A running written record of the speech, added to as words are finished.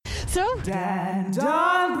so? Dan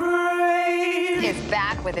Dunbury is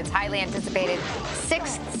back with its highly anticipated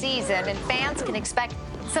 6th season, and fans can expect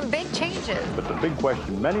some big changes. But the big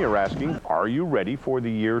question many are asking, are you ready for the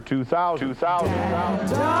year 2000? Dan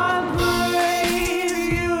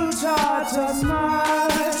Dunbury, you taught us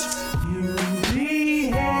much. You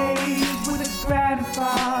behave with a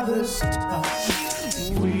grandfather's touch.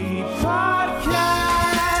 We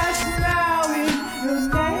podcast now in your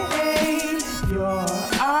name. Your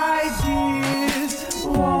ideas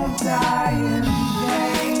won't die in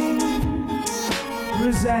vain.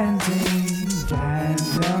 Presenting Dan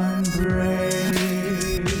Dunbury.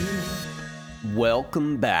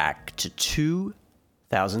 Welcome back to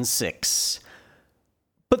 2006.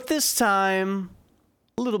 But this time,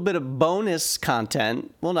 a little bit of bonus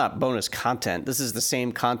content. Well, not bonus content. This is the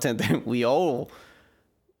same content that we always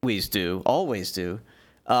do.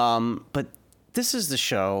 But this is the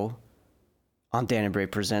show on Dan and Bray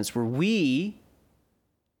Presents where we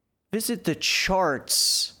visit the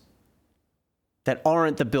charts that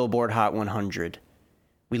aren't the Billboard Hot 100.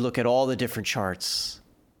 We look at all the different charts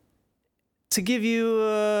to give you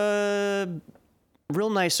a real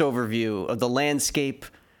nice overview of the landscape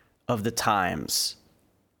of the times.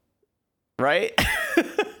 Right?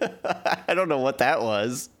 I don't know what that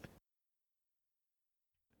was.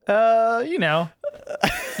 You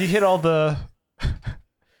hit all the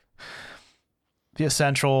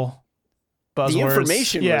essential buzzwords. The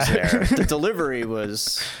information was there. The delivery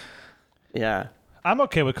was, yeah. I'm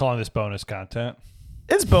okay with calling this bonus content.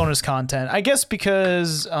 It's bonus content, I guess,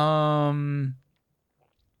 because because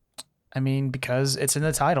it's in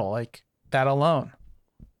the title, like that alone.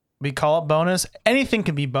 We call it bonus. Anything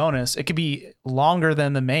can be bonus. It could be longer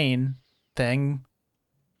than the main thing.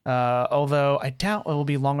 Although I doubt it will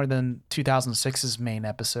be longer than 2006's main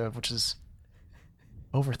episode, which is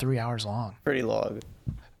over 3 hours long. Pretty long.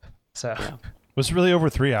 So, yeah. Was it really over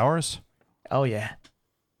 3 hours? Oh yeah.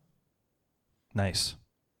 Nice.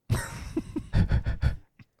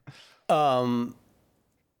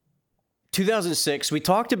 2006, we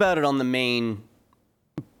talked about it on the main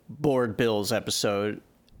Board Bills episode,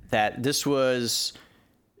 that this was,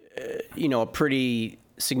 a pretty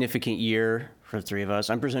significant year for the three of us.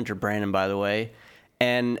 I'm presenter Brandon, by the way,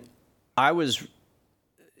 and I was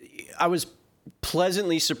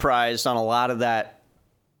pleasantly surprised on a lot of that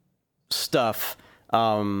stuff,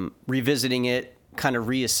 revisiting it, kind of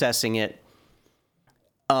reassessing it.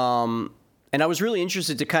 And I was really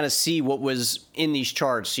interested to kind of see what was in these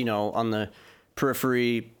charts, on the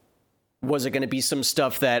periphery. Was it going to be some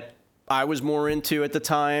stuff that I was more into at the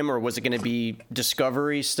time, or was it going to be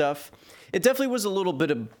discovery stuff? It definitely was a little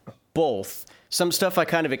bit of both. Some stuff I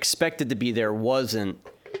kind of expected to be there wasn't.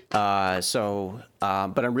 But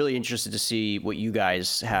I'm really interested to see what you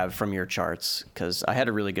guys have from your charts, because I had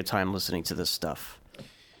a really good time listening to this stuff.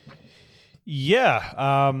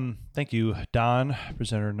 Yeah. Thank you, Don,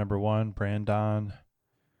 presenter number one, Brandon.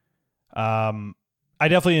 I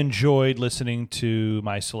definitely enjoyed listening to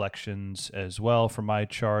my selections as well for my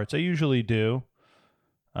charts. I usually do.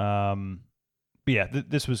 But yeah,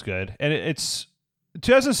 this was good. And it's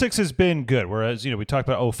 2006 has been good. Whereas, we talked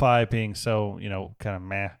about 05 being so, kind of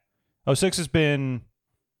meh. 06 has been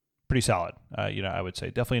pretty solid. I would say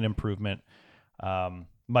definitely an improvement.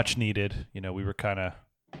 Much needed. We were kind of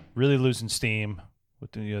really losing steam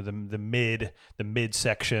with the mid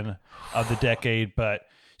section of the decade, but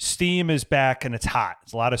steam is back and it's hot.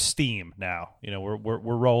 It's a lot of steam now.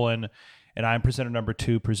 We're rolling, and I'm presenter number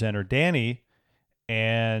 2, presenter Danny.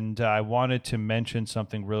 And I wanted to mention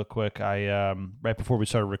something real quick. I right before we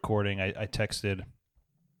started recording, I texted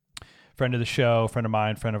friend of the show, friend of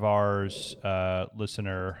mine, friend of ours,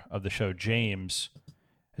 listener of the show, James.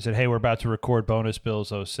 I said, hey, we're about to record Bonus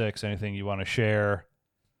Bills 06. Anything you want to share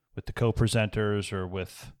with the co-presenters or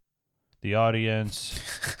with the audience?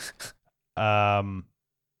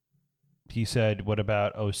 He said, what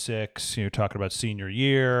about 06? You're talking about senior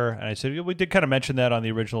year. And I said, we did kind of mention that on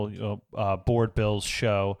the original Board Bills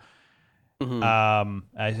show. Mm-hmm.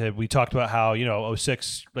 I said, we talked about how,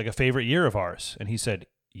 06, like a favorite year of ours. And he said,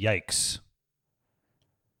 yikes.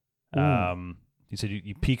 He said,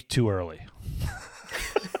 you peaked too early.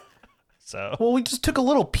 Well, we just took a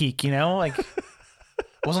little peek, like it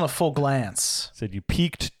wasn't a full glance. Said you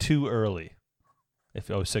peaked too early. If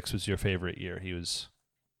 06 was your favorite year, he was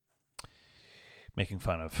making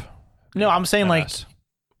fun of. No, I'm saying us.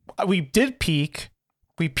 We did peak.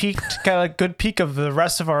 We peaked, got a good peak of the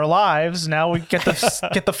rest of our lives. Now we get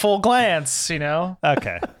the full glance,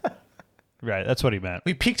 Okay. Right, that's what he meant.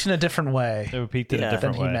 We peaked in a different way. We peaked in a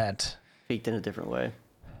different way. He meant. Peaked in a different way.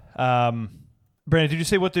 Brandon, did you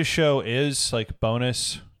say what this show is? Like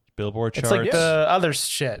bonus Billboard charts. It's like the other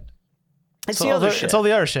shit. It's the other shit. It's all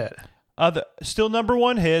the other shit. Still number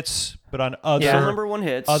one hits, but on other Still number one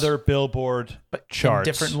hits. other Billboard charts,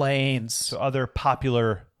 In different lanes. so other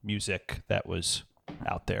popular music that was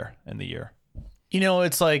out there in the year.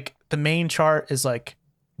 It's like the main chart is like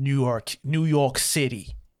New York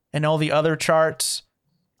City, and all the other charts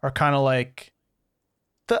are kind of like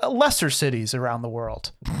the lesser cities around the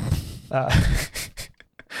world.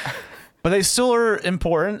 But they still are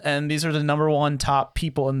important, and these are the number one top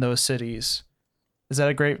people in those cities. Is that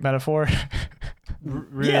a great metaphor?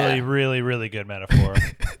 Really, really, really good metaphor.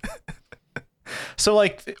 So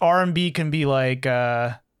like R&B can be like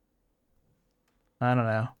I don't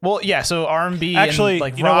know. Well, yeah. So R&B Actually, and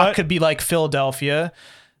like you know rock what? could be like Philadelphia,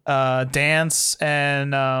 dance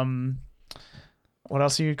and what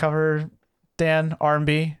else do you cover, Dan?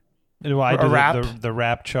 R&B, I do rap? the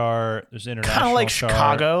rap chart. There's international kind of like chart.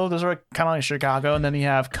 Chicago. Those are kind of like Chicago, and then you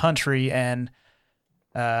have country and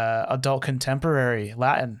adult contemporary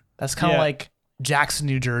Latin. That's kind of Yeah. like Jackson,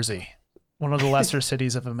 New Jersey, one of the lesser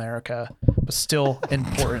cities of America, but still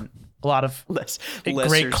important. A lot of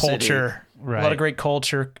great culture. A lot Right. of great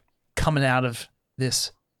culture coming out of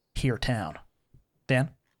this here town. Dan?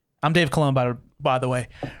 I'm Dave Colon, by the way,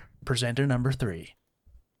 presenter number 3.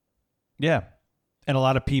 Yeah. And a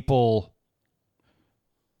lot of people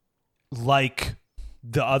like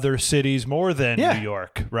the other cities more than Yeah. New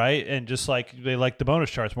York, right? And just like they like the bonus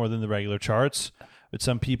charts more than the regular charts. But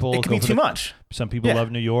some people It can go be for too the- much. Some people Yeah. love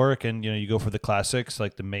New York, and you go for the classics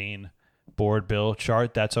like the main board bill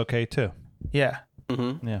chart. That's okay too. Yeah.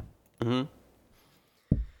 Yeah.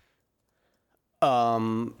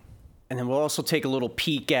 And then we'll also take a little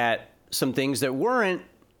peek at some things that weren't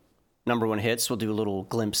number one hits. We'll do a little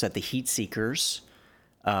glimpse at the Heat Seekers,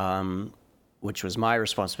 which was my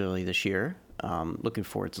responsibility this year. Looking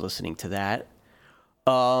forward to listening to that.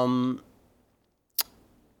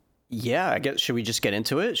 Yeah, I guess, should we just get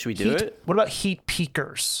into it? Should we do it? What about heat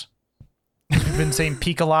peakers? We've been saying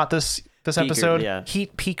peak a lot this episode. yeah.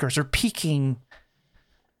 Heat peakers are peaking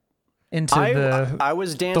into I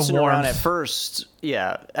was dancing around at warmth. first.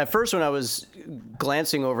 Yeah, at first when I was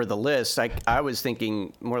glancing over the list, I was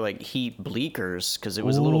thinking more like heat bleakers because it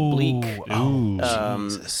was a little bleak.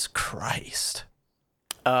 Jesus Christ.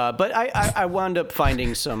 But I wound up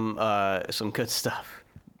finding some good stuff.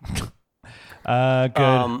 Good.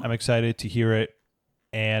 I'm excited to hear it,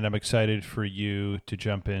 and I'm excited for you to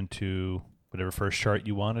jump into whatever first chart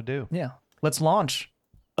you want to do. Yeah. Let's launch.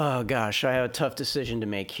 Oh gosh, I have a tough decision to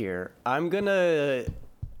make here. I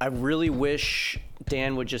really wish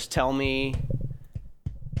Dan would just tell me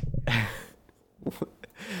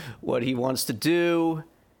what he wants to do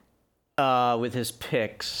with his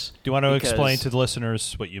picks. Do you want to because- explain to the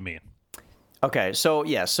listeners what you mean? Okay, so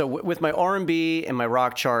yeah, with my R&B and my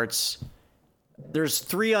rock charts, there's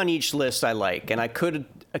 3 on each list I like, and I could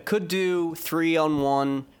do 3 on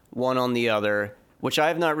one on the other, which I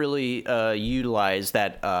have not really utilized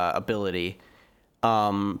that ability.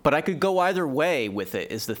 But I could go either way with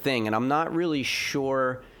it is the thing, and I'm not really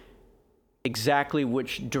sure exactly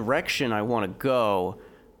which direction I want to go.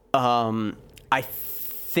 I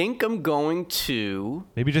think I'm going to...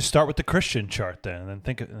 Maybe just start with the Christian chart then, and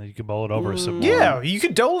then you can mull it over some more. Yeah, you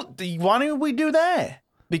could why don't we do that?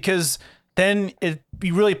 Because then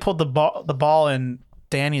you really pulled the ball in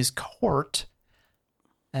Danny's court,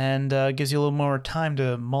 and gives you a little more time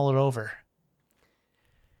to mull it over.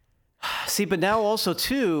 See, but now also,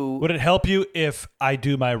 too... Would it help you if I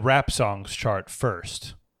do my rap songs chart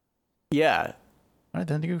first? Yeah. All right,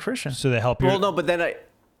 then do Christian. So they help you. Well, no, but then I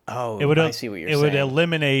see what you're saying. It would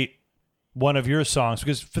eliminate one of your songs,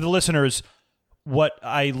 because for the listeners, what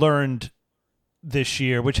I learned this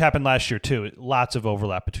year, which happened last year too, lots of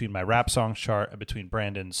overlap between my rap songs chart and between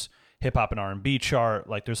Brandon's hip hop and R&B chart.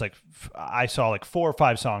 Like there's I saw like 4 or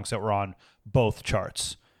 5 songs that were on both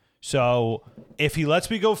charts. So if he lets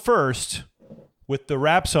me go first with the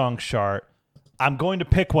rap song chart, I'm going to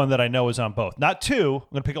pick one that I know is on both. Not 2. I'm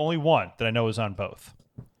going to pick only one that I know is on both.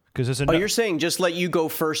 Because there's you're saying just let you go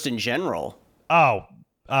first in general. no.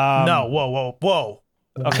 Whoa.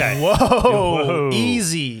 Okay. Whoa.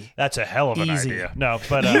 Easy. That's a hell of an Easy. idea. No,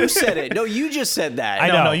 but You said it. No, you just said that. I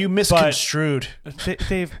No, know, you but- misconstrued.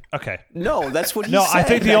 Dave. Okay. No, that's what he No, said. I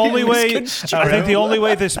think the didn't only way misconstrue. I think the only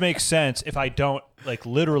way this makes sense if I don't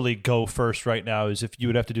literally go first right now is if you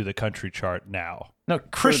would have to do the country chart now. No,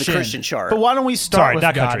 Christian. Christian chart. But why don't we start Sorry, with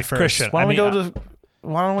not God country, first? Christian. Why don't I we mean, go to?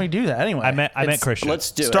 Why don't we do that anyway? I meant Christian.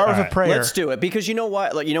 Let's do Start it. with a prayer. Let's do it because you know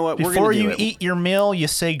what? We're Before gonna do you it. eat your meal, you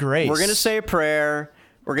say grace. We're gonna say a prayer.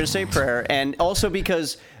 And also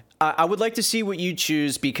because I would like to see what you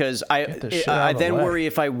choose because Get this shit out I of the then way. worry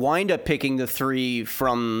if I wind up picking the 3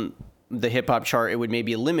 from the hip hop chart, it would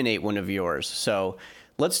maybe eliminate one of yours. So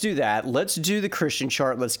let's do that. Let's do the Christian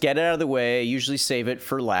chart. Let's get it out of the way. I usually save it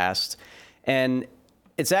for last. And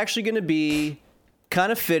it's actually going to be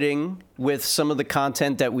kind of fitting with some of the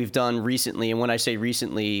content that we've done recently. And when I say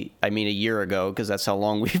recently, I mean a year ago, because that's how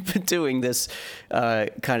long we've been doing this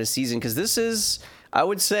kind of season. Because this is, I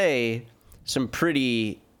would say, some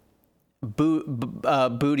pretty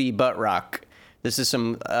booty butt rock. This is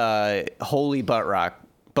some holy butt rock.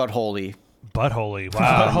 Butt holy. Buttholy.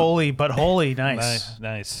 Wow. But holy, nice.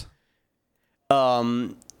 Nice.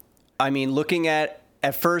 I mean, looking at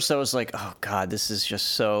first, I was like, oh God, this is just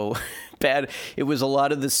so bad. It was a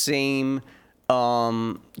lot of the same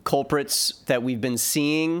culprits that we've been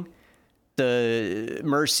seeing. The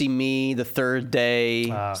Mercy Me, the Third Day,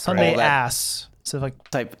 Sunday all that ass. So like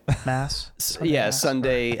type. mass. Yeah,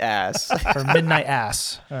 Sunday ass. Or midnight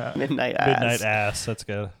ass. Midnight ass. Midnight ass. That's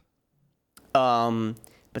good.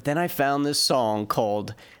 But then I found this song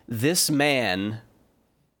called This Man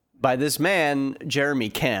by this man, Jeremy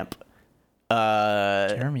Camp.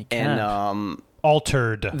 Jeremy Camp. And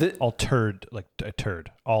Altered. Altered. Like a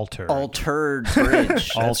turd. Altered. Altered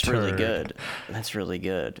Bridge. That's really Altered. good. That's really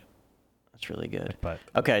good. That's really good. But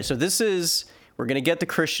Okay, so this is, we're going to get the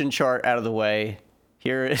Christian chart out of the way.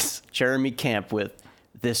 Here is Jeremy Camp with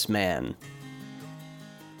This Man.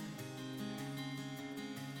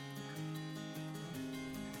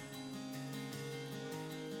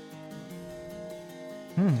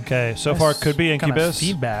 okay, so far it could be Kind of Incubus.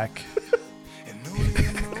 feedback.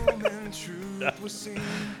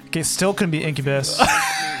 Okay, still couldn't be Incubus.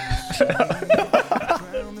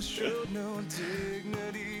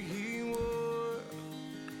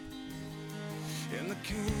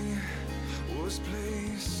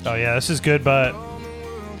 Oh yeah, this is good, but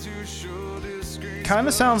Kind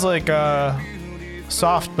of sounds like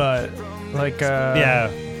soft butt, like yeah,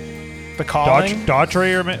 the calling.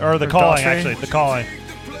 Daughtry or the Or calling Daughtry? actually, the calling.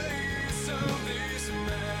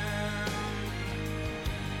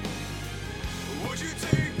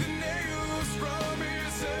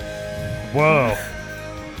 Whoa.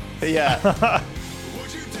 Yeah.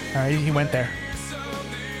 All right, he went there.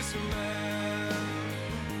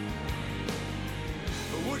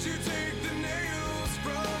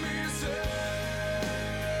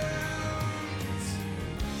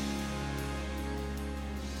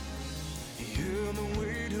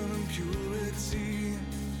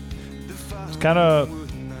 It's kind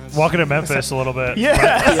of walking to Memphis a little bit.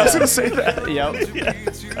 Yeah, I was gonna say that. Yep.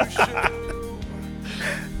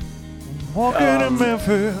 Walking to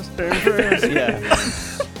Memphis. Yeah.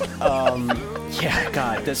 Yeah,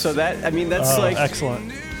 God. So that, I mean, that's like,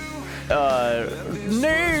 Excellent.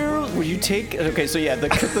 nails. Would you take, okay, so yeah,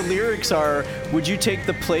 the lyrics are, would you take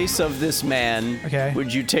the place of this man? Okay.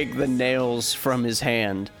 Would you take the nails from his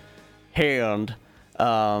hand?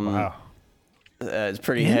 Wow. It's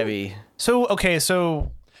pretty heavy. So okay,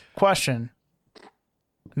 so question: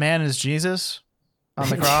 Man is Jesus on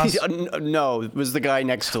the cross? No, it was the guy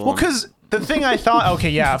next to him. Well, because the thing I thought, okay,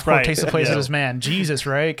 yeah, of course, Right, takes the place yeah. of this man, Jesus,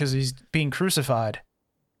 right? Because he's being crucified.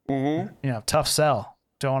 Mm-hmm. You know, tough sell.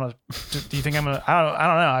 Don't want to. Do you think I'm gonna? I don't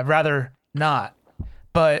know. I'd rather not.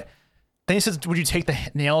 But then he says, "Would you take the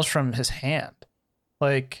nails from his hand?"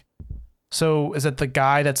 Like, so is it the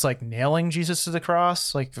guy that's like nailing Jesus to the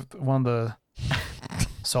cross, like one of the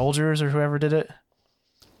soldiers or whoever did it?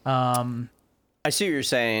 I see what you're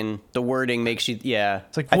saying. The wording makes you, yeah.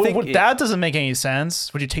 It's like I think that doesn't make any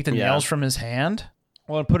sense. Would you take the Yeah. nails from his hand?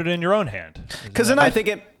 Well, and put it in your own hand. Because then I think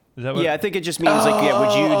it. Is that what- Yeah, I think it just means like, yeah.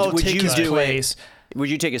 Would take you his do place. it? Would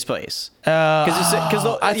you take his place? I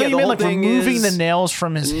I thought you meant like removing the nails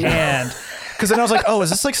from his hand. Because then I was like, oh, is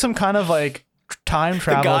this like some kind of like time The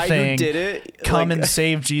travel guy thing? who did it. Come like, and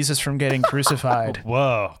save Jesus from getting crucified.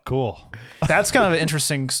 Whoa, cool. That's kind of an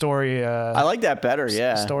interesting story. I like that better.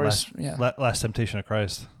 Yeah. Stories. Yeah. Last Temptation of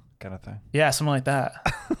Christ kind of thing. Yeah, something like that.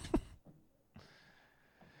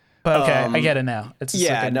 But okay, I get it now. It's just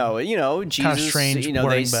Yeah. like a- No. You know, Jesus. strange you know,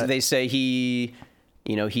 wording, but- they say he.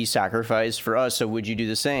 You know, he sacrificed for us. So would you do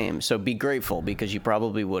the same? So be grateful because you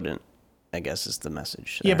probably wouldn't. I guess is the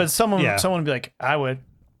message. Yeah, there. but someone Yeah. would be like, I would.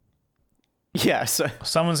 yeah. So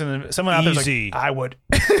Someone out there's Easy. like, I would.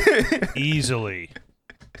 Easily.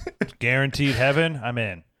 Guaranteed heaven, I'm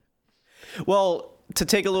in. well, to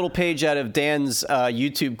take a little page out of Dan's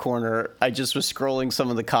YouTube corner, I just was scrolling some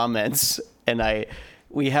of the comments, and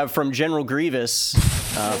we have from General Grievous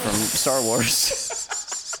from Star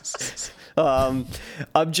Wars.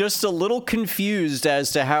 I'm just a little confused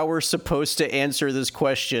as to how we're supposed to answer this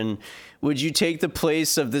question. would you take the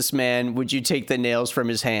place of this man? Would you take the nails from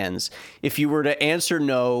his hands? If you were to answer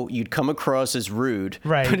no, you'd come across as rude.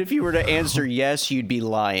 Right. But if you were to answer yes, you'd be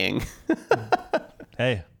lying.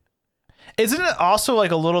 Hey, Isn't it also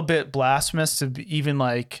like a little bit blasphemous to even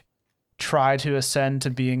like try to ascend to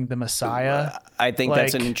being the Messiah? I think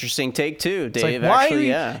that's an Like, interesting take too, It's like, Dave. why Actually, are you-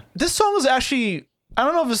 yeah. This song is actually, I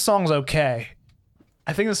don't know if this song's okay.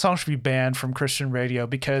 I think this song should be banned from Christian radio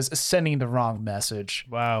because it's sending the wrong message.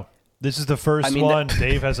 wow. This is the first I mean, one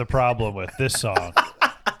Dave has a problem with, this song.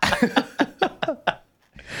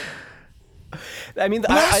 I mean,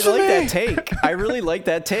 I like that take. I really like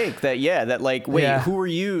that take. That like, wait, Yeah. who are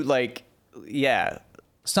you? Like, yeah.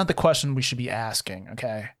 It's not the question we should be asking,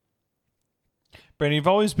 okay? Brandon, you've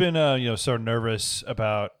always been sort of nervous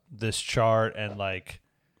about this chart and like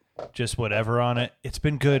just whatever on it. It's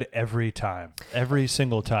been good every time. Every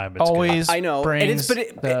single time. It's Always I know, and brings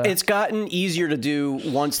it's gotten easier to do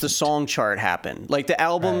once the song chart happened. Like the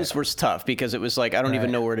albums were tough because it was like I don't even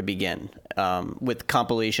Right. know where to begin with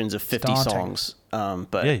compilations of 50 daunting. songs.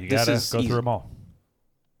 But good. Yeah, you this gotta is go easy. through them all.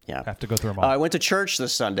 Yeah, Have to go through them all. I went to church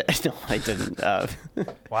this Sunday. No, I didn't.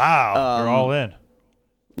 Wow, you're all in.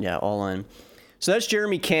 Yeah, all in. So that's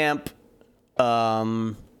Jeremy Camp.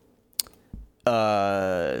 God,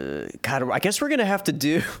 I guess we're gonna have to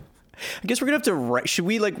do. I guess we're gonna have to. Should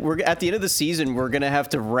we like? We're at the end of the season. We're gonna have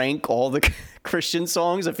to rank all the Christian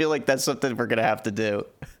songs. I feel like that's something we're gonna have to do.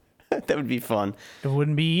 That would be fun It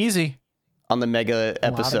wouldn't be easy. on the mega A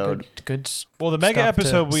lot of episode. good Well, the mega stuff to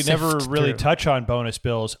episode, we never sift really through. touch on bonus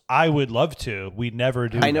bills. I would love to. We never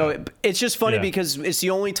do. I know that. it's just funny Yeah. because it's the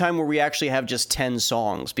only time where we actually have just 10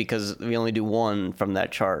 songs because we only do one from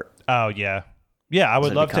that chart. Oh, yeah. Yeah, I would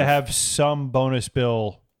That'd be love to kind of- have some bonus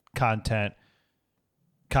bill content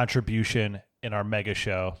contribution in our mega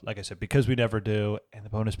show. Like I said, because we never do, and the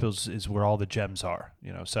bonus bills is where all the gems are,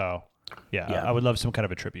 so yeah. Yeah. I would love some kind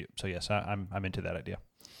of a tribute. So yes, I'm into that idea.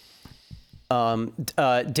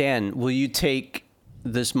 Dan, will you take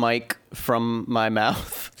this mic from my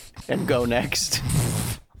mouth and go next?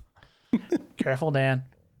 Careful, Dan.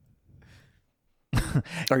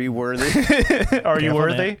 Are you worthy? Are you Careful,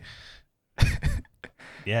 worthy?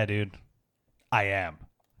 Yeah, dude. I am.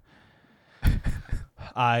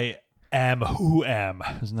 I am who am.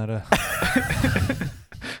 Isn't that a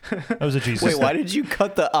That was a Jesus Wait, thing. why did you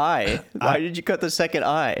cut the I? Why did you cut the second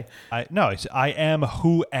I? It's I am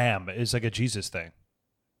who am is like a Jesus thing.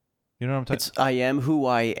 You know what I'm talking? It's I am who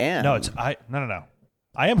I am. No, it's no.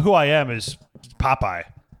 I am who I am is Popeye.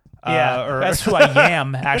 Yeah, that's who I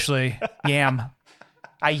am, actually. Yam.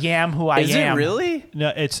 I am who I Is am. it really?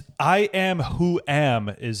 No, it's I am who am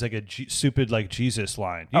is like a stupid like Jesus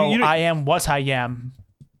line. I am what I am.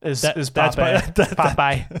 Is That's Popeye.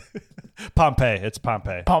 Popeye. Pompeii. It's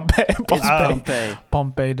Pompeii. Pompey. It's Pompeii.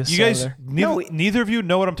 Pompey de You guys, Souther. neither of you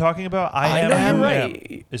know what I'm talking about. I am know who you're am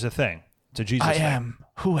right. is a thing. It's a Jesus I thing. am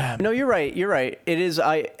who am. No, you're right. You're right. It is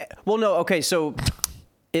I. Well, no. Okay, so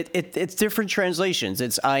it's different translations.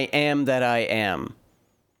 It's I am that I am.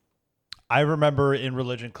 I remember in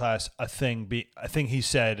religion class a thing he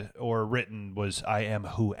said or written was I am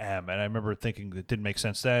who am, and I remember thinking it didn't make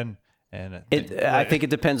sense then. And I think it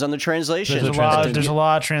depends on the translation. There's There's a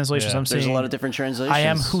lot of translations Yeah. I'm There's seeing. a lot of different translations.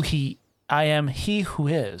 I am he who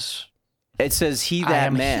is. It says he I that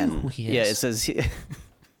am he man. who he Yeah, is. it says he,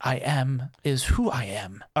 I am is who I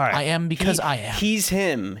am. All right. I am because I am. He's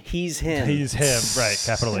him. He's him. he's him, right?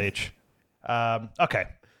 Capital H. Okay,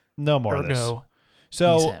 no more of this. Ergo, he's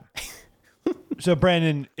So, him. so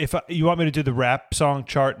Brandon, if you want me to do the rap song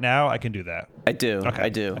chart now, I can do that. I do. Okay, I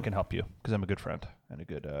do. I can help you because I'm a good friend and a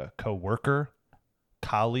good co-worker,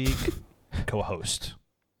 colleague, co-host.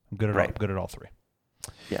 I'm good at all, Right. good at all three.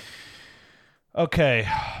 Yeah. Okay,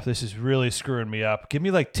 this is really screwing me up. Give me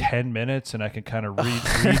like 10 minutes and I can kind of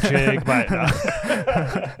rejig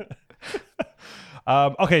my.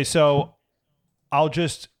 Okay, so I'll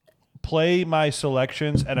just play my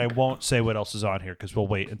selections and I won't say what else is on here because we'll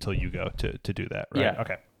wait until you go to do that. Right? Yeah.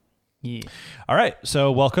 Okay. Yeah. All right.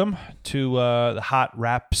 So welcome to the Hot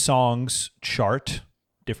Rap Songs chart.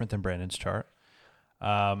 Different than Brandon's chart.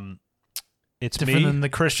 It's Different me. than the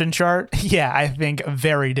Christian chart? Yeah, I think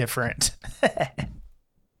very different.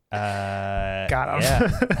 Got him.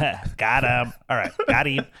 Yeah. Got him. All right. Got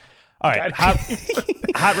him. All right.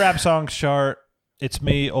 Hot Rap Songs chart. It's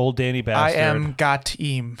me, old Danny I Bastard. am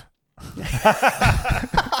Gatim.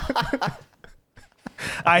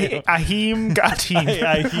 Ahim Gatim.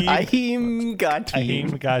 Ahim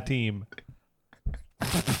Gatim. Ahim Gatim.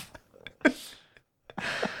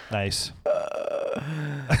 Nice.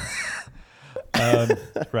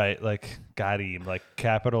 Right, like got him, like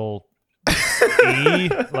capital E,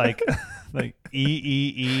 like Like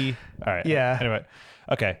E. All right. Yeah. Anyway,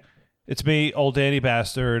 okay. It's me, Old Danny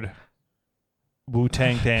Bastard,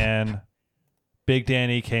 Wu-Tang Dan, Big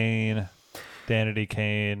Danny Kane, Danity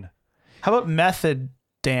Kane. How about Method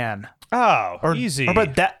Dan? Oh, Or easy. Or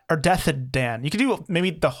about or Deathid Dan? You could do maybe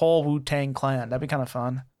the whole Wu-Tang Clan. That'd be kind of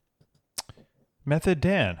fun. Method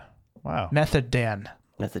Dan. Wow. Method Dan.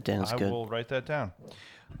 Method Dan is I good. will write that down.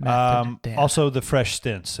 Method Dan. Also, the Fresh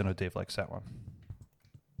Stints. I know Dave likes that one.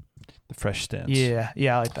 The Fresh Stints. Yeah,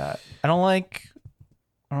 I like that. I don't like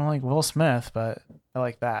Will Smith, but I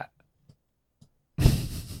like that.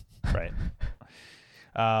 Right.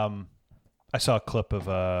 I saw a clip of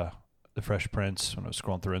the Fresh Prince when I was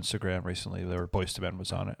scrolling through Instagram recently. There were Boyz II Men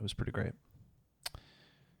was on it. It was pretty great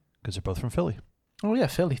because they're both from Philly. Oh yeah,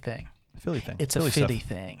 Philly thing. Philly thing. It's Philly a Philly stuff.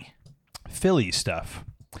 thing. Philly stuff.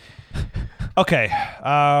 Okay.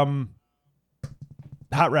 Hot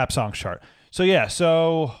rap songs chart.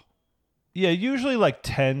 So usually like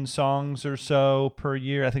 10 songs or so per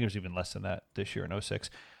year. I think it was even less than that this year in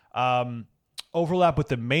 06. Overlap with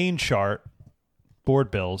the main chart,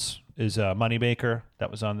 Board Bills, is Moneymaker.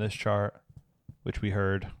 That was on this chart, which we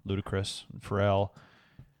heard. Ludacris and Pharrell.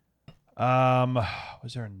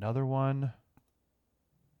 Was there another one?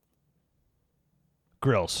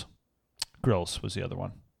 Grills was the other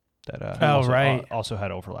one that also had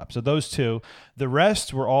overlap. So those two. The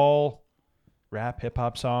rest were all rap, hip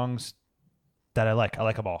hop songs that I like. I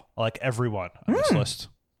like them all. I like every one on this list.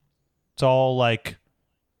 It's all like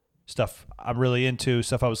stuff I'm really into,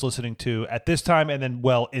 stuff I was listening to at this time and then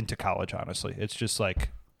well into college, honestly. It's just like,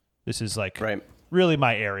 this is like really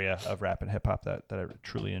my area of rap and hip hop that I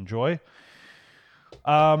truly enjoy.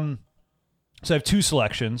 So I have two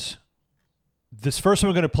selections. This first one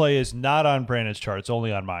we're going to play is not on Brandon's chart. It's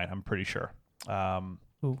only on mine, I'm pretty sure.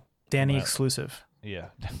 Ooh, Danny exclusive. Yeah.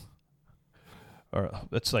 Or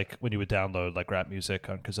it's like when you would download like rap music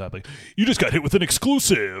on Kazaa, like, you just got hit with an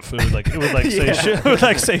exclusive. It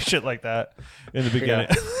would say shit like that in the beginning.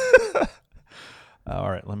 Yeah. All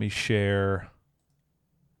right, let me share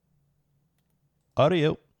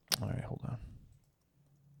audio. All right, hold on.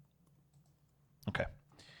 Okay.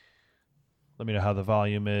 Let me know how the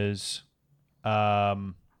volume is.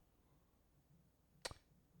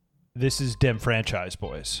 This is Dem Franchise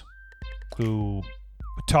Boys, who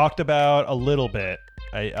talked about a little bit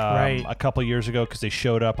a couple years ago because they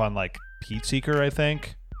showed up on like Pete Seeker, I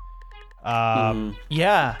think.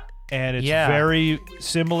 Yeah. And it's very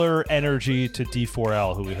similar energy to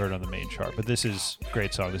D4L, who we heard on the main chart. But this is a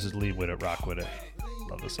great song. This is Lean With It, Rock With It.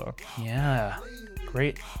 Love this song. Yeah.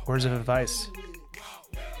 Great words of advice.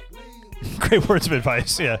 Great words of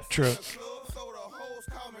advice. Yeah, true.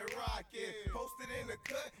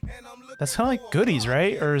 That's kind of like Goodies,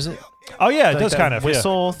 right? Or is it? Oh yeah, it like does kind of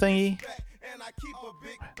whistle thingy.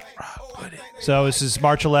 So this is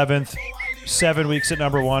March 11th, 7 weeks at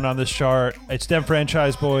 ¡1 on this chart. It's Dem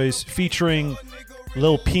Franchise Boys featuring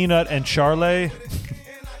Lil Peanut and Charlie.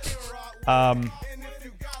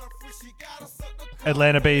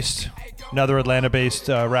 Atlanta-based, another Atlanta-based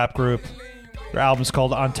rap group. Their album's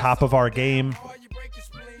called On Top of Our Game.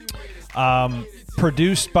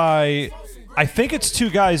 Produced by, I think it's two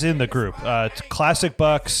guys in the group. It's Classic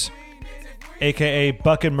Bucks, a.k.a.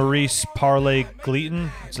 Buck and Maurice Parlay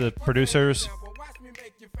Gleaton. It's the producers.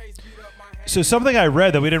 So something I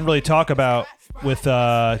read that we didn't really talk about with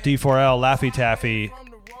D4L, Laffy Taffy,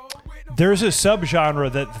 there's a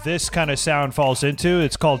subgenre that this kind of sound falls into.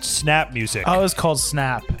 It's called snap music. Oh, it's called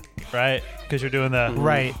snap. Right? Because you're doing the...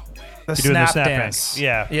 Right. The snap dance.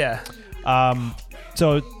 Yeah. Yeah.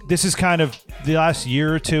 So this is kind of the last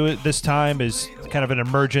year or two at this time is kind of an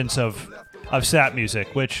emergence of snap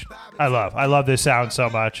music, which I love. I love this sound so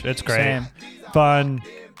much. It's great. Same. Fun.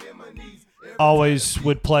 Always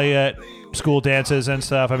would play at school dances and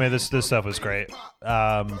stuff. I mean, this stuff was great.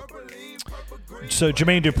 So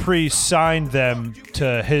Jermaine Dupri signed them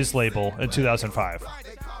to his label in 2005.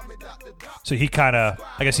 So I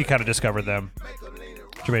guess he kind of discovered them.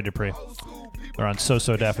 Jermaine Dupri. They're on So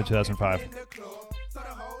Def in 2005.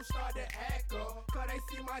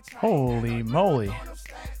 Holy moly.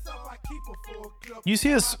 You see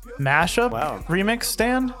this mashup remix,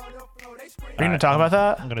 Stan? Are you going to talk about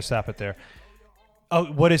that? I'm going to stop it there. Oh,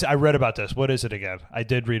 I read about this. What is it again? I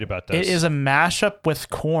did read about this. It is a mashup with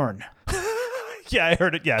Korn. Yeah, I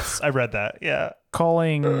heard it. Yes, I read that. Yeah.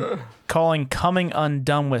 Calling Coming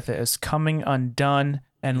Undone with it is Coming Undone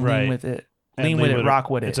and Lean With It. Lean With It, Rock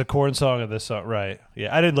With It. It's a Korn song of this song. Right.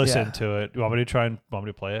 Yeah, I didn't listen to it. You want me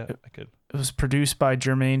to play it? I could. It was produced by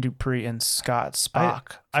Jermaine Dupri and Scott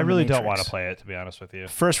Spock. I really don't want to play it, to be honest with you.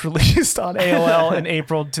 First released on AOL in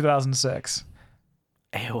April 2006.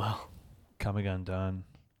 AOL. Coming Undone.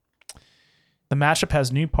 The mashup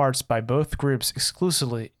has new parts by both groups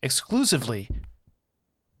exclusively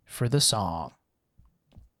for the song.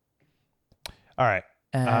 All right.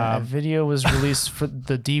 And a video was released for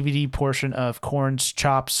the DVD portion of Korn's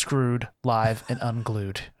Chopped, Screwed, Live, and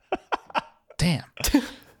Unglued. Damn.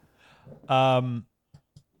 All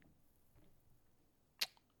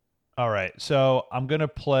right. So I'm going to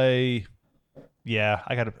play. Yeah,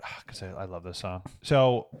 I got to, because I love this song.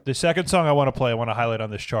 So the second song I want to play, I want to highlight on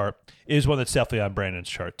this chart, is one that's definitely on Brandon's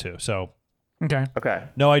chart too. So Okay.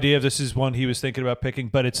 no idea if this is one he was thinking about picking,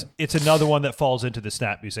 but it's another one that falls into the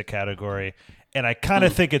snap music category. And I kind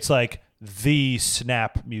of think it's like the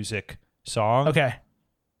snap music song. Okay.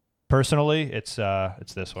 Personally, it's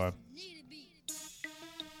this one.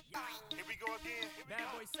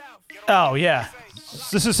 Oh, yeah.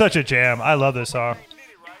 This is such a jam. I love this song.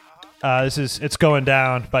 It's Going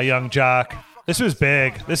Down by Young Jock. This was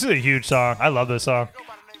big. This is a huge song. I love this song.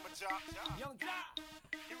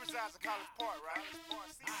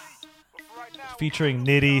 Featuring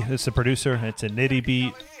Nitty. It's the producer. It's a Nitty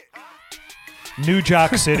beat. New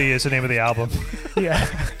Jock City is the name of the album. Yeah.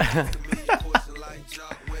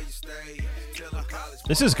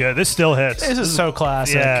 This is good. This still hits. This is so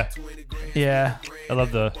classic. Yeah. Yeah. I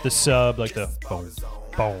love the sub, like the boom,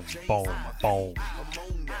 boom, boom, boom.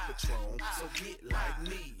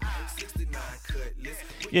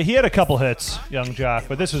 Yeah, he had a couple hits, Young Jock,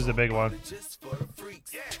 but this was the big one.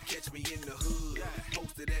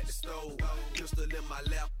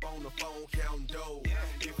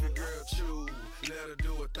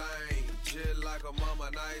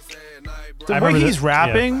 The way he's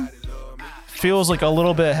rapping feels like a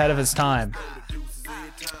little bit ahead of his time.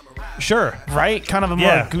 Sure. Right? Kind of a more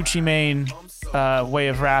Yeah. Gucci Mane way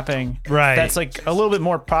of rapping. Right. That's like a little bit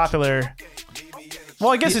more popular. Well,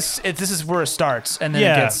 I guess this is where it starts, and then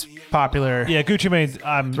Yeah. it gets popular. Yeah, Gucci Mane,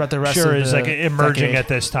 I'm Throughout the rest sure, of is the like emerging decade. at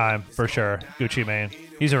this time, for sure. Gucci Mane.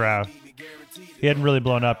 He's around. He hadn't really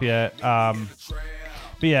blown up yet. But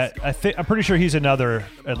yeah, I'm pretty sure he's another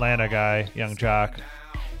Atlanta guy, Young Jock.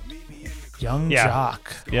 Young Yeah.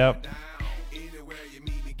 Jock. Yep.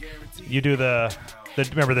 You do the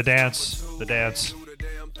remember the dance, like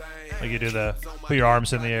you do the put your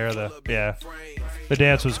arms in the air, the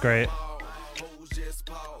dance was great.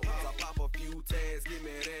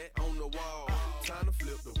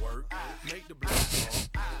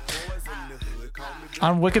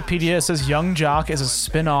 On Wikipedia, it says Young Jock is a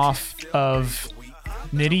spin-off of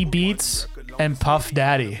Nitty Beats and Puff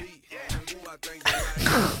Daddy.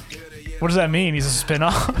 What does that mean? He's a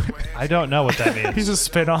spin-off? I don't know what that means. He's a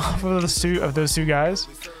spin-off of those two guys?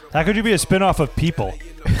 How could you be a spin-off of People?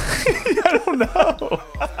 I don't know.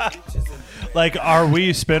 Like, are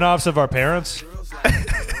we spin-offs of our parents? I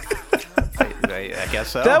guess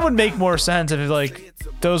so. That would make more sense if like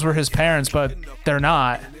those were his parents, but they're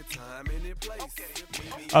not.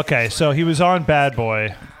 Okay, so he was on Bad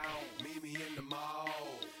Boy.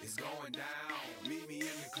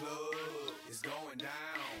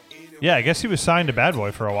 Yeah, I guess he was signed to Bad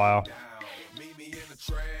Boy for a while.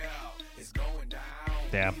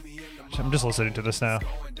 Damn. I'm just listening to this now.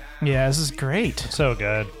 Yeah, this is great. So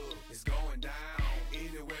good.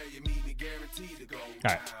 All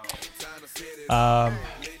right. I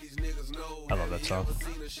love that song.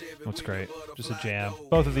 That's great. Just a jam.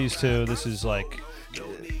 Both of these two, this is like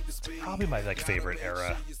it's probably my like favorite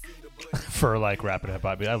era for like rap and hip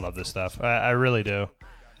hop. I love this stuff. I really do.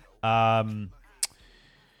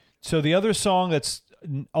 So the other song that's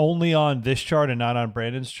only on this chart and not on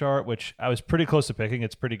Brandon's chart, which I was pretty close to picking,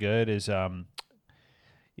 it's pretty good, is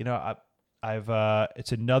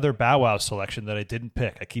it's another Bow Wow selection that I didn't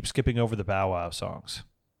pick. I keep skipping over the Bow Wow songs.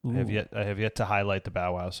 I have yet to highlight the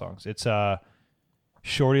Bow Wow songs. It's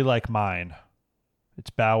Shorty Like Mine.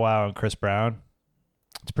 It's Bow Wow and Chris Brown.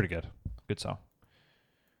 It's pretty good. Good song.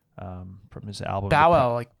 From his album. Bow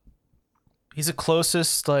Wow, like he's the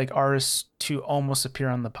closest like artist to almost appear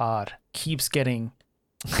on the pod. Keeps getting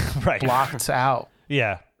right. blocked out,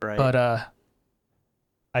 Yeah. Right. but I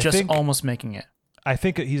just think almost making it. I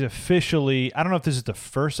think he's officially, I don't know if this is the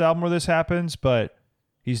first album where this happens, but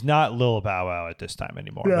he's not Lil Bow Wow at this time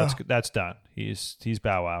anymore. Yeah. That's done. He's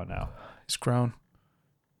Bow Wow now. He's grown.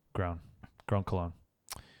 Grown cologne.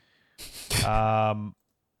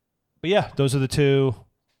 But yeah, those are the two.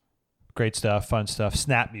 Great stuff, fun stuff.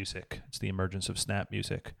 Snap music. It's the emergence of snap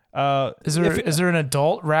music. Is there an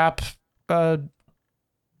adult rap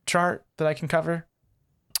chart that I can cover?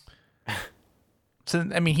 So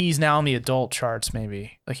I mean, he's now on the adult charts.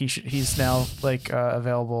 Maybe like he's now like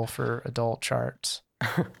available for adult charts.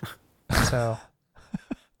 So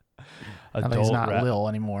I think he's Adult not rap, Lil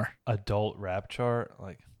anymore. adult rap chart,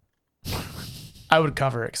 like I would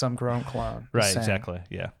cover it because I'm grown clone. right, Just saying. exactly,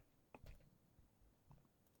 yeah.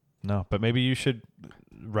 No, but maybe you should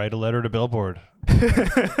write a letter to Billboard.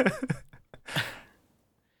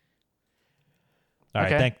 All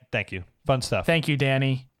right, Okay. thank you. Fun stuff. Thank you,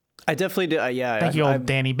 Danny. I definitely do. Yeah, Thank you, old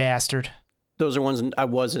Danny bastard. those are ones I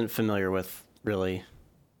wasn't familiar with, really.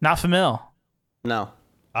 Not familiar. No.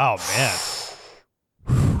 Oh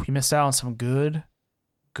man, You missed out on some good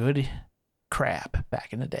crap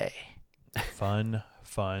back in the day. fun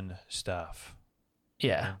stuff.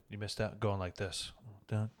 Yeah. You missed out going like this.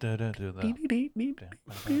 Doing that.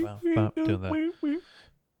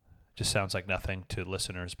 Just sounds like nothing to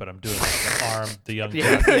listeners, but I'm doing like the arm, the young.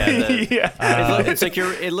 Yeah. It's like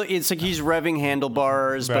it's like he's revving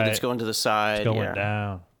handlebars, but it's Right. going to the side. It's going yeah.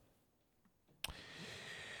 down.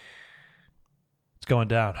 It's going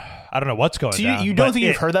down. I don't know what's going So down. you don't but think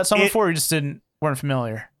you've it- heard that song it- before? Or you just weren't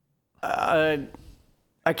familiar.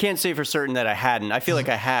 I can't say for certain that I hadn't. I feel like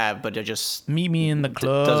I have, but it just Meet me in the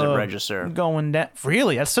club. doesn't register. Going down.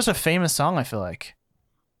 Really? That's such a famous song. I feel like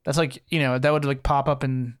that's like that would like pop up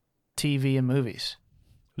in TV and movies.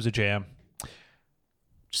 It was a jam.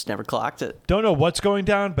 just never clocked it. Don't know what's going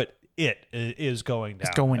down, but it is going down.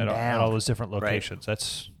 It's going at down. all those different locations.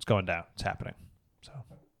 It's going down. It's happening. So,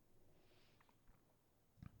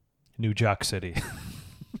 New Jack City.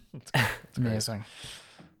 It's amazing.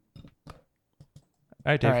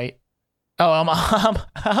 All right, Dave. All right. Oh,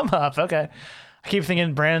 I'm up. Okay. I keep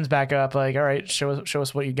thinking Brandon's back up. Like, all right, show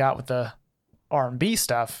us what you got with the R&B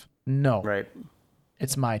stuff. No, Right.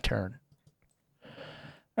 it's my turn.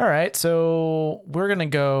 All right, so we're gonna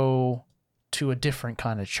go to a different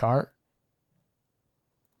kind of chart,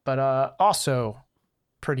 but also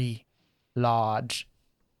pretty large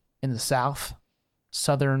in the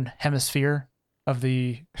southern hemisphere of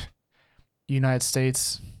the United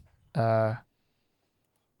States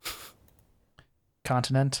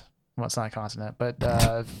continent. Well, it's not a continent, but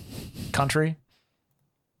country.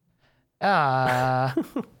 Talking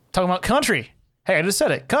about country. Hey, I just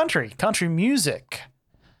said it. Country music.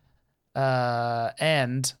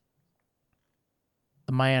 And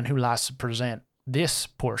the man who likes to present this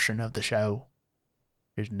portion of the show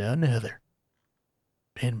is none other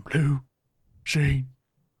than Blue Shane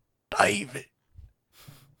David.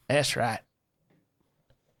 That's right.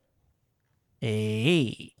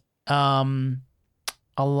 Hey.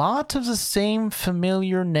 A lot of the same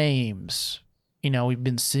familiar names, we've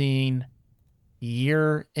been seeing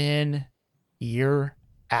year in, year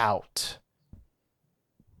out.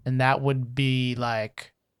 And that would be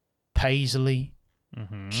like Paisley,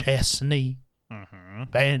 Chesney,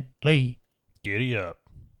 Bentley, Giddy up.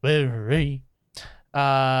 Berry,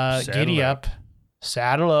 Saddle Giddy Up. Up,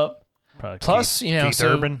 Saddle Up, Probably Plus, Keith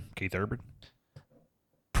Urban. Keith Urban.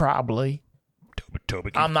 probably.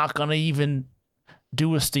 Toby. I'm not going to even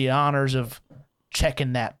do us the honors of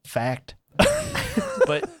checking that fact.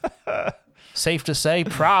 But safe to say,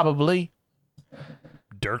 probably.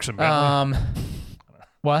 Dirks and Bentley.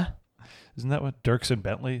 What? Isn't that what Dirks and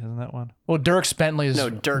Bentley? Isn't that one? Well, Dirks Bentley is No,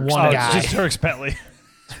 Dirks. one Oh, guy. it's just Dirks Bentley.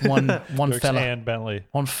 one Dirks fella. and Bentley.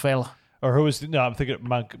 One fella. Or who was? No, I'm thinking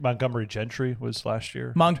Montgomery Gentry was last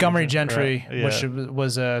year. Montgomery Gentry, Right, yeah. which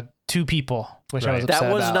was two people, which I was Right. upset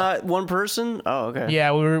That was about. not one person? Oh, okay.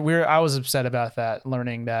 Yeah, I was upset about that,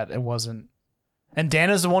 learning that it wasn't. And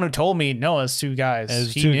Dan is the one who told me, no, it's two guys. It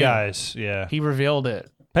was He two knew. guys. Yeah. He revealed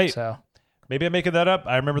it. Hey, So maybe I'm making that up.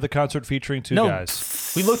 I remember the concert featuring two no,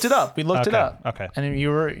 guys. we looked it up. We looked it Okay, up. okay. And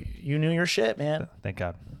you knew your shit, man. Thank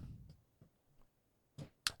God.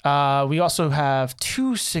 We also have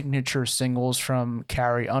two signature singles from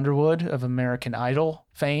Carrie Underwood of American Idol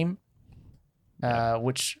fame,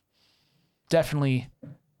 which definitely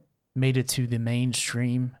made it to the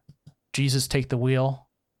mainstream. Jesus Take the Wheel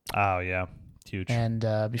Oh yeah, huge. and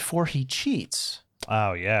Before He Cheats.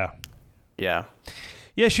 Oh yeah, Yeah.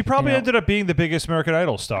 yeah. She probably You know- ended up being the biggest American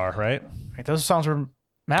Idol star, right? Right, those songs were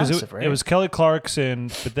Because massive, right? it was Kelly Clarkson,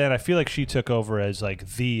 but then I feel like she took over as like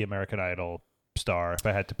the American Idol star. If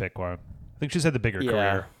I had to pick one, I think she's had the bigger Yeah.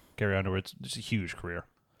 career. Carrie Underwood, it's a huge career.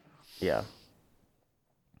 Yeah.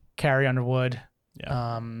 Carrie Underwood.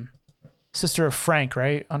 Yeah. Sister of Frank,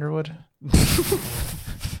 right? Underwood.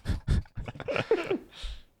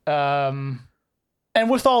 And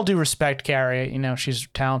with all due respect, Carrie, she's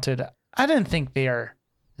talented. I didn't think they are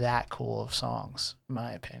that cool of songs, in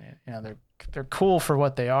my opinion. They're cool for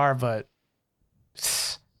what they are, but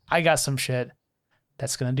I got some shit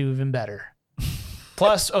that's gonna do even better.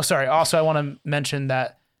 Plus, also I want to mention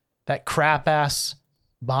that crap ass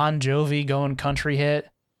Bon Jovi going country hit.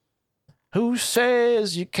 Who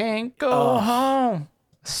says you can't go home?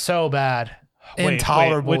 So bad. Wait,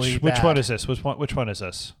 Intolerably which bad. one is this? Which one is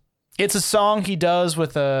this? It's a song he does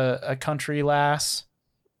with a country lass.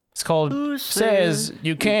 It's called Who Says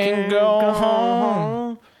You Can't Go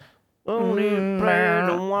Home. Only play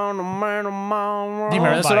the one to man of mine. Do you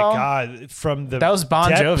remember Oh this my at all? God! From the That was Bon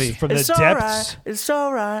depths, Jovi. From It's the all depths. right. It's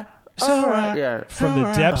all right. It's all right. Yeah. From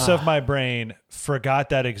the depths of my brain, forgot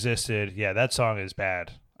that existed. Yeah, that song is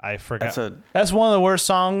bad. I forgot. That's one of the worst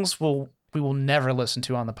songs we will never listen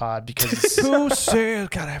to on the pod because it's, Who says?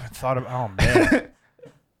 God, I haven't thought of. Oh man,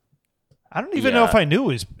 I don't even know if I knew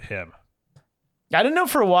it was him. I didn't know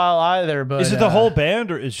for a while either. But Is it the whole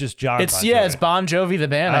band or is just John? It's Bon it's Jovi? Bon Jovi the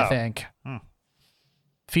band, I Oh. think,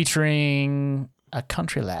 featuring a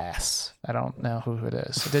country lass. I don't know who it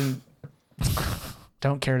is. I didn't.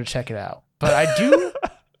 Don't care to check it out, but I do.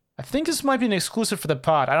 I think this might be an exclusive for the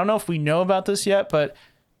pod. I don't know if we know about this yet, but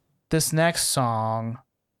this next song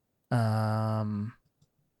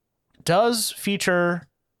does feature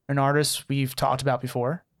an artist we've talked about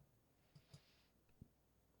before.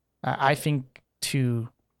 I think to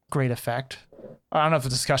great effect. I don't know if the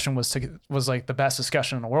discussion was like the best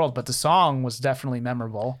discussion in the world, but the song was definitely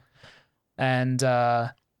memorable. And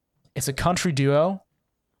it's a country duo,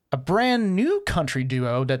 a brand new country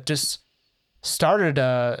duo that just started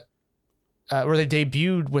where they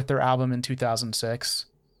debuted with their album in 2006.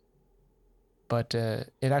 But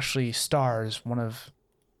it actually stars one of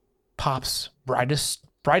pop's brightest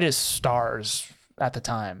stars at the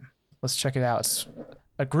time. Let's check it out. It's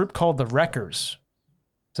a group called the Wreckers.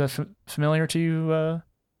 Is that familiar to you,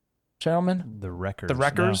 gentlemen? The Wreckers. The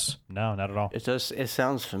Wreckers? No, not at all. It does. It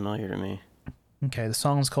sounds familiar to me. Okay, the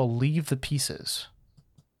song is called "Leave the Pieces."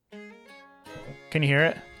 Can you hear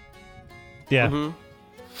it? Yeah. Mhm.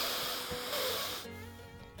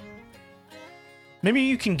 Maybe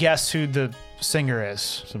you can guess who the singer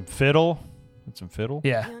is. Some fiddle. And some fiddle.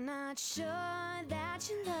 Yeah. You're not sure that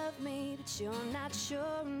you love me, but you're not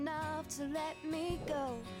sure enough to let me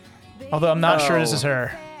go. Although I'm not sure Oh. this is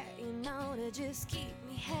her. You know to just keep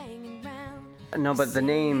me hanging round. No, but the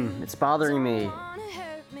name, it's bothering me. Don't wanna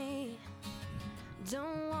hurt me.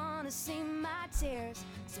 Don't wanna see my tears.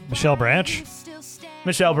 So Michelle why Branch? you still stand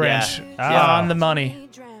Michelle Branch. Yeah. Ah. On the money. me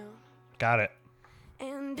drown? Got it.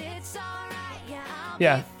 And it's alright, yeah, I'll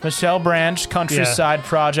Yeah. be Michelle Branch, Countryside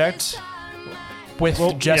Project. With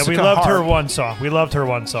Jessica yeah, we loved her Harp. one song. We loved her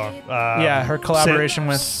one song. Yeah, her collaboration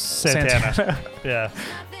with Santana. Yeah.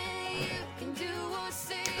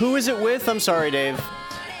 Who is it with? I'm sorry, Dave.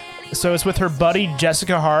 So it's with her buddy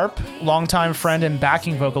Jessica Harp, longtime friend and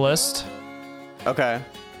backing vocalist. Okay.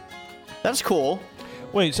 That's cool.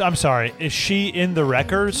 Wait, so I'm sorry. Is she in the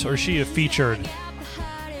Wreckers or is she a featured?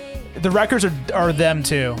 The records are them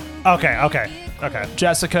too. Okay.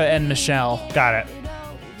 Jessica and Michelle. Got it.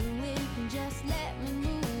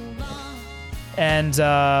 And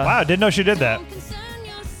Wow, didn't know she did that.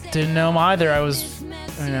 didn't know 'em either. I was,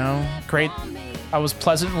 great. I was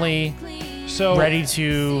pleasantly So, ready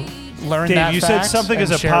to learn Dave, that you said fact something and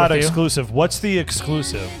is a share pod with you. exclusive. What's the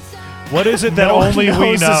exclusive? What is it that No one only we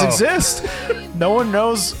knows know? this exists. No one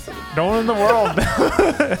knows. No one in the world.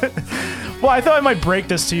 Well, I thought I might break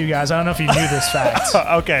this to you guys. I don't know if you knew this fact.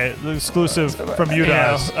 Okay, the exclusive from you to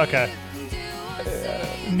Yeah. us. Okay.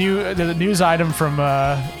 The news item from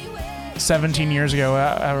 17 years ago,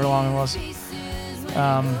 however long it was.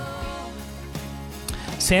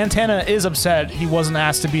 Santana is upset he wasn't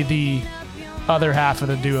asked to be the other half of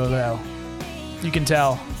the duo, though. You can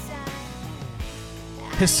tell.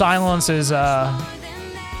 His silence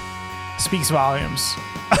speaks volumes.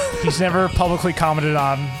 He's never publicly commented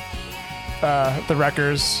on the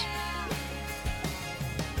Wreckers.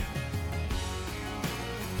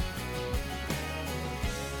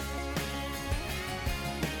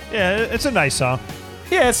 Yeah, it's a nice song.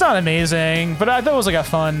 Yeah, it's not amazing, but I thought it was like a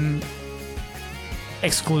fun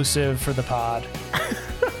exclusive for the pod.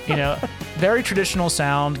 Very traditional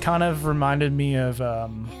sound. Kind of reminded me of,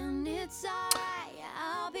 some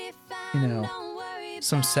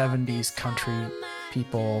 70s country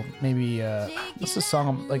people. Maybe, what's the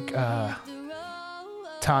song? Like,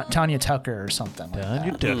 Tanya Tucker or something like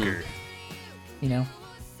Tanya that. Tucker.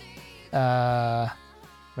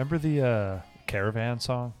 Remember the Caravan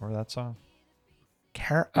song? Remember that song?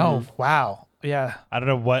 Oh, wow. Yeah. I don't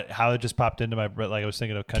know how it just popped into my brain. Like I was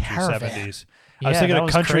thinking of country Caravan. 70s. I Yeah, was thinking that of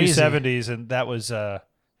was country crazy. 70s, and that was That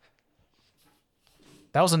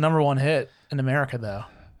was a number 1 hit in America, though.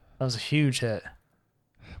 That was a huge hit.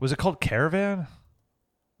 was it called Caravan? It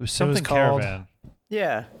was something called- Caravan.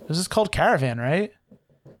 Yeah. This is called Caravan, right?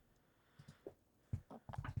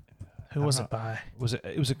 Who was it by? Was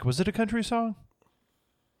it a country song?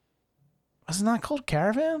 Was it not called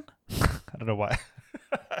Caravan? I don't know why.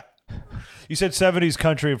 You said 70s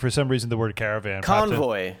country, and for some reason the word caravan. popped in.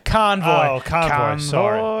 Convoy. Convoy. Oh, Convoy.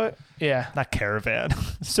 Sorry. Yeah. Not caravan.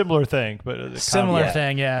 Similar thing, but Similar Yeah.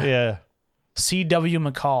 thing, yeah. Yeah, C.W.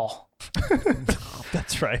 McCall.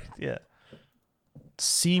 that's right. Yeah.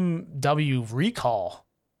 C.W. Recall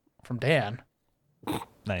from Dan.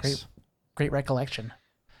 Nice. Great recollection.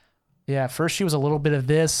 Yeah, first she was a little bit of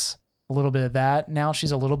this, a little bit of that. Now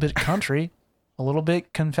she's a little bit country, a little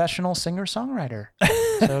bit confessional singer-songwriter.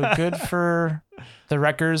 So good for the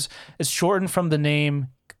Wreckers. It's shortened from the name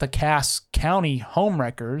the Cass County Home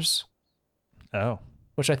Wreckers, Oh.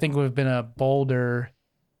 which I think would have been a bolder,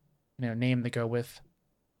 name to go with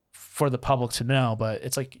for the public to know. But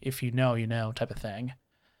it's like if you know type of thing.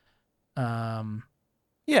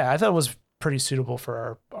 Yeah, I thought it was pretty suitable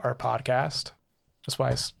for our podcast. That's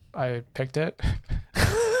why I picked it.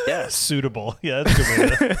 Yeah. Suitable. Yeah, that's a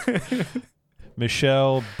good way to...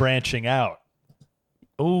 Michelle branching out.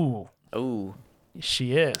 Ooh, Ooh.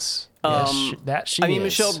 she is. Yes, she I mean, is.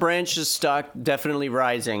 Michelle Branch's stock definitely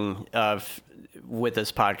rising with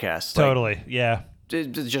this podcast. Totally. Yeah.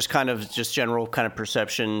 It's just kind of general kind of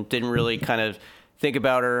perception. Didn't really kind of think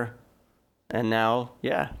about her, and now,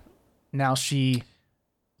 yeah. Now she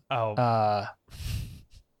Oh.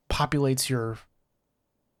 populates your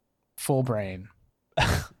full brain.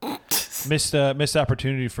 Missed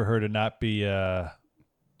opportunity for her to not be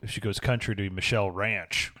if she goes country to be Michelle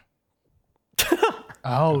Ranch.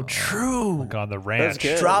 Oh, true. Like on the ranch.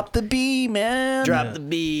 good. Drop the B, man. Drop the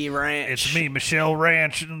B ranch. It's me, Michelle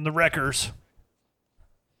Ranch, and the Wreckers.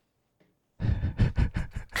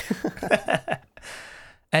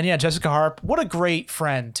 And yeah, Jessica Harp, what a great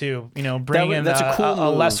friend too. Bringing in that's a cool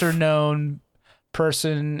move. lesser known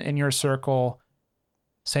person in your circle,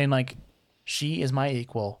 saying like, she is my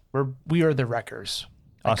equal. We are the Wreckers.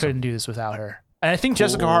 I Awesome. couldn't do this without her. And I think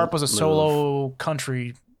Jessica Harp was a solo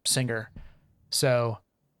country singer, so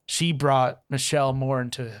she brought Michelle more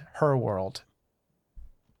into her world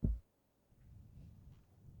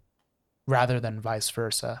rather than vice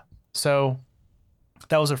versa. So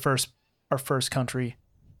that was our first country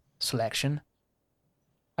selection.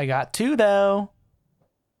 I got two though.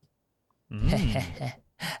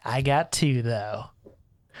 I got two though.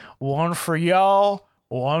 One for y'all,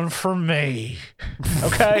 one for me.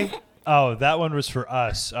 Okay? Oh, that one was for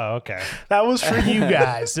us. Oh, okay. That was for you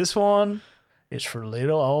guys. This one is for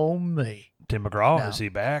little old me. Tim McGraw, No. is he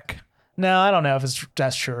back? No, I don't know if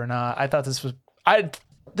that's true or not. I thought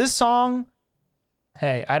this song,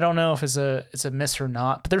 hey, I don't know if it's a miss or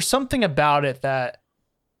not, but there's something about it that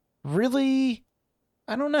really,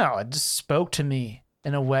 I don't know, it just spoke to me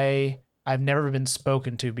in a way I've never been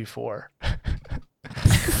spoken to before.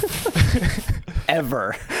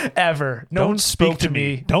 Ever. No one spoke to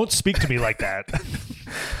me. Don't speak to me like that.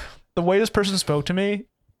 The way this person spoke to me.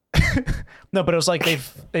 No, but it was like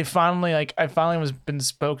they finally, like, I finally was been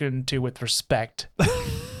spoken to with respect.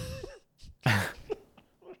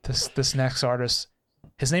 This next artist,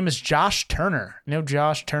 his name is Josh Turner. You know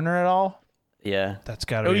Josh Turner at all? Yeah. That's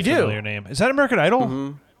got to Oh, be a you do? familiar name. Is that American Idol?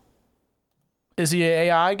 Mm-hmm. Is he an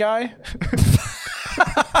AI guy?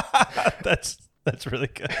 That's really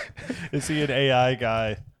good. Is he an AI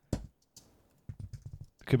guy?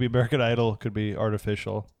 Could be American Idol. Could be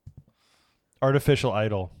artificial. Artificial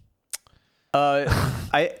Idol.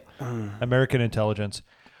 American Intelligence.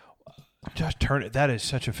 Josh Turner. That is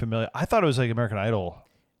such a familiar. I thought it was like American Idol.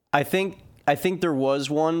 I think there was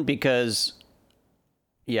one because,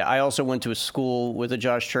 yeah, I also went to a school with a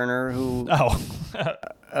Josh Turner who. Oh.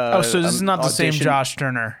 So this is not the same auditioned- Josh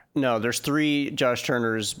Turner. No, there's 3 Josh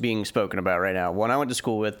Turners being spoken about right now. One I went to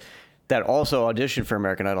school with that also auditioned for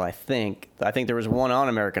American Idol, I think. I think there was one on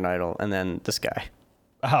American Idol, and then this guy.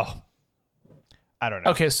 Oh. I don't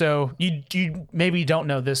know. Okay, so you maybe don't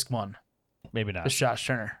know this one. Maybe not. This Josh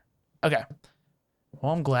Turner. Okay.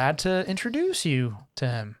 Well, I'm glad to introduce you to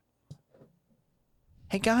him.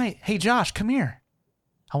 Hey Josh, come here.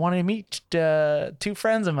 I want to meet 2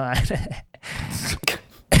 friends of mine.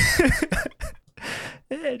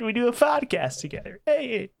 And we do a podcast together.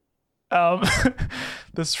 Hey.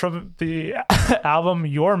 This is from the album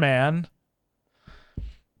Your Man.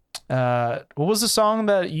 What was the song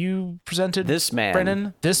that you presented? This Man.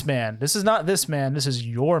 Brennan? This Man. This is not This Man. This is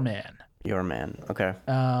Your Man. Your Man. Okay.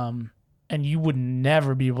 And you would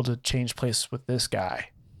never be able to change places with this guy.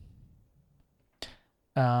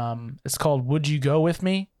 It's called Would You Go With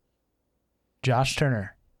Me? Josh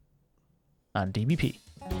Turner on DBP.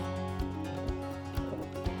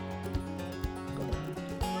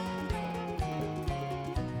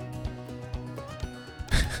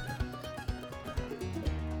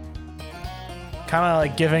 kind of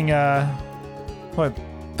like giving what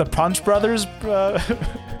the Punch Brothers,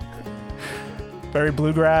 very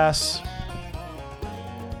bluegrass,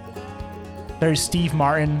 very Steve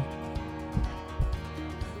Martin.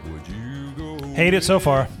 Hate it so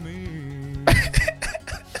far.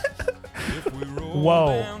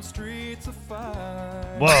 Whoa.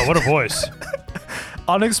 Whoa, what a voice.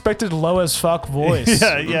 Unexpected low as fuck voice.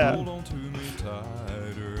 Yeah.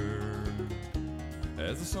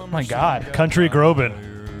 Oh my God. Country Groban.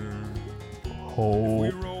 Oh.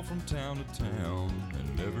 Roll from town to town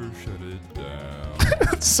and never shut it down.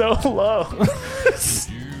 It's so low.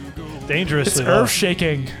 Dangerously It's low. earth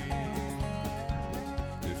shaking.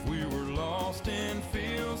 If we were lost in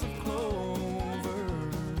fields of clover,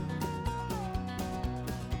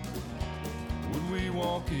 would we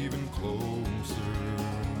walk even closer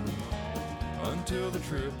until the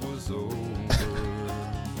trip was over?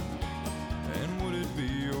 And would it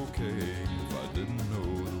be okay if I didn't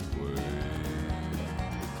know the way?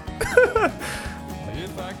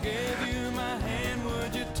 If I gave you my hand,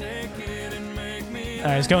 would you take it and make me? All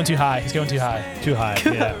right, he's going too high. He's going too high. Too high,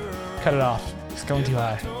 yeah. Cut it off. It's going too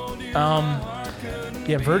high.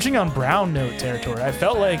 Yeah, verging on brown note territory. I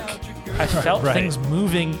felt Right. things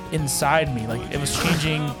moving inside me. Like it was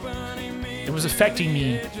changing. It was affecting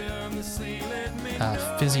me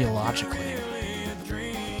physiologically.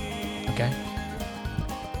 Okay.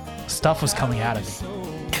 Stuff was coming out of me.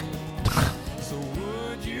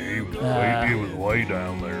 He was way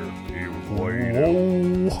down there. He was way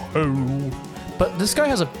down. But this guy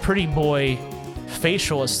has a pretty boy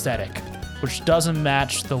facial aesthetic, which doesn't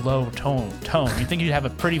match the low tone. You think you'd have a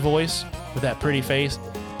pretty voice with that pretty face?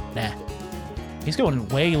 Nah. He's going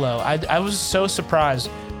way low. I was so surprised.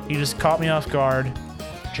 He just caught me off guard.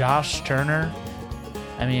 Josh Turner.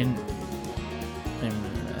 I mean,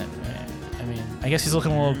 I guess he's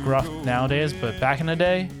looking a little gruff nowadays, but back in the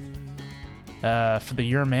day, for the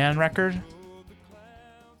Your Man record,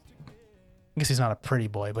 I guess he's not a pretty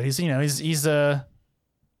boy, but he's a young lass. He's a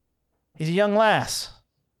young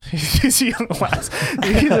lass. He's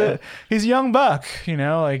a young buck,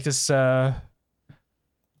 like just I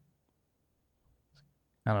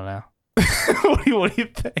don't know. What do you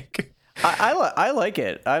think? I like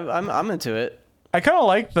it. I'm into it. I kind of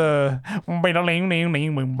like the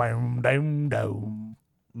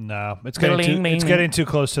No, it's getting too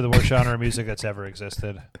close to the worst genre of music that's ever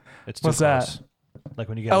existed. It's too What's close. that? Like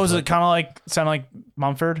when you get is it kind of sound like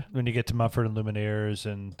Mumford? when you get to Mumford and Lumineers,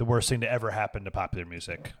 and the worst thing to ever happen to popular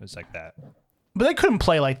music is like that. But they couldn't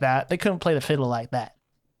play like that. They couldn't play the fiddle like that.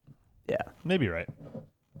 Yeah. Maybe you're right.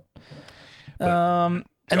 And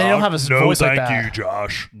they don't have his voice like that. No, thank you,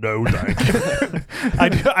 Josh. No,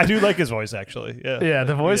 thank you. I do like his voice actually. Yeah. Yeah,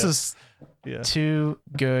 the voice Yeah. is Yeah. too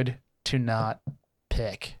good to not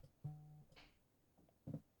pick.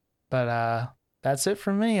 But that's it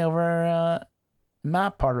for me over my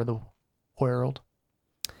part of the world.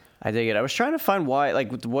 I dig it. I was trying to find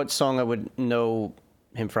what song I would know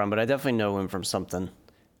him from, but I definitely know him from something.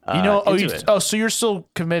 So you're still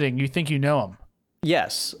committing. You think you know him?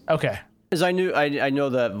 Yes, Okay. because I know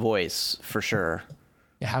that voice for sure.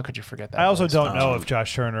 Yeah, how could you forget that? I also voice? don't know if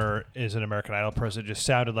Josh Turner is an American Idol person. It just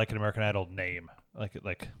sounded like an American Idol name. Like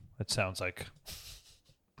it sounds like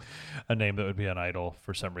a name that would be on Idol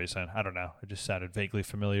for some reason. I don't know. It just sounded vaguely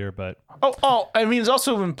familiar, but I mean, it's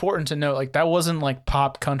also important to note, like, that wasn't like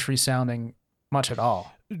pop country sounding much at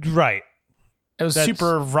all. right. It was That's-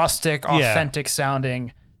 super rustic, authentic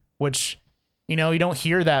sounding, which, you don't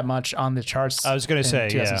hear that much on the charts. I was going to say,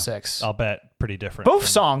 2006. yeah, I'll bet pretty different. Both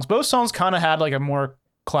songs kind of had like a more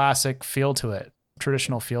classic feel to it,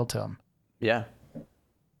 traditional feel to them. Yeah.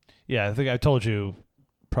 Yeah, I think I told you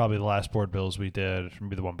probably the last board bills we did,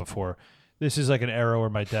 maybe the one before. This is like an era where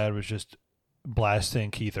my dad was just blasting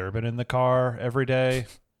Keith Urban in the car every day.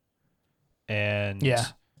 And Yeah.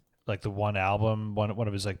 like the one album, one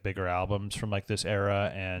of his like bigger albums from like this era,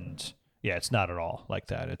 and yeah, it's not at all like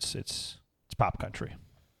that. It's pop country.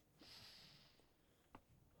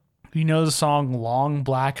 You know the song "Long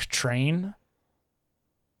Black Train"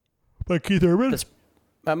 By Keith Urban?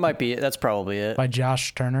 That might be it. That's probably it. by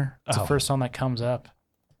Josh Turner? It's the first song that comes up.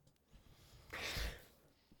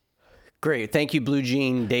 Great. Thank you, Blue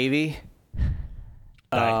Jean Davy.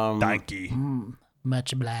 Thank you.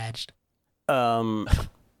 Much obliged. All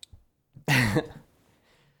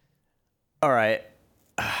right.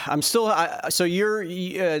 I'm still. So you're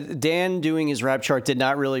Dan doing his rap chart did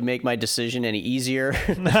not really make my decision any easier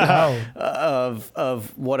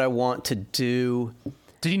of what I want to do.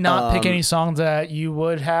 Did he not pick any songs that you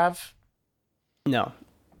would have? No.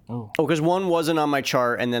 Oh, because one wasn't on my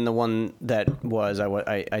chart, and then the one that was,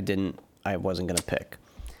 I didn't I wasn't gonna pick.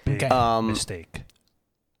 Big Okay. mistake.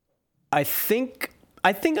 I think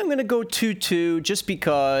I'm gonna go 2-2 just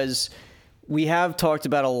because we have talked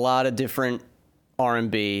about a lot of different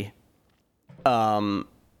R&B, and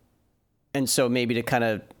so maybe to kind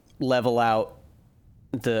of level out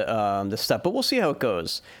the stuff. But we'll see how it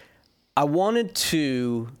goes. I wanted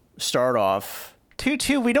to start off.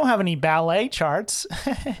 2-2. We don't have any ballet charts.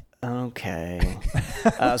 Okay.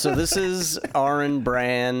 So this is Aaron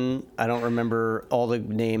Brand. I don't remember all the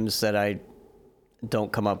names that I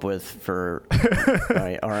don't come up with for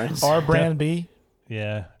my Aaron's. R Brand B.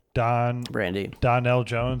 Yeah. Brandy. Donnell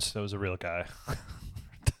Jones. That was a real guy.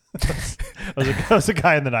 that was a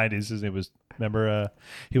guy in the 90s. His name was, remember,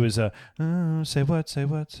 he was, say what, say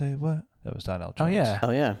what, say what. That was Donnell Jones. Oh, yeah.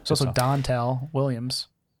 Oh, yeah. It's also Dontel Williams.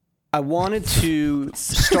 I wanted to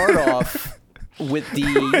start off with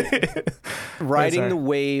the riding the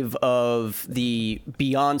wave of the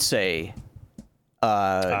Beyonce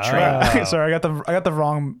train. Sorry, I got the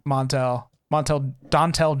wrong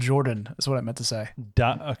Dontel Jordan is what I meant to say.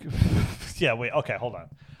 Yeah, wait, okay, hold on.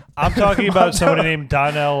 I'm talking about somebody named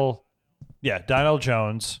Donnell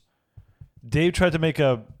Jones. Dave tried to make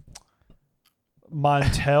a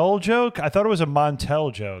Montel joke. I thought it was a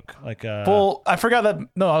Montel joke. Well, I forgot that.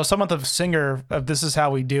 No, I was talking about the singer of "This Is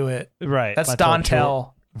How We Do It." Right. That's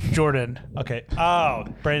Dontel Jordan. Okay. Oh,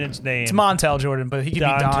 Brandon's name. It's Montel Jordan, but he could be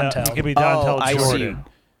Dontel. He could be Dontel I Jordan.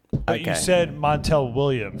 see. But you said Montel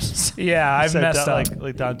Williams. Yeah, I've messed up.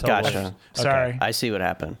 Like Dontel Gotcha. Williams. Sorry. I see what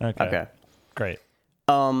happened. Okay. Great.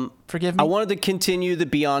 Forgive me. I wanted to continue the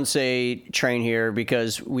Beyonce train here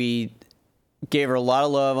because we gave her a lot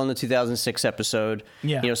of love on the 2006 episode.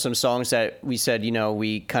 Yeah. You know, some songs that we said,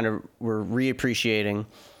 we kind of were reappreciating.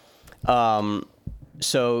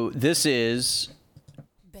 So this is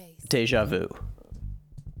Deja Vu.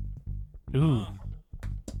 Ooh.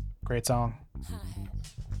 Great song.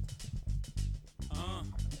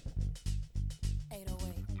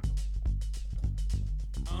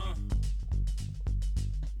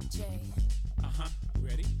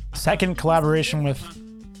 Second collaboration with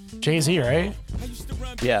Jay-Z, right?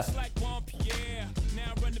 Yeah.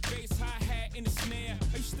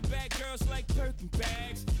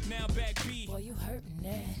 Boy, you hurting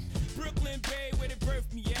that. Brooklyn Bay, where they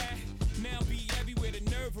birthed me at. Now be everywhere, the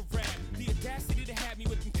nerve of rap. The audacity to have me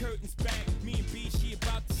with them curtains back. Me and B, she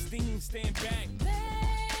about to sting, stand back.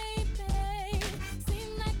 Baby,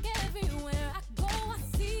 seem like everywhere I go, I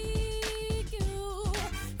see you.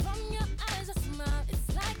 From your eyes, I smile,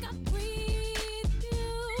 it's like I breathe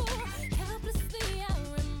you. Helplessly, I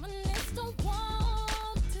reminisce, don't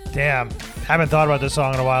want to. Damn. Haven't thought about this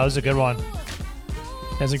song in a while. This is a good one.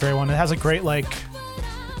 That's a great one. It has a great,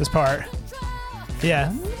 this part.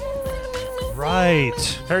 Yeah.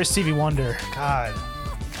 Right. Very Stevie Wonder. God.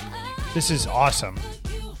 This is awesome.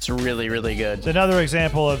 It's really, really good. It's another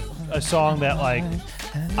example of a song that,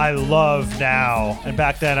 I love now. And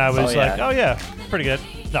back then I was oh yeah, pretty good.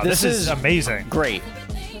 No, this is amazing. Great.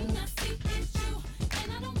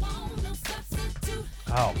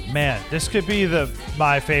 Oh, man. This could be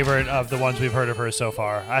my favorite of the ones we've heard of her so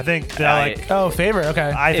far. I think that, Oh, favorite.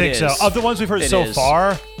 Okay. I think so. Of the ones we've heard so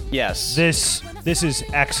far, yes. This is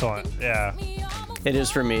excellent. Yeah. It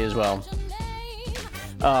is for me as well.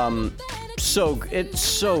 So it's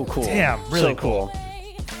so cool. Damn, really so cool.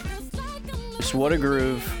 Just what a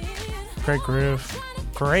groove. Great groove.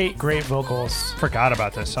 Great vocals. Forgot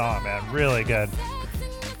about this song, man. Really good.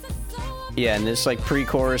 Yeah, and this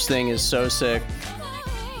pre-chorus thing is so sick.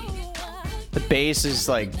 The bass is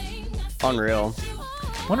unreal.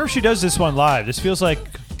 Wonder if she does this one live. This feels like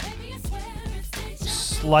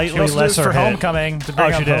slightly She also did less this for Homecoming to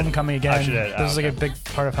bring up she did. Homecoming again. Oh, she did. This is a big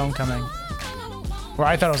part of Homecoming. Where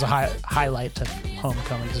I thought it was a highlight to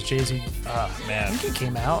Homecoming because Jay-Z. Oh, man. I think it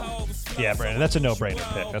came out. Yeah, Brandon, that's a no-brainer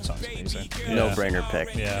pick. That song's amazing. Yeah. No-brainer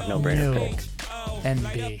pick. Yeah. No-brainer No. pick.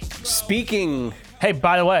 NB. Speaking Hey,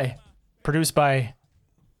 by the way, produced by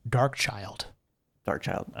Darkchild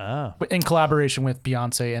Darkchild. Oh. in collaboration with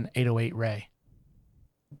Beyonce and 808 Ray.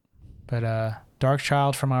 But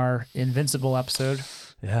Darkchild from our Invincible episode.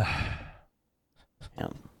 Yeah. Yeah.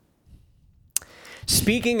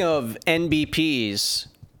 Speaking of NBPs,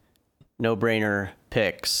 no-brainer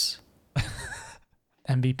picks.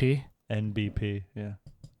 MVP. NBP, yeah.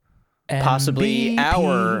 Possibly MVP.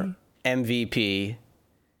 our MVP.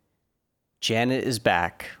 Janet is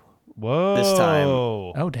back Whoa. This time.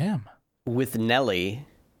 Oh, damn. with Nelly.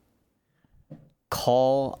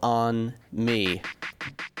 Call on Me.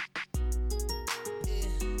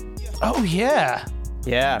 Oh, yeah.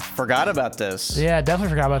 Yeah, forgot about this. Yeah, definitely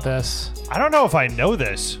forgot about this. I don't know if I know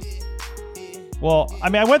this. Well, I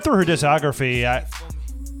mean, I went through her discography.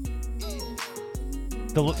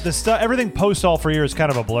 The stuff, everything post All For You is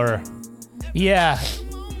kind of a blur. Yeah,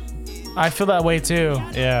 I feel that way too.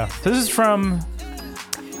 Yeah. This is from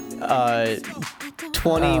 20YO.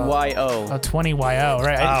 20YO,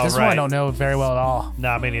 right? This one I don't know very well at all.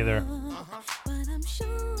 Nah, me neither.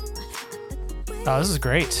 Oh, this is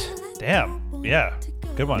great. Damn. Yeah.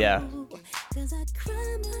 Good one. Yeah.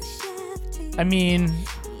 I mean,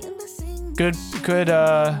 good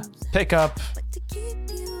pickup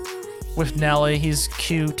with Nelly. He's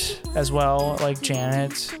cute as well, like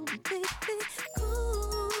Janet.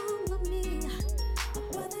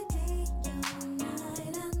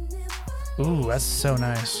 Ooh, that's so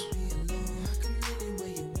nice.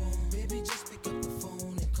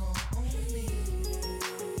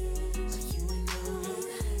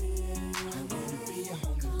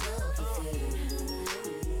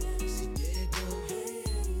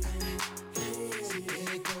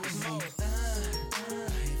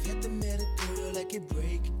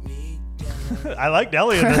 I like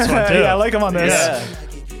Nelly in this one too. Yeah, I like him on this. Yeah.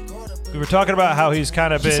 We were talking about how he's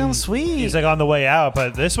kind of been. He sounds sweet. He's like on the way out,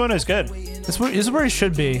 but this one is good. This is where he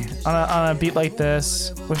should be on a beat like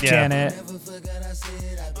this with Yeah. Janet.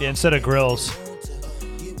 Yeah, instead of Grills.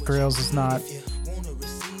 Grills is not.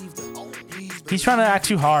 He's trying to act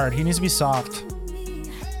too hard. He needs to be soft.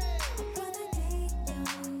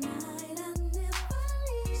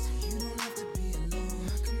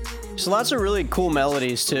 There's lots of really cool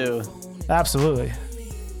melodies too. Absolutely.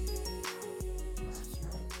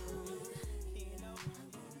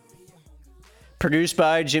 Produced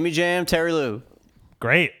by Jimmy Jam, Terry Lou.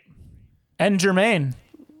 Great. And Jermaine.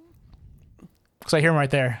 Because I hear him right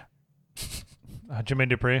there. Jermaine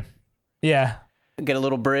Dupri. Yeah. Get a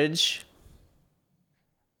little bridge.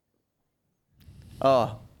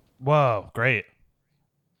 Oh. Whoa, great.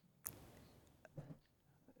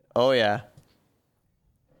 Oh yeah.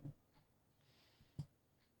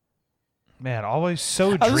 Man, always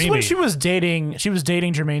so Oh, dreamy. this is when she was dating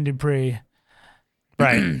Jermaine Dupri.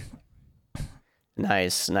 Right.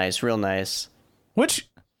 Nice, real nice. Which,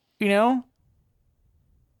 you know,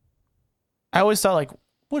 I always thought, like,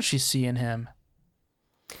 what'd she see in him?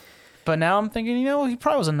 But now I'm thinking, you know, he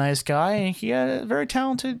probably was a nice guy, and he had a very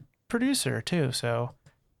talented producer, too, so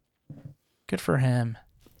good for him.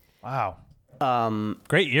 Wow.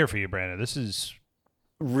 Great year for you, Brandon. This is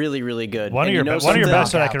Really, really good. one of your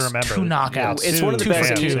best that I can remember. 2 knockouts. It's one of the Two best.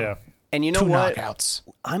 for two. Yeah. And you know 2 what? knockouts.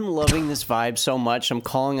 I'm loving this vibe so much. I'm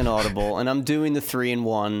calling an audible, and I'm doing the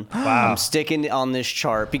 3-in-1. Wow. I'm sticking on this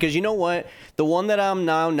chart because you know what? The one that I'm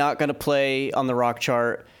now not going to play on the rock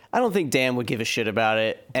chart, I don't think Dan would give a shit about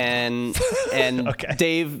it, and Okay.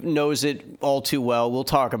 Dave knows it all too well. We'll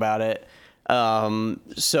talk about it.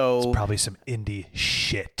 So Probably some indie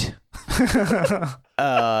shit.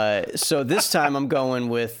 so this time I'm going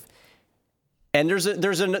with, and there's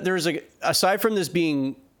a aside from this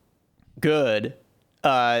being good,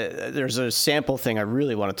 there's a sample thing I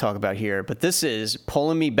really want to talk about here, but this is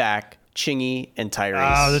Pulling Me Back, Chingy and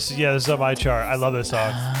Tyrese. Oh, this is on my chart. I love this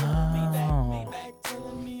song.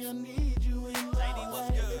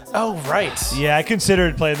 Oh, right. Yeah, I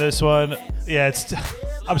considered playing this one. Yeah,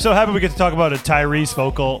 I'm so happy we get to talk about a Tyrese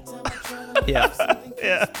vocal. Yeah.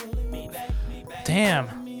 Yeah. Damn.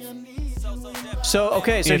 So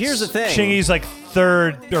here's the thing. Chingy's like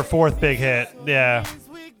 3rd or 4th big hit. Yeah.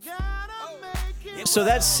 So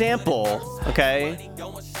that sample, okay,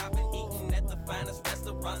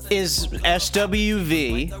 is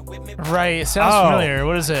SWV, Right. It sounds familiar.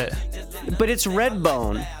 What is it? but it's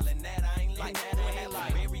Redbone.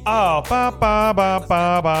 Oh, ba ba ba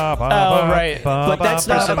ba ba ba. Oh, right. But that's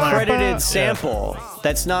not a similar. credited sample.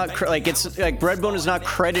 That's not it's like Redbone is not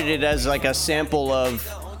credited as like a sample of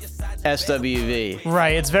SWV.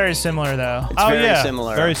 Right. It's very similar, though. It's very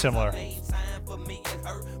similar. Very similar.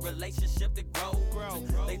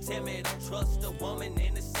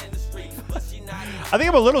 I think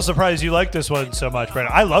I'm a little surprised you like this one so much,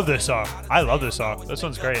 Brandon. I love this song. This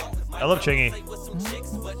one's great. I love Chingy.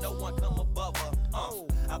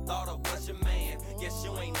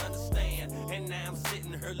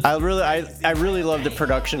 I really love the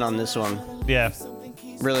production on this one. Yeah.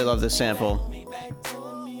 Really love this sample.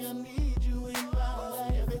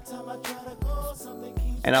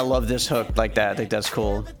 And I love this hook like that. I think that's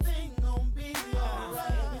cool.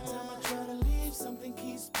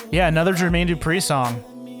 Yeah, another Jermaine Dupri song.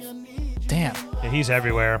 Damn. Yeah, he's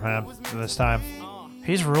everywhere, man, this time.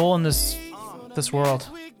 He's ruling this world.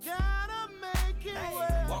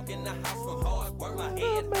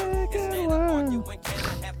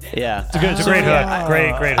 Yeah. It's a great hook.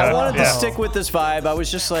 Great hook. I wanted to Yeah. stick with this vibe. I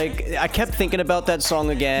was just like, I kept thinking about that song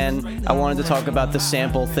again. I wanted to talk about the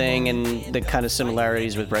sample thing and the kind of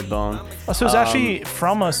similarities with Redbone. Oh, so it's actually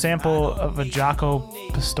from a sample of a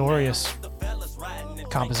Jaco Pastorius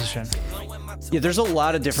composition. Yeah, there's a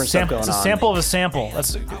lot of different stuff going It's a on. sample of a sample.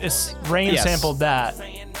 It's Rain Yes. sampled that.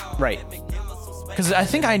 Right. Because I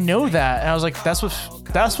think I know that, and I was like, that's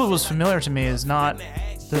what was familiar to me. Is not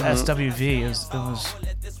the SWV. It was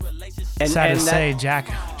sad to say,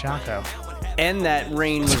 Jaco. And that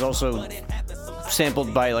Rain was also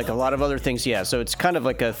sampled by like a lot of other things. Yeah, so it's kind of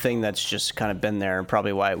like a thing that's just kind of been there, and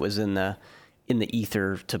probably why it was in the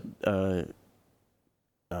ether to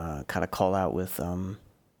kind of call out with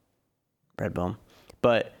Redbone.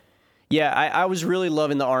 But yeah, I was really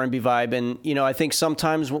loving the R&B vibe, and I think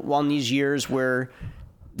sometimes on these years where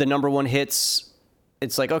the number one hits,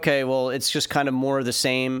 it's like, okay, well, it's just kind of more of the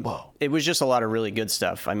same. Whoa. It was just a lot of really good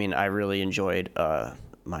stuff. I mean, I really enjoyed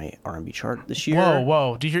my R&B chart this year.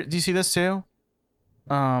 Whoa! Do you see this too?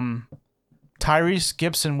 Tyrese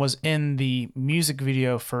Gibson was in the music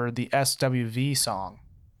video for the SWV song.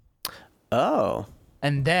 Oh.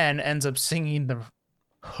 And then ends up singing the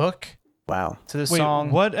hook. Wow. To the Wait,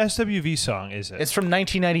 song. what SWV song is it? It's from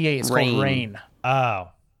 1998. It's called Rain. Oh.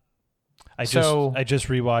 I just So-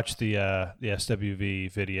 rewatched the SWV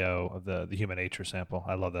video of the Human Nature sample.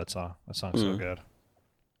 I love that song. That song's so good.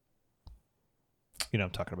 You know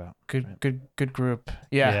what I'm talking about. Good group.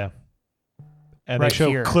 Yeah. And Right they show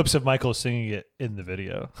here. clips of Michael singing it in the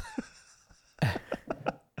video.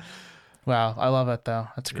 Wow, I love it though.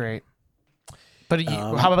 That's great. But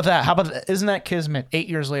how about that? Isn't that kismet? 8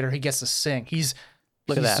 years later, he gets to sing. He's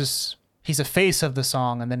a face of the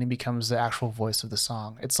song, and then he becomes the actual voice of the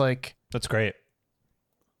song. It's like That's great.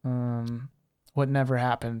 what never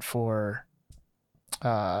happened for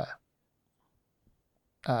what's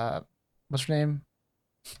her name?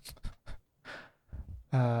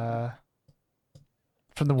 From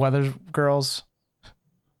the Weather Girls.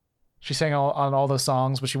 She sang on all those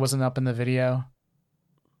songs, but she wasn't up in the video.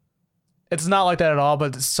 It's not like that at all,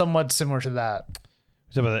 but it's somewhat similar to that.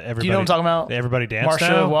 Do you know what I'm talking about? Everybody Dance Marsha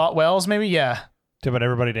Now? Wells, maybe? Yeah. Do you know about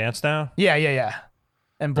Everybody Dance Now? Yeah.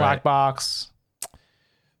 And Black Right. Box.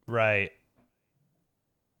 Right.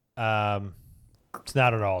 It's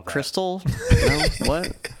not at all that. Crystal? No?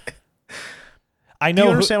 What? I Do know.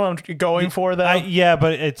 you understand what I'm going for, though? Yeah,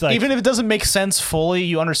 but it's like Even if it doesn't make sense fully,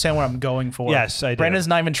 you understand what I'm going for. Yes, I do. Brandon's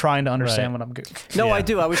not even trying to understand Right. what I'm going. No, Yeah. I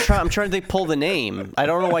do. I'm trying to pull the name. I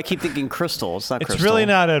don't know why I keep thinking Crystal. It's not It's Crystal. really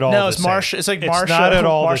not at all. No, the it's same. Marsha. It's like It's Marsha. not at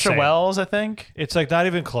all the Marsha same. Wells, I think. It's like not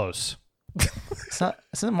even close. It's not.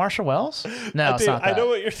 Isn't it Marsha Wells? No, it's Dude, not. I That. know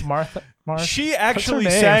what you're. Martha. She What's her actually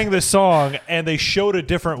name? sang the song, and they showed a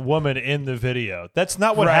different woman in the video. That's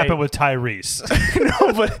not what Right. happened with Tyrese.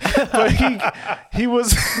 No, but he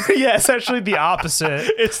was. Yeah, it's actually the opposite.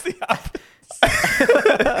 It's the opposite.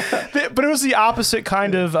 But it was the opposite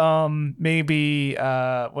kind of maybe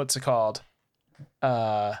what's it called?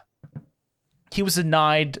 He was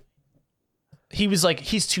denied. He was like,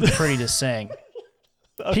 he's too pretty to sing.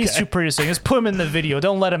 He's too pretty to sing. Just put him in the video.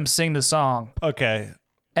 Don't let him sing the song. Okay.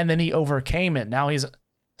 And then he overcame it. Now he's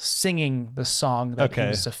singing the song that he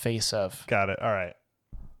was the face of. Got it. All right.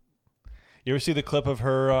 You ever see the clip of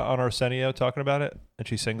her on Arsenio talking about it, and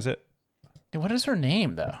she sings it? What is her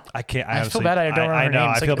name though? I can't. I honestly, feel bad. I don't remember I her know. name.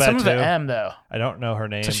 I It's feel like bad some too. of the M though. I don't know her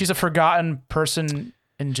name. So she's a forgotten person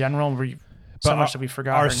in general. So much that we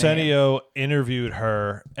forgot her name. Arsenio interviewed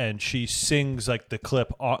her, and she sings like the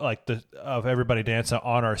clip of Everybody Dancing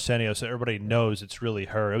on Arsenio, so everybody knows it's really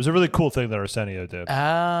her. It was a really cool thing that Arsenio did.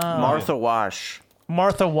 Martha Wash.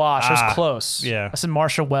 Martha Wash. I was close. yeah. I said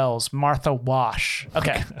Marsha Wells. Martha Wash.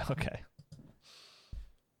 Okay. Okay.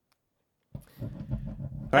 All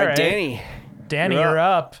right, right. Danny. Danny, you're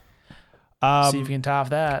up. See if you can top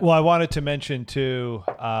that. Well, I wanted to mention too.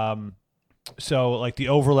 So like the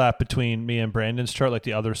overlap between me and Brandon's chart, like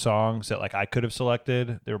the other songs that like I could have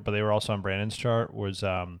selected, but they were also on Brandon's chart, was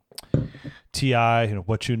T.I.,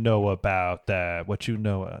 What You Know About That, What You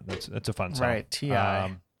Know. That's a fun song. Right,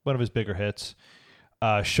 T.I. One of his bigger hits.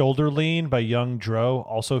 Shoulder Lean by Young Dro,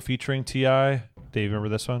 also featuring T.I. Dave, remember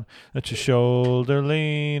this one? That's your shoulder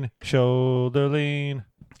lean.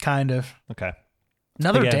 Kind of. Okay.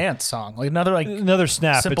 Another Again. dance song. Like another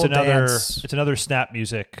snap. simple dance. It's another snap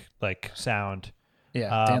music like sound.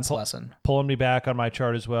 Yeah, dance lesson. Pulling me back on my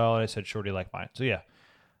chart as well, and I said shorty like mine. So yeah,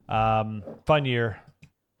 fun year,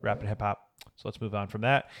 rap and hip hop. So let's move on from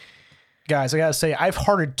that. Guys, I gotta say, I've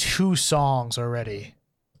hearted 2 songs already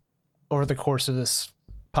over the course of this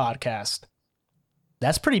podcast.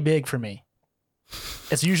 That's pretty big for me.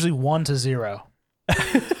 It's usually 1 to 0.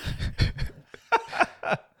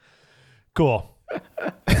 Cool.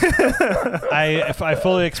 I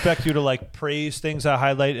fully expect you to like praise things I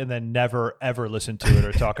highlight and then never ever listen to it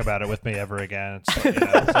or talk about it with me ever again. So,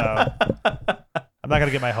 so I'm not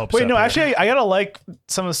gonna get my hopes up. Wait, no, here. actually, I gotta like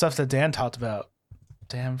some of the stuff that Dan talked about.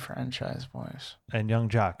 Damn Franchise Boys And Young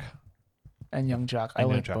Jock. and Young Jock. I And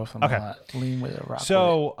Young like Jock. both of them Okay. a lot. Lean with it, rock with it.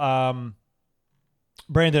 So,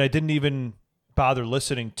 Brandon, I didn't even bother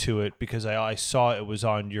listening to it because I saw it was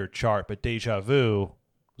on your chart, but Deja Vu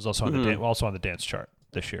was also on the dance chart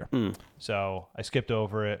this year. So I skipped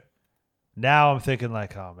over it. Now I'm thinking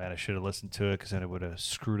like, oh man, I should have listened to it because then it would have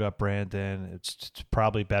screwed up Brandon. It's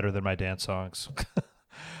probably better than my dance songs.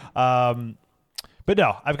 But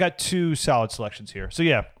no, I've got two solid selections here. So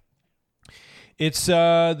yeah, it's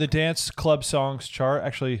the Dance Club Songs chart.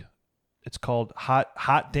 Actually, it's called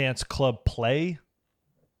Hot Dance Club Play.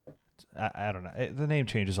 I don't know. The name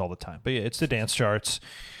changes all the time. But yeah, it's the dance charts.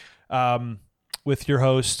 With your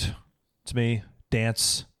host, it's me,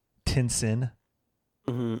 Dance Tinson.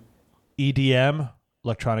 EDM,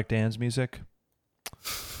 electronic dance music.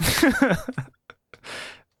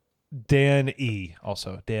 Dan E.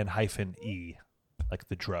 Also, Dan-E. Like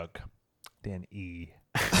the drug. Dan E.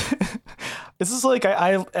 This is like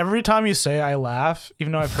I every time you say I laugh,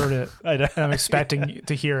 even though I've heard it, I know. and I'm expecting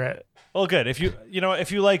to hear it. Well, good. If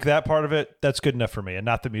if you like that part of it, that's good enough for me, and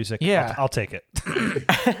not the music. Yeah. I'll take it.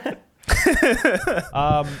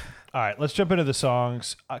 All right, let's jump into the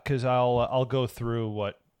songs because I'll go through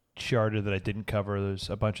what charted that I didn't cover. There's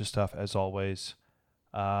a bunch of stuff as always,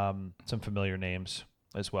 some familiar names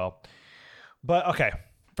as well. But okay,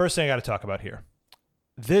 first thing I got to talk about here.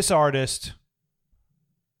 This artist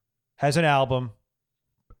has an album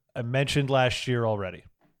I mentioned last year already.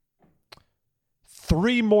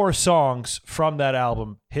 3 more songs from that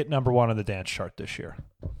album hit number 1 on the dance chart this year.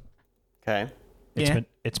 Okay.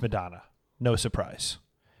 It's Madonna. No surprise.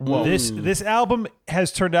 Whoa. This album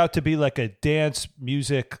has turned out to be like a dance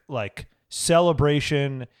music like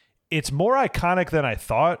celebration. It's more iconic than I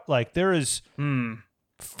thought. Like there is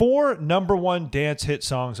 4 number 1 dance hit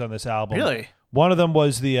songs on this album. Really? One of them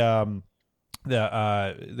was the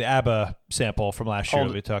ABBA sample from last year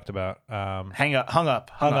that we talked about. Hung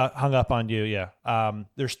up On You. Yeah.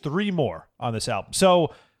 There's 3 more on this album.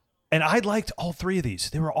 So, and I liked all 3 of these.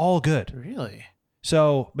 They were all good. Really?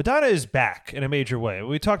 So Madonna is back in a major way.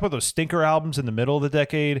 We talked about those stinker albums in the middle of the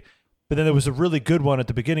decade, but then there was a really good one at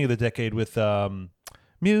the beginning of the decade with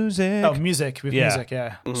Music. Oh, music. With music,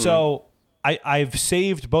 yeah. So I've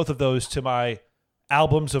saved both of those to my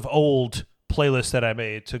albums of old playlist that I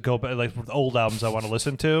made to go back, like old albums I want to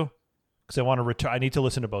listen to, because I want to return. I need to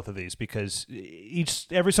listen to both of these because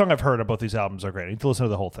every song I've heard on both these albums are great. I need to listen to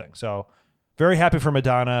the whole thing. So very happy for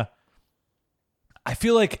Madonna. I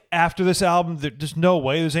feel like after this album, there's no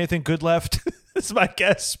way there's anything good left. That's my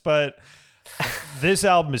guess, but this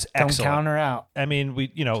album is excellent. Don't count her out. I mean,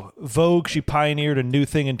 Vogue, she pioneered a new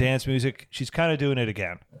thing in dance music. She's kind of doing it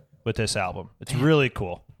again with this album. It's really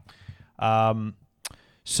cool.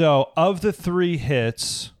 So of the 3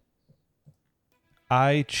 hits,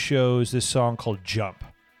 I chose this song called Jump.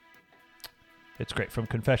 It's great. From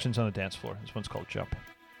Confessions on the Dance Floor. This one's called Jump.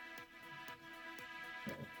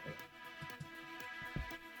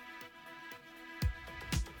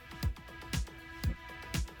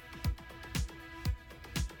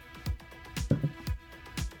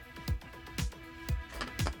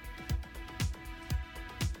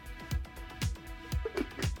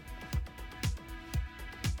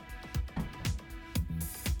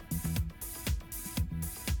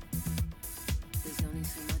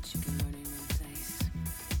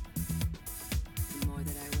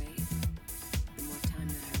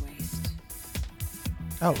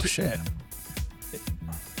 Oh shit!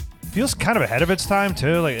 Feels kind of ahead of its time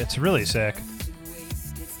too. Like it's really sick.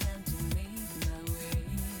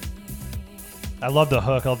 I love the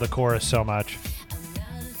hook. I love the chorus so much.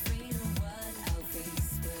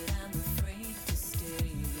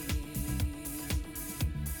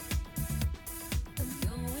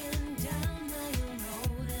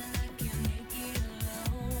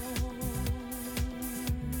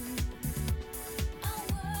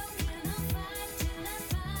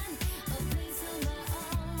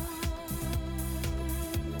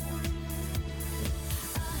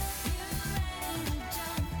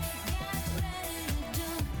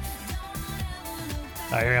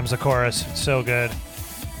 Oh, here comes the chorus. It's so good.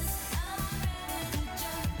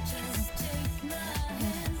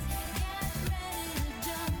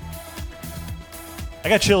 I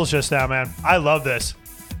got chills just now, man. I love this.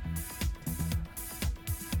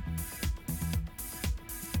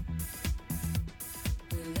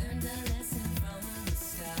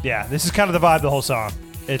 Yeah, this is kind of the vibe of the whole song.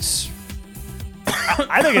 It's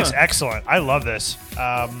I think it's excellent. I love this.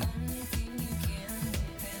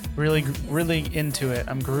 Really into it.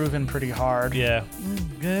 I'm grooving pretty hard. Yeah.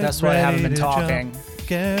 That's why I haven't been talking.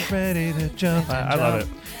 Get ready to jump. I love it.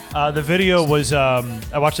 The video was,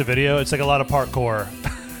 I watched the video. It's like a lot of parkour,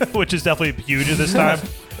 which is definitely huge at this time.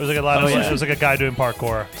 It was like a lot of, it was like a guy doing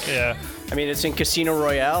parkour. Yeah. I mean, it's in Casino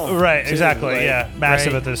Royale. Right, too, exactly. like- Yeah.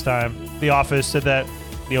 Massive Right. at this time. The Office did that.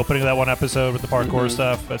 The opening of that one episode with the parkour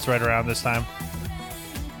stuff. That's right around this time.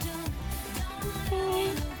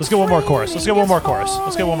 Let's get one more chorus. Let's get one more chorus.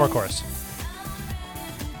 Let's get one more chorus.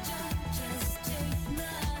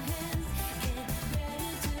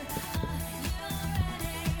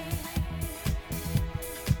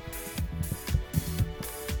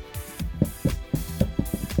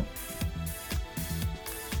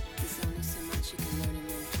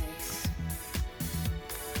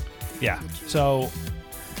 Yeah. So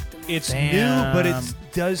it's new, but it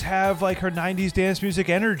does have like her '90s dance music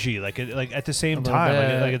energy, like at the same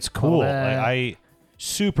time, like it's cool. Like I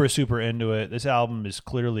super into it. This album is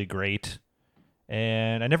clearly great,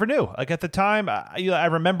 and I never knew. Like at the time, I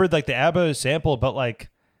remembered like the ABBA sample, but like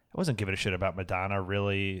I wasn't giving a shit about Madonna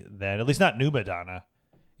really then. At least not new Madonna.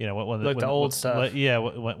 You know, when the old stuff. Yeah,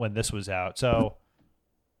 when this was out. So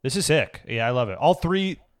this is sick. Yeah, I love it. All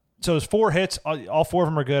three. So there's 4 hits. All 4 of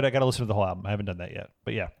them are good. I got to listen to the whole album. I haven't done that yet,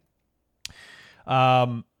 but yeah.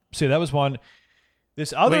 So that was one.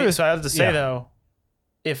 This other. Wait, so I have to say though,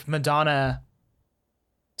 if Madonna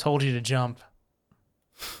told you to jump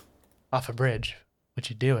off a bridge, would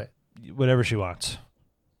you do it? Whatever she wants.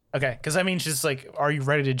 Okay, because I mean, she's like, "Are you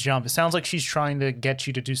ready to jump?" It sounds like she's trying to get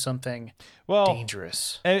you to do something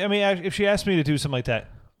dangerous. I mean, if she asked me to do something like that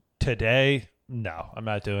today, no, I'm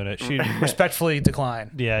not doing it. She Respectfully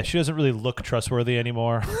decline. Yeah, she doesn't really look trustworthy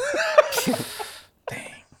anymore.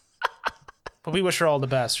 Dang. But we wish her all the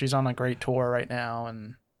best. She's on a great tour right now,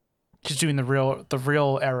 and she's doing the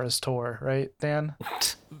real Eras tour, right, Dan?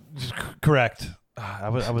 Correct. I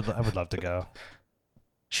would love to go.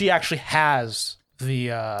 She actually has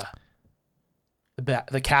the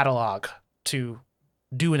catalog to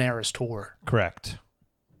do an Eras tour. Correct.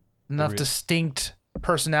 Enough distinct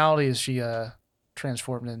personalities she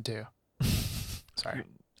transformed into. Sorry.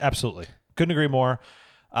 Absolutely. Couldn't agree more.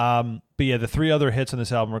 But yeah, the 3 other hits on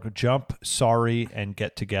this album are Jump, Sorry, and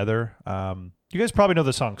Get Together. You guys probably know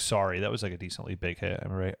the song Sorry. That was like a decently big hit.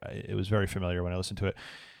 I'm right. It was very familiar when I listened to it.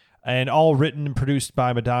 And all written and produced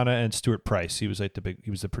by Madonna and Stuart Price. He was like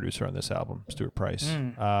he was the producer on this album, Stuart Price.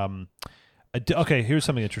 Okay, here's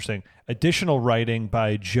something interesting. Additional writing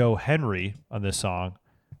by Joe Henry on this song.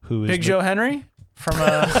 Who is Big Joe Henry? From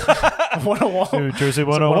 101. New Jersey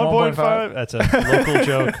 101.5. That's a local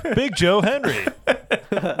joke. Big Joe Henry.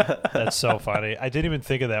 That's so funny. I didn't even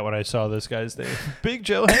think of that when I saw this guy's name. Big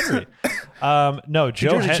Joe Henry. No,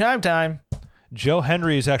 Chime time. Joe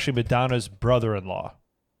Henry is actually Madonna's brother-in-law.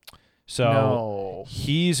 So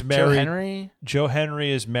he's married. Joe Henry? Joe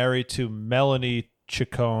Henry is married to Melanie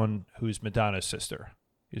Chacon, who's Madonna's sister.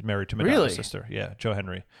 He's married to Madonna's sister. Yeah, Joe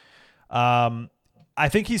Henry. I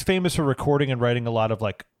think he's famous for recording and writing a lot of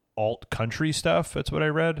like alt country stuff. That's what I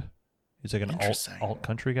read. He's like an alt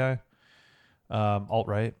country guy. Alt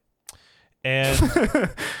right. And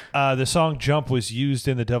the song Jump was used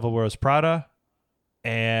in The Devil Wears Prada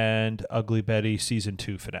and Ugly Betty season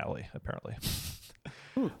 2 finale, apparently.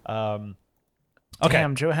 Okay.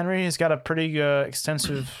 Damn, Joe Henry has got a pretty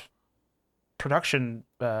extensive production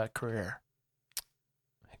career.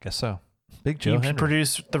 I guess so. Big Joe He Henry.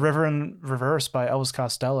 produced The River in Reverse by Elvis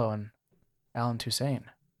Costello and Alan Toussaint.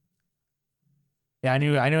 Yeah, I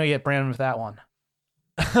knew I'd get Brandon with that one.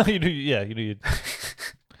 You knew.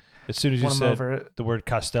 As soon as you said the word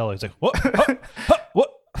Costello, he's like, what?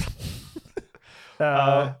 What?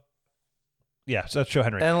 Yeah, so that's Joe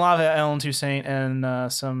Henry. And a lot of Alan Toussaint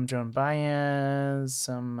and some Joan Baez,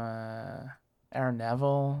 some Aaron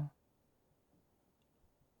Neville.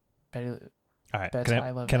 Betty. All right, Betty,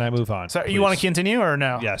 can I move on? So please? you want to continue or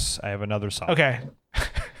no? Yes, I have another song. Okay.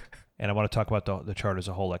 And I want to talk about the chart as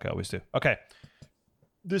a whole like I always do. Okay.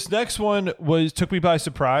 This next one took me by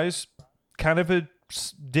surprise. Kind of a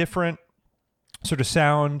different sort of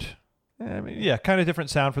sound. Kind of different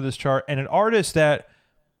sound for this chart. And an artist that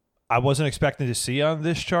I wasn't expecting to see on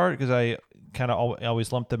this chart because I kind of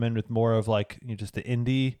always lumped them in with more of like just the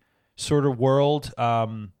indie sort of world.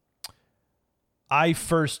 I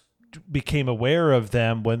first became aware of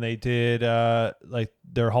them when they did like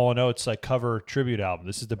their Hall & Oates like cover tribute album.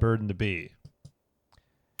 This is The Bird and the Bee.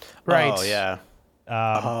 Right. Oh yeah.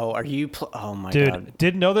 Are you? Oh my Dude, god!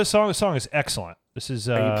 didn't know this song. The song is excellent. This is.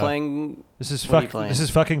 Are you playing? This is what are you playing? This is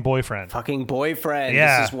fucking boyfriend. Fucking boyfriend.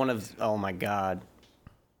 Yeah. This is one of. Oh my god.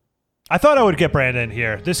 I thought I would get Brandon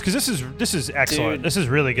here. This is excellent. Dude. This is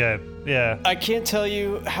really good. Yeah. I can't tell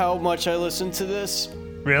you how much I listened to this.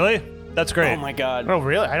 Really? That's great. Oh my god. Oh,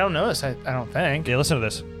 really? I don't know this. I don't think. Yeah, listen to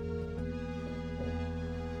this.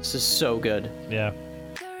 This is so good. Yeah.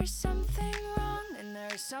 There's something wrong and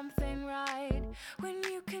there's something right. When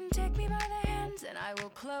you can take me by the hands and I will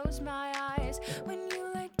close my eyes. When you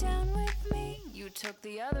lay down with me, you took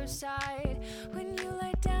the other side. When you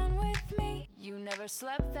lay down with me, you never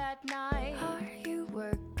slept that night. Are you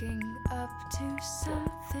working up to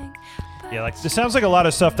something? Yeah, like this sounds like a lot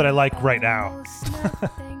of stuff that I like right now.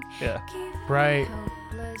 Yeah. Right.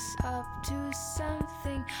 Hopeless up to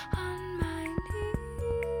something on my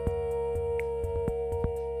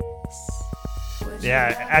knees.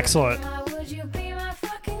 Yeah, excellent. Would you be my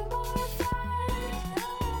fucking boyfriend?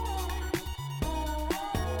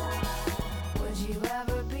 Would you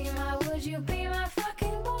ever be my, would you be my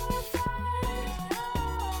fucking boyfriend?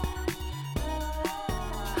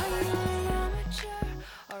 Are you an amateur,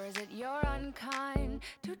 or is it you're unkind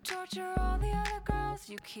to torture all the other girls?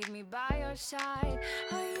 You keep me by your side.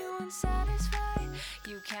 Are you unsatisfied?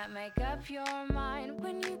 You can't make up your mind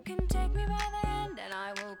when you can take me by the hand and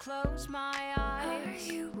I will close my eyes. Are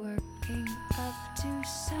you working up to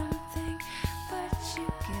something, but you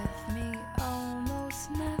give me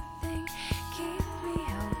almost nothing? Keep me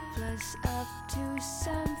helpless up to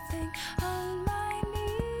something on my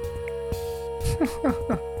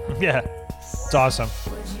knees. Yeah. It's awesome.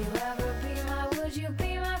 Would you ever be my, would you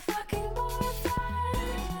be my fucking boyfriend?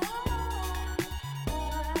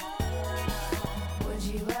 Would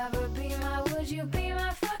you ever be my, would you be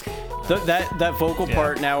my fucking boyfriend? That vocal Yeah,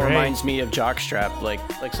 part now great. reminds me of Jockstrap, like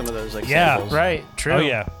some of those like Yeah, samples. Right. True. Oh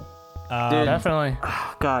yeah. Dude, Definitely.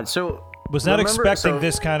 oh, God, so Was not remember- expecting so-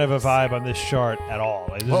 this kind of a vibe on this chart at all.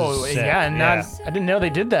 Like, this Oh, is sick. yeah, and I didn't know they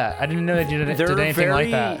did that. I didn't know they did anything very,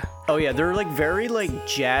 like that. Oh yeah, they're like very like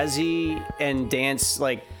jazzy and dance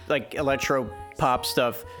like electro pop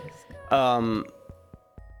stuff. You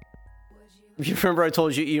remember I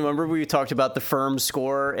told you? You remember we talked about the Firm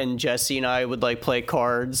score, and Jesse and I would like play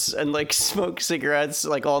cards and like smoke cigarettes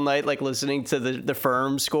like all night, like listening to the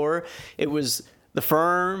Firm score. It was the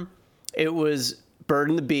Firm. It was Bird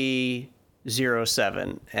and the Bee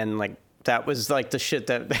 07, and like that was like the shit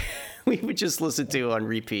that we would just listen to on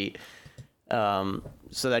repeat.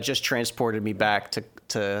 So that just transported me back to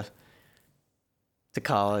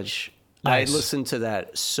college. Nice. I listened to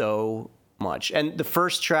that so much, and the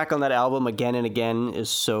first track on that album, Again and Again, is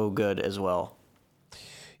so good as well.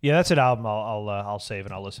 Yeah, that's an album I'll save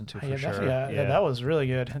and I'll listen to for Yeah, sure. yeah, that was really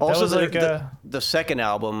good. Also, that was the second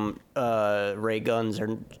album, Ray Guns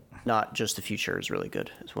Are Not Just the Future, is really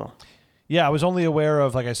good as well. Yeah, I was only aware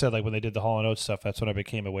of, like I said, like when they did the Hall & Oates stuff, that's when I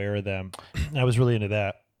became aware of them. I was really into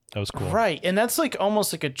that. That was cool. right, and that's like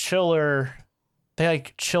almost like a chiller. They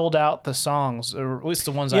like chilled out the songs, or at least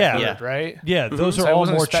the ones Yeah. I heard. Yeah. Right, Yeah, those So are I all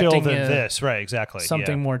wasn't more chill expecting, than this. Right, exactly.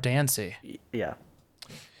 something more dancey. Yeah,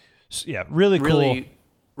 Yeah, really cool.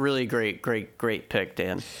 really great pick,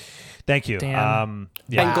 Dan. Thank you. Dan.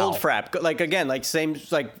 Yeah. And Goldfrapp, like again, like same,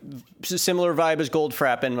 like similar vibe as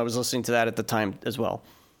Goldfrapp, and I was listening to that at the time as well.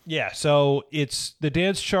 Yeah, so it's the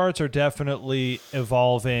dance charts are definitely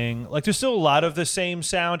evolving. Like there's still a lot of the same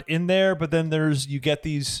sound in there, but then you get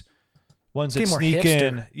these ones that Getting more sneak hipster.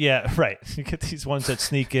 in. Yeah, right. You get these ones that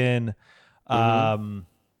sneak in that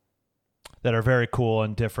are very cool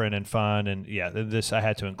and different and fun, and yeah, this I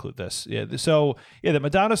had to include this. Yeah, so yeah, the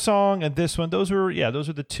Madonna song and this one, those are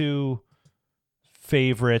the two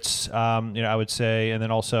favorites. I would say, and then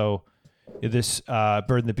also this Bird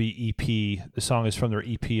and the Bee EP. The song is from their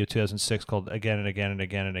EP of 2006 called Again and Again and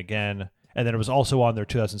Again and Again, and then it was also on their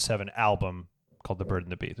 2007 album called The Bird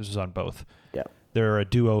and the Bee. This was on both. Yeah, They're a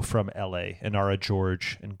duo from LA, Inara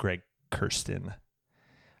George and Greg Kirsten.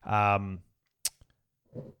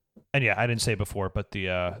 And yeah, I didn't say before, but the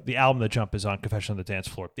album The Jump is on Confession on the Dance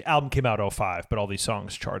Floor. The album came out 2005, but all these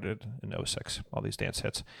songs charted in 2006, all these dance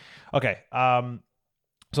hits. Okay, so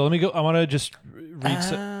let me go. I want to just read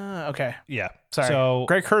Okay, yeah. sorry. So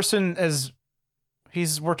Greg Kirsten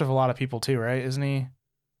he's worked with a lot of people too, right? Isn't he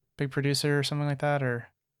big producer or something like that, or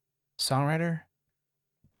songwriter?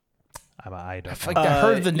 I don't Like know. I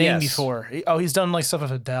heard the name yes. before. Oh, he's done like stuff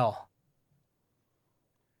with Adele.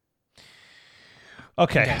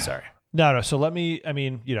 Okay. Sorry. No. So let me,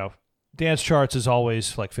 dance charts is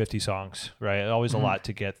always like 50 songs, right? Always a lot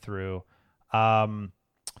to get through.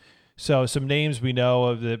 So some names we know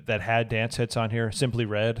of that had dance hits on here. Simply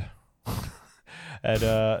Red had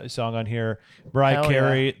a song on here. Mariah Hell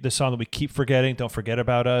Carey, the song that we keep forgetting, Don't Forget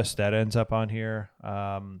About Us, that ends up on here.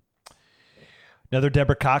 Another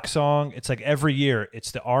Deborah Cox song. It's like every year,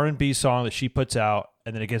 it's the R&B song that she puts out,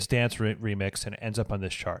 and then it gets dance remix, and it ends up on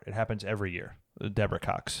this chart. It happens every year. Deborah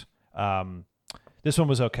Cox. This one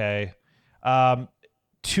was okay.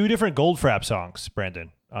 2 different Goldfrapp songs,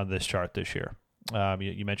 Brandon, on this chart this year.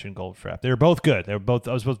 You mentioned Goldfrapp. They were both good. I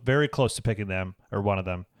was both very close to picking them, or one of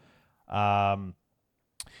them.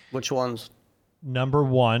 Which ones? Number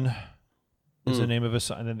 1 is the name of a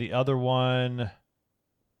song, and then the other one.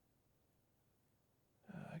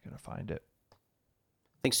 I gotta find it. I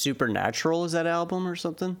think Supernatural is that album or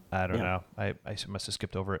something. I don't know. I must have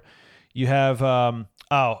skipped over it. You have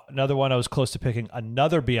another one I was close to picking.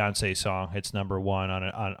 Another Beyonce song. It's number 1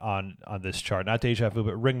 on this chart. Not Deja Vu,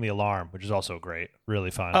 but Ring the Alarm, which is also great.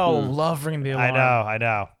 Really fun. Oh, love Ring the Alarm. I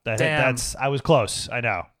know. I was close. I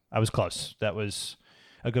know. I was close. That was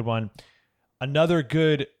a good one. Another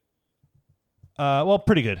good,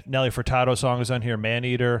 pretty good. Nelly Furtado song is on here. Man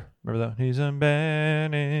Eater. Remember that? He's a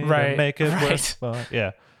man eater. Right. Make it right. work.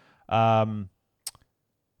 Yeah. I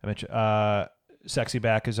mentioned Sexy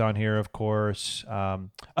Back is on here, of course.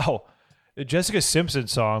 Jessica Simpson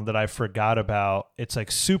song that I forgot about. It's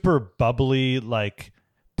like super bubbly, like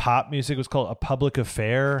pop music. It was called A Public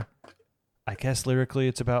Affair. I guess lyrically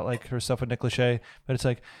it's about like her stuff with Nick Lachey, but it's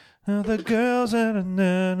like, the girls in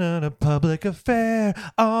a public affair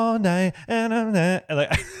all night and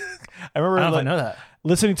like I remember I don't know if I know that.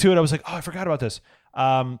 Listening to it, I was like, oh, I forgot about this.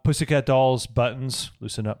 Pussycat Dolls, Buttons,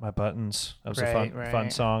 Loosen Up My Buttons. That was a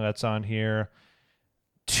fun song that's on here.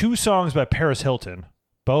 2 songs by Paris Hilton,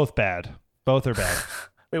 both bad. Both are bad.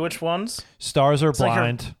 Wait, which ones? Stars Are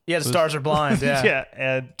Blind. The Stars Are Blind. Yeah, yeah,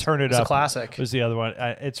 and Turn It Up. It's a classic. Was the other one?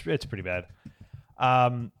 It's pretty bad.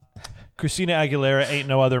 Christina Aguilera, Ain't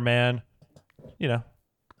No Other Man. You know,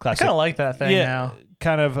 classic. I kind of like that thing now.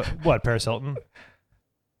 Kind of what? Paris Hilton.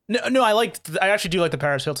 No, I actually do like the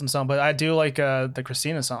Paris Hilton song, but I do like the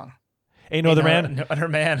Christina song. Ain't No Other Man. No Other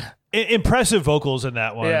Man. Impressive vocals in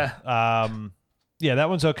that one. Yeah. Yeah, that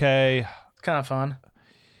one's okay. It's kind of fun.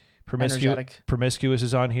 Promiscuous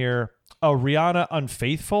is on here. Oh, Rihanna,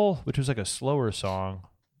 Unfaithful, which was like a slower song.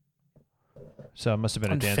 So it must have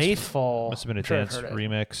been Unfaithful. Must have been a dance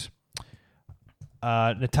remix.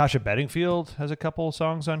 Natasha Bedingfield has a couple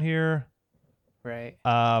songs on here. Right.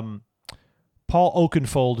 Paul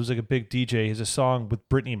Oakenfold, who's like a big DJ, has a song with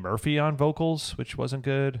Brittany Murphy on vocals, which wasn't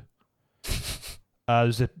good.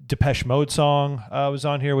 There's a Depeche Mode song was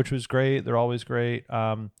on here, which was great. They're always great.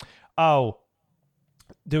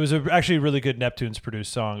 There was actually a really good Neptunes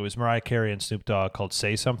produced song. It was Mariah Carey and Snoop Dogg called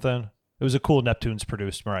Say Something. It was a cool Neptunes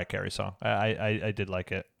produced Mariah Carey song. I did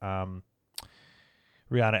like it. Rihanna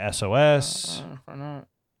SOS. I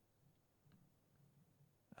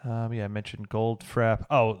mentioned Goldfrapp.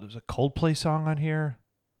 Oh, there's a Coldplay song on here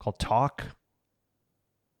called Talk.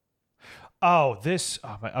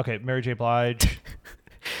 Mary J. Blige.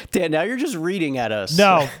 Dan, now you're just reading at us.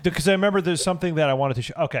 No, because I remember there's something that I wanted to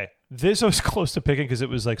show. Okay, this I was close to picking because it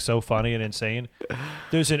was like so funny and insane.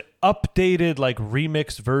 There's an updated like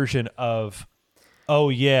remixed version of "Oh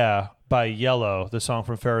Yeah" by Yellow, the song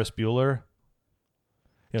from Ferris Bueller.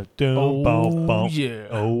 You know, yeah,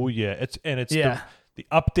 oh yeah. It's the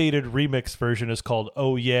updated remix version is called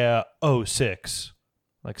 "Oh Yeah 06,"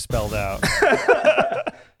 like spelled out.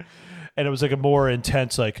 And it was like a more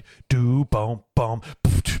intense, like do boom boom.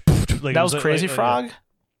 Like that was Crazy Frog.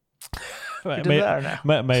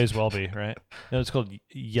 May as well be, right? No, it's called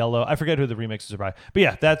Yellow. I forget who the remixes are by, but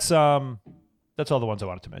yeah, that's all the ones I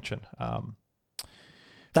wanted to mention.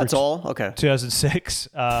 That's all. Okay. 2006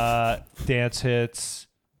 dance hits.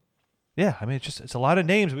 Yeah, I mean it's a lot of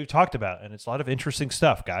names we've talked about, and it's a lot of interesting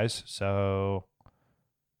stuff, guys. So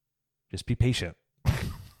just be patient.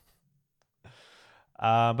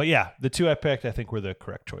 But yeah, the 2 I picked, I think, were the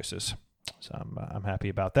correct choices. So I'm happy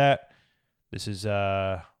about that. This is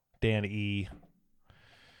Dan E.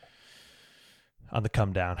 on the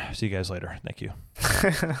come down. See you guys later. Thank you.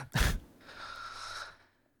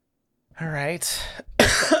 All right.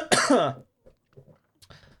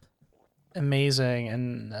 Amazing.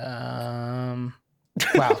 And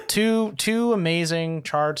wow, two amazing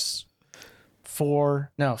charts.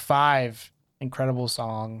 5 incredible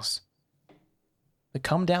songs. The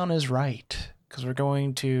come down is right, because we're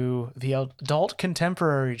going to the adult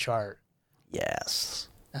contemporary chart. Yes.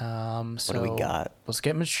 So what do we got? Let's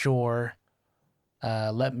get mature.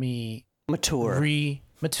 Let me mature.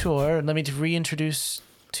 Let me reintroduce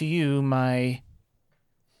to you my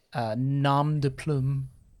nom de plume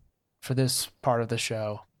for this part of the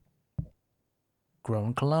show.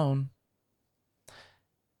 Grown Cologne.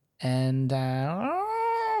 And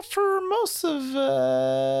for most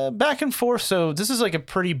of back and forth. So this is like a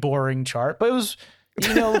pretty boring chart, but it was,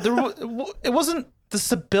 you know, it wasn't the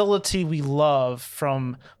stability we love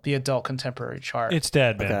from the adult contemporary chart. It's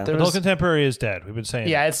dead, man. Okay. Adult contemporary is dead. We've been saying.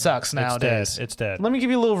 Yeah, it sucks nowadays. It's dead. Let me give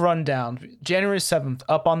you a little rundown. January 7th,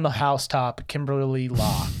 Up on the Housetop, Kimberly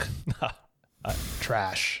Locke.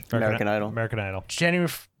 Trash. American Idol. American Idol.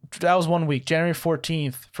 That was 1 week. January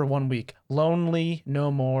 14th for 1 week. Lonely No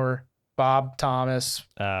More. Bob Thomas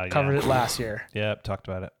covered it last year. Yep, talked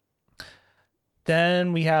about it.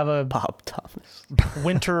 Then we have a Bob Thomas.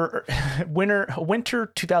 winter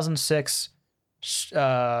 2006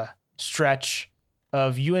 stretch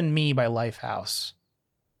of You and Me by Lifehouse.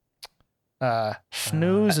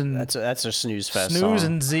 Snooze and That's a snooze fest Snooze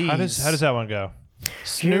song. and Z's. How does that one go?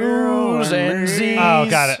 Snooze and Z's. Oh,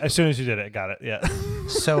 got it. As soon as you did it, got it. Yeah.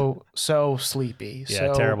 So sleepy.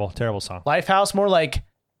 Yeah, so, terrible song. Lifehouse, more like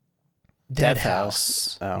Death Death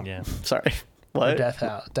House. Oh, Yeah. sorry. Or What?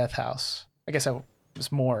 Death House. I guess I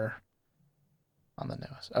was more on the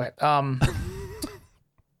nose. Okay.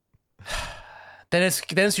 Then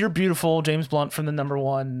it's You're Beautiful, James Blunt from the number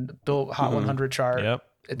 1 Bill Hot 100 chart. Yep.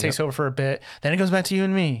 It takes over for a bit. Then it goes back to You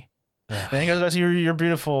and Me. Then it goes back to You're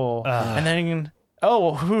Beautiful. And then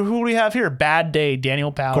who do we have here? Bad Day,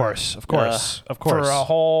 Daniel Powell. Of course. For a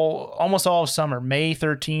whole almost all of summer, May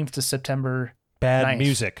 13th to September. Bad 9th.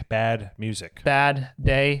 music. Bad music. Bad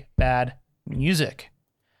Day, bad music.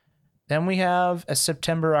 Then we have a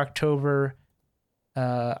September, October,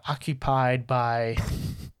 occupied by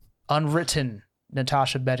Unwritten,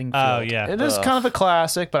 Natasha Bedingfield. Oh, yeah. It is kind of a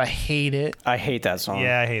classic, but I hate it. I hate that song.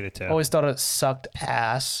 Yeah, I hate it too. Always thought it sucked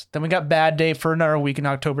ass. Then we got Bad Day for another week in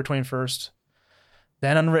October 21st.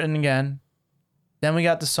 Then Unwritten again. Then we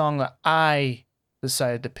got the song that I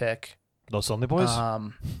decided to pick. Those Lonely Boys?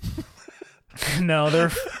 No,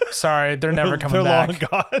 they're sorry. They're never coming They're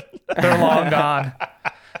back. long gone. They're long gone.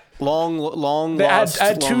 Long I lost.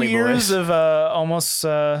 had 2 Lonely years Boys. of almost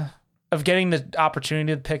of getting the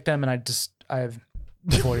opportunity to pick them, and I've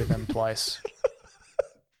avoided them twice.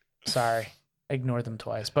 Sorry, I ignored them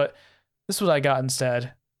twice. But this is what I got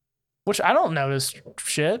instead, which I don't notice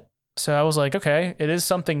shit. So I was like, okay, it is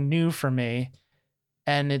something new for me,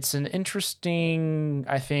 and it's an interesting,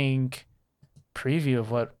 I think, preview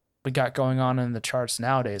of what we got going on in the charts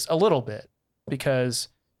nowadays. A little bit, because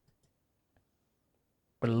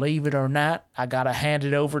believe it or not, I gotta hand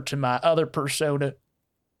it over to my other persona,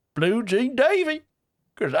 Blue Jean Davy,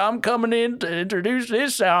 because I'm coming in to introduce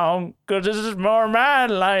this song, because this is more my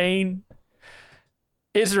lane.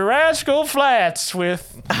 It's Rascal Flatts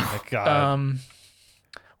with Oh, my God.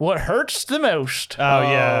 What Hurts the Most. Oh,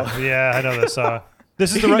 yeah, I know this song.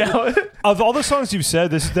 This is the right of all the songs you've said.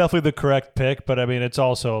 This is definitely the correct pick, but I mean, it's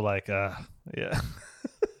also like, yeah.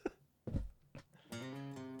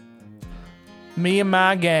 Me and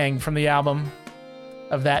My Gang from the album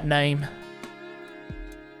of that name.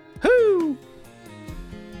 Who?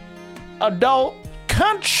 Adult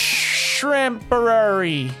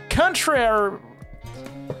contemporary.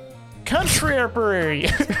 Contemporary.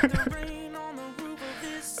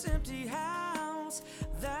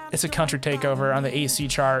 It's a country takeover on the AC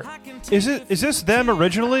chart. Is this them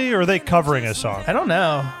originally, or are they covering a song? I don't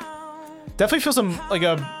know. Definitely feels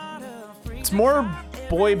it's more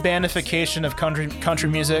boy bandification of country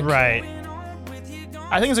music. Right.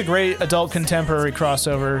 I think it's a great adult contemporary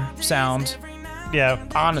crossover sound. Yeah.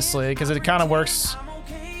 Honestly, because it kind of works.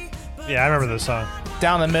 Yeah, I remember this song.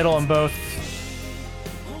 Down the middle in both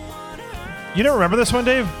You don't remember this one,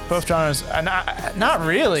 Dave? Both genres. Not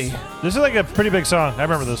really. This is like a pretty big song. I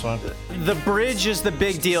remember this one. The bridge is the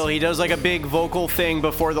big deal. He does like a big vocal thing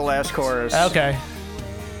before the last chorus. Okay.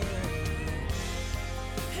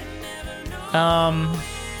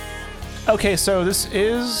 Okay, so this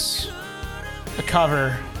is a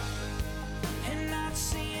cover.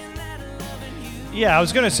 Yeah, I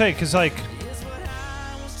was gonna say because like,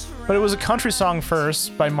 but it was a country song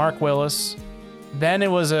first by Mark Willis. Then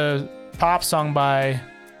it was a pop song by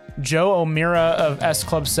Joe O'Meara of S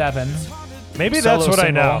Club 7. Maybe Solo that's what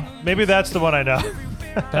single. I know. Maybe that's the one I know.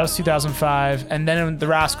 That was 2005. And then the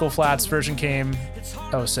Rascal Flatts version came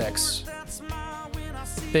 06.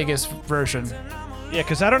 Biggest version. Yeah,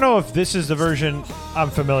 because I don't know if this is the version I'm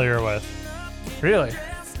familiar with. Really?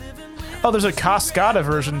 Oh, there's a Cascada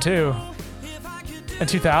version too. In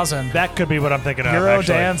 2000. That could be what I'm thinking of. Euro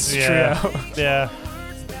actually. dance Yeah. trio. Yeah.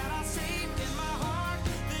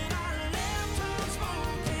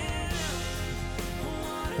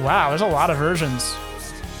 Wow, there's a lot of versions.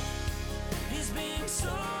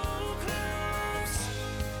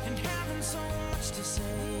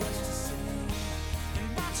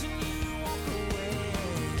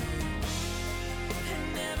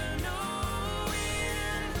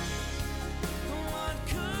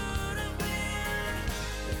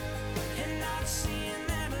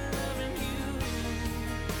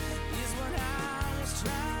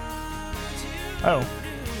 Oh.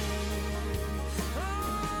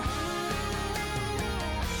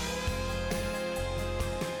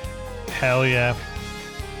 Hell yeah.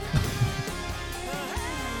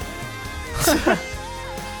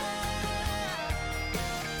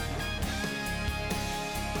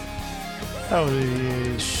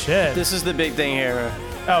 Holy shit. This is the big thing here.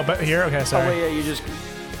 Oh, but here? Okay, sorry. Oh, wait, yeah, you just...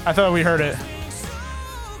 I thought we heard it.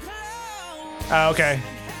 Oh, okay.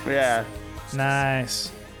 Yeah.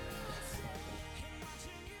 Nice.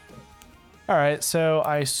 All right, so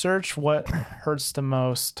I search what hurts the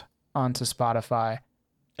most onto Spotify.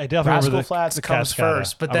 I definitely Rascal remember Flatts the comes Cascada.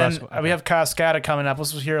 first, but then we have Cascada coming up.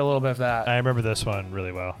 Let's hear a little bit of that. I remember this one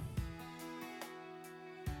really well.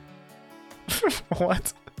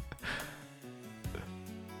 What?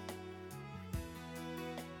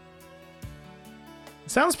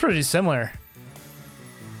 Sounds pretty similar.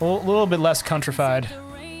 A little bit less countrified.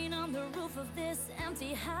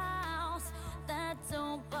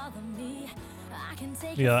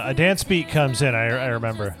 Yeah, a dance beat comes in. I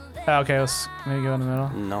remember. Okay, let's maybe go in the middle.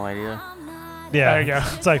 No idea. Yeah, There you go.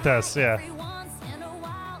 It's like this. Yeah.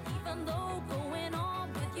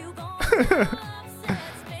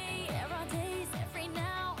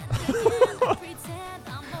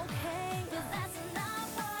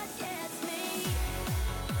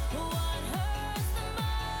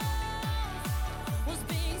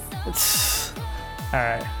 All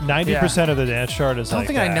right. 90% of the dance chart is Don't like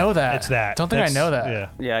think that. I know that. It's that. Don't think I know that. Yeah.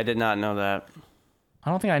 Yeah, I did not know that. I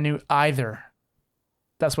don't think I knew either.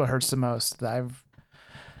 That's what hurts the most. That I've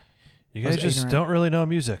You guys was just ignorant don't really know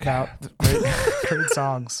music. about great, great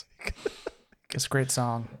songs. It's a great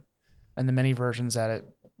song, and the many versions that it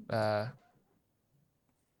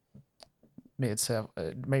made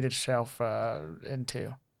itself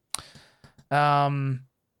into.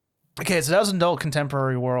 Okay, so that was an adult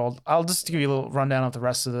contemporary world. I'll just give you a little rundown of the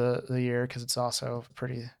rest of the year because it's also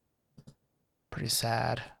pretty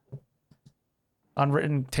sad.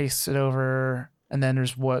 Unwritten Takes It Over, and then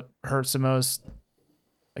there's What Hurts the Most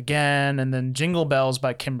again, and then Jingle Bells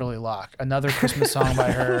by Kimberly Locke, another Christmas song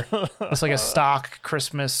by her. It's like a stock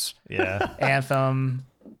Christmas anthem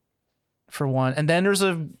for one. And then there's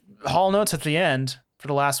a Hall Notes at the end for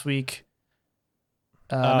the last week.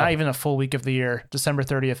 Not even a full week of the year, December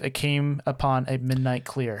 30th. It Came Upon a Midnight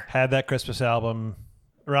Clear. Had that Christmas album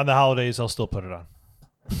around the holidays. I'll still put it on.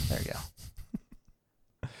 There you go.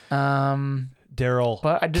 Daryl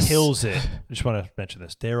kills it. I just want to mention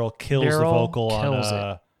this. Daryl kills the vocal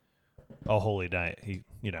on "Oh Holy Night."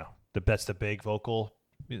 That's the big vocal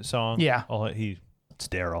song. Yeah. It's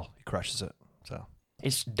Daryl. He crushes it. So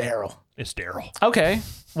it's Daryl. It's Daryl. Okay.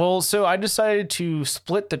 Well, so I decided to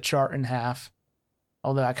split the chart in half.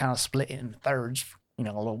 Although I kind of split it in thirds, a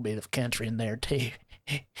little bit of country in there too.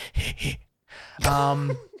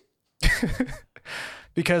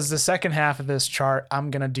 Because the second half of this chart, I'm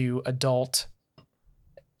going to do adult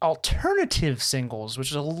alternative singles, which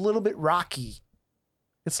is a little bit rocky.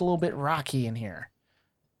 It's a little bit rocky in here.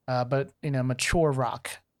 But, mature rock.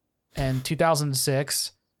 And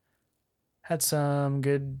 2006 had some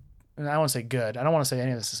good, and I won't say good. I don't want to say any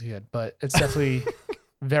of this is good, but it's definitely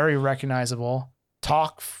very recognizable.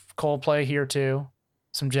 Talk, Coldplay here too.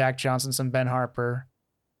 Some Jack Johnson, some Ben Harper.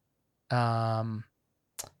 And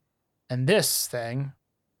this thing.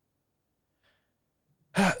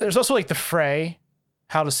 There's also like The Fray,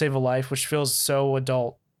 How to Save a Life, which feels so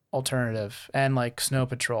adult alternative. And like Snow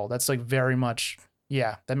Patrol. That's like very much,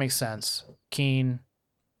 yeah, that makes sense. Keen,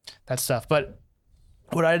 that stuff. But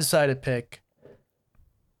what I decided to pick.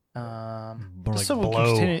 More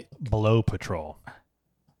like Below Patrol.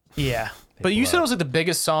 Yeah. But you said it was like the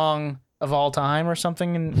biggest song of all time or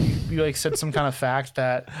something, and you like said some kind of fact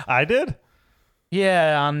that I did.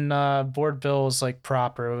 Yeah, on Board Bill's like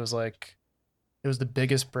proper, it was the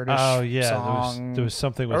biggest British song. There was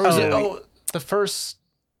something with or was it the first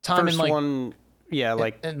time in like one, yeah,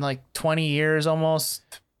 like in like 20 years almost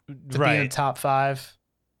to be in the top 5.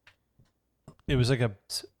 It was like a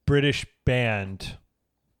British band,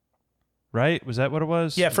 right? Was that what it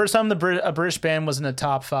was? Yeah, first time a British band was in the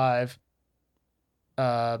top 5.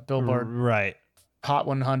 Billboard Hot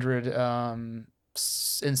 100 in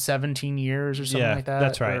 17 years or something like that.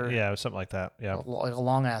 That's right. Yeah, it was something like that. Yeah, like a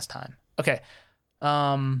long ass time. Okay,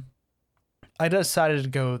 I decided to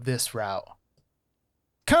go this route,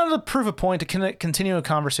 kind of to prove a point, to continue a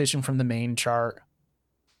conversation from the main chart,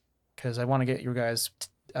 because I want to get your guys'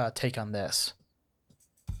 take on this.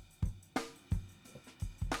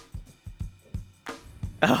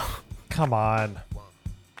 Oh, come on.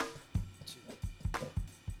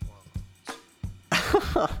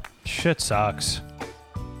 Shit sucks.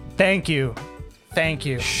 Thank you. Thank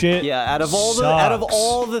you. Shit. Yeah, out of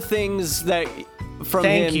all the things that from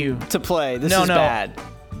Thank him you. to play, this No, is no. bad.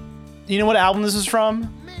 You know what album this is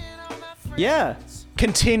from? Yeah,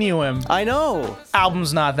 Continuum. I know.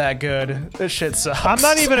 Album's not that good. This shit sucks. I'm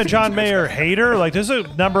not even a John Mayer hater. Like, there's a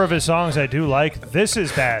number of his songs I do like. This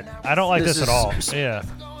is bad. I don't like this at all. Yeah.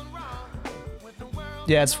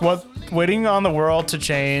 Yeah, it's what waiting on the world to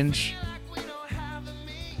change.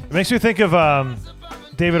 It makes me think of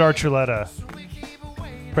David Archuleta.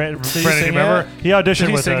 Brandon, sing remember? it? He auditioned Did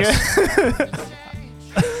he with sing us.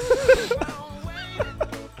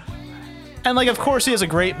 And like, of course, he has a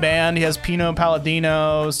great band. He has Pino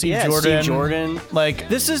Palladino, Steve Jordan. Like,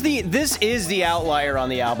 This is the outlier on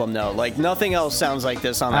the album, though. Like, nothing else sounds like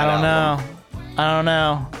this on that I don't album.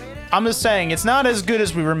 know. I'm just saying, it's not as good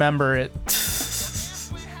as we remember it.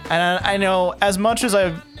 And I know, as much as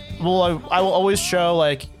I will always show,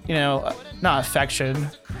 like, you know, not affection.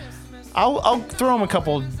 I'll throw him a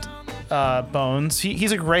couple bones.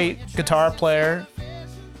 He's a great guitar player,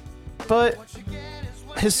 but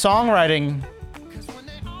his songwriting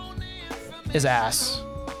is ass.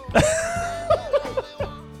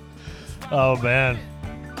 Oh, man.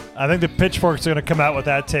 I think the pitchforks are going to come out with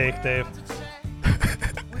that take, Dave.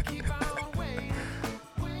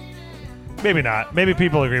 Maybe not. Maybe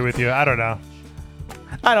people agree with you. I don't know.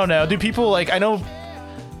 I don't know. Do people like? I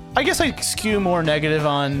guess I skew more negative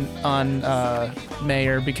on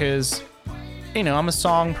Mayer because, you know, I'm a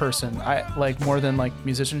song person. I like more than like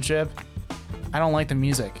musicianship. I don't like the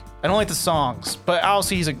music. I don't like the songs. But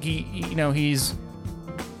obviously he's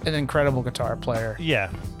an incredible guitar player. Yeah.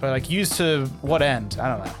 But like, used to what end? I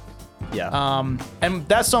don't know. Yeah. And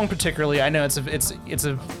that song particularly, I know it's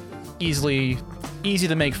a easy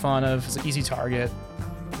to make fun of. It's an easy target.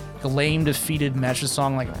 The lame, defeated Meshes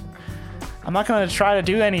song. Like, I'm not gonna try to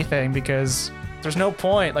do anything because there's no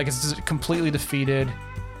point. Like, it's just completely defeated.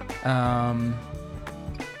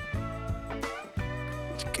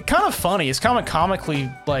 Kind of funny. It's kind of comically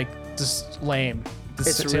like just lame.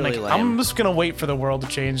 It's really lame. I'm just gonna wait for the world to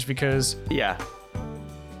change because Yeah. the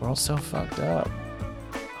world's so fucked up.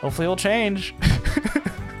 Hopefully it'll change.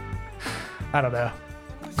 I don't know.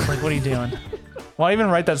 Like, what are you doing? Why even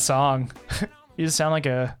write that song? You just sound like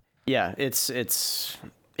a... Yeah, it's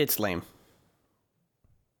lame.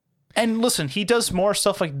 And listen, he does more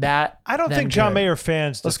stuff like that. I don't than think John good. Mayer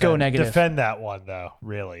fans Let's go negative. defend that one, though,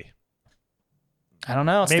 really. I don't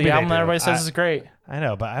know. It's Maybe the they album that do. everybody says is great. I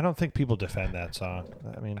know, but I don't think people defend that song.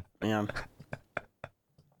 I mean... Yeah.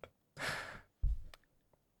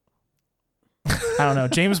 I don't know.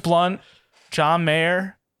 James Blunt, John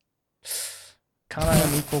Mayer, kind of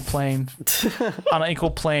on an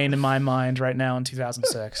equal plane in my mind right now in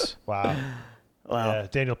 2006. Wow. Wow. Yeah,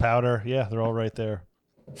 Daniel Powder. Yeah, they're all right there.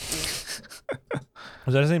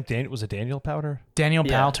 Was that his name? Was it Daniel Powder? Daniel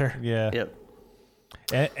Yeah. Powter. Yeah. Yep.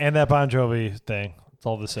 And that Bon Jovi thing. It's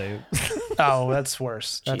all the same. Oh, that's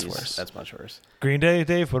worse. That's Jeez, worse. That's much worse. Green Day,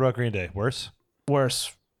 Dave? What about Green Day? Worse?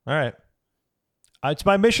 Worse. All right. It's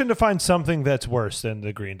my mission to find something that's worse than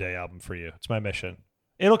the Green Day album for you. It's my mission.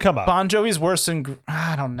 It'll come up. Bon Jovi's worse than...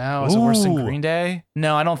 I don't know. Is it worse than Ooh. Green Day?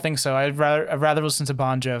 No, I don't think so. I'd rather listen to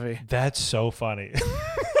Bon Jovi. That's so funny.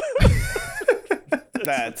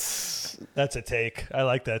 That's a take. I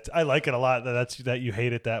like that. I like it a lot. That you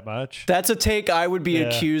hate it that much. That's a take I would be Yeah.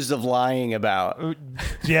 accused of lying about.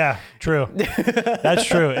 Yeah, true. That's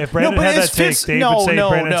true. If Brandon had that take, Dave would say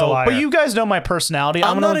Brandon's a liar. But you guys know my personality.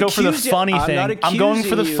 I'm not going to go for the accusing- funny I'm not thing. I'm going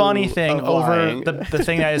for the accusing funny you thing of over lying. the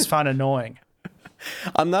thing that I just found annoying.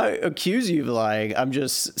 I'm not accusing you of lying. I'm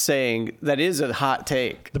just saying that is a hot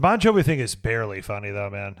take. The Bon Jovi thing is barely funny though,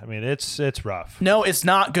 man. I mean, it's rough. No, it's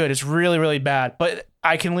not good. It's really, really bad. But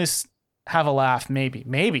I can at least have a laugh. Maybe.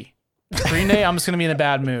 Green Day, I'm just going to be in a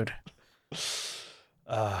bad mood.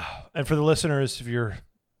 And for the listeners, if you're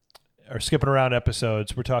skipping around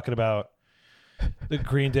episodes, we're talking about the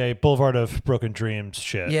Green Day Boulevard of Broken Dreams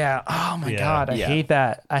shit. Yeah. Oh my Yeah. God. I Yeah. hate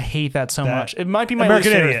that. I hate that so That- much. It might be my American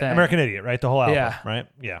least favorite Idiot. thing. American Idiot, right? The whole album, Yeah. right?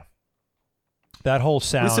 Yeah. That whole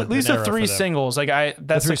sound. At least an the era three for them. singles. Like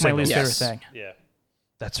that's three like my least singles. favorite Yes. thing. Yeah.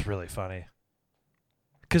 That's really funny.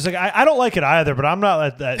 Because like I don't like it either, but I'm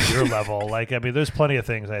not at your level. Like, I mean, there's plenty of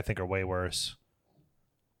things I think are way worse.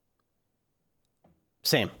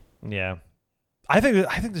 Same. Yeah. I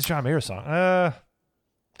think this John Mayer song.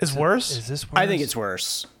 It's worse? Is this worse? I think it's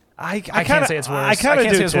worse. I can't say it's worse. I kind of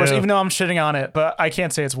can't do say it's worse, too. even though I'm shitting on it. But I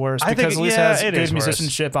can't say it's worse I think- because at least yeah, it has it good is worse.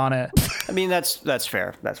 musicianship on it. I mean, that's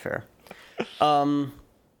fair. That's fair. It's really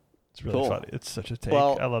Cool. funny. It's such a take.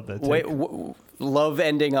 Well, I love that take. Love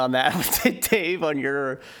ending on that, Dave, on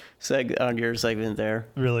your segment there.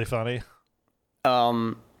 Really funny.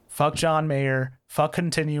 fuck John Mayer, fuck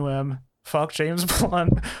Continuum, fuck James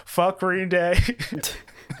Blunt, fuck Green Day.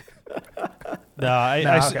 No,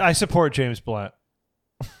 I support James Blunt.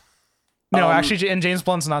 No, actually, and James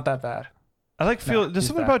Blunt's not that bad. I like feel. There's he's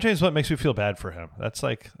something bad. about James Blunt makes me feel bad for him. That's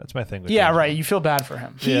my thing. With Yeah, James right. Blunt. You feel bad for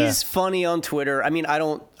him. He's funny on Twitter. I mean,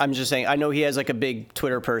 I'm just saying. I know he has like a big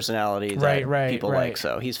Twitter personality that Right, people right. like,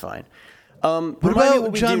 so he's fine. What remind me about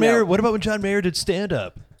what we John do Mayer? now. What about when John Mayer did stand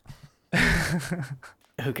up?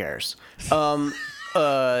 Who cares?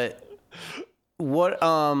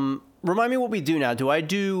 Remind me what we do now. Do I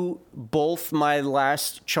do both my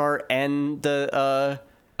last chart and the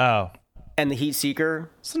Heat Seeker?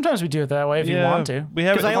 Sometimes we do it that way if you want to. We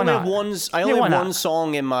have. Because I Why only not? have one. I Yeah, only why have not? one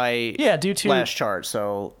song in my do two. last chart.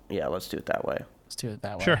 So yeah, let's do it that way. Let's do it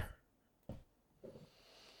that way. Sure.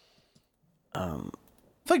 I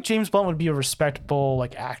feel like James Blunt would be a respectable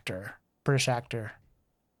like actor, British actor.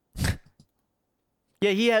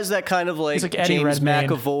 Yeah, he has that kind of He's like Eddie James Redmayne.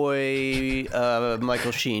 McAvoy,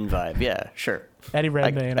 Michael Sheen vibe. Yeah, sure. Eddie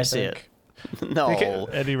Redmayne. I see think. it. No,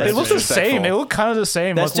 Eddie They Redmayne. look the same. They look kind of the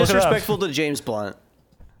same. That's Look it up. disrespectful to James Blunt.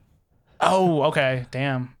 Oh, okay.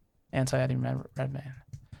 Damn. Anti-Eddie Redmayne.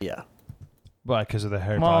 Yeah. Why? Because of the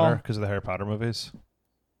Harry Well- Potter? Because of the Harry Potter movies?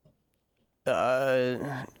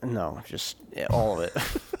 No, just all of it.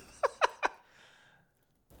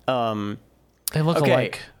 They look Okay.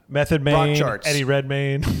 alike. Method Rock Man, charts. Eddie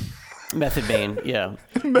Redmayne. Method Man, yeah.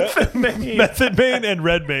 Method Man and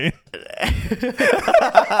Redmayne.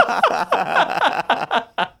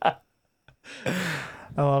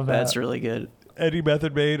 I love that. That's really good. Eddie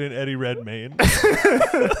Method Man and Eddie Redmayne.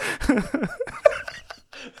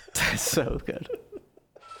 That's so good.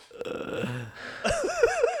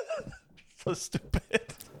 So stupid.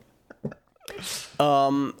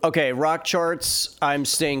 Okay, rock charts. I'm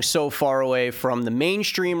staying so far away from the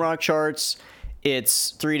mainstream rock charts.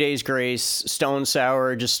 It's 3 Days Grace, Stone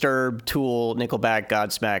Sour, Disturbed, Tool, Nickelback,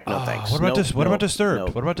 Godsmack. No thanks. what about Nope, what about nope, Disturbed?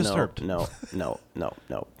 nope, What about no, Disturbed? No.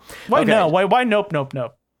 Why Okay. no? Why nope?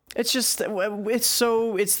 It's just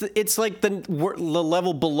it's like the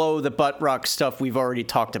level below the butt rock stuff we've already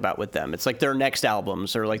talked about with them. It's like their next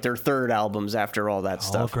albums or like their third albums after all that All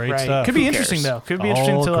stuff. great Right. stuff. Could be Who interesting cares? though. Could be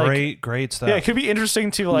interesting All to like. great stuff. Yeah, it could be interesting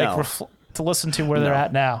to like No. to listen to where they're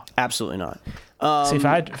at now. Absolutely not. See,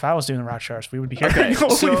 if I was doing the rock charts, we would be here. Okay,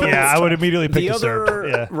 so Yeah, I would immediately pick the Disturbed. other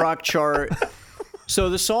Yeah. rock chart. So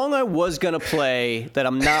the song I was gonna play that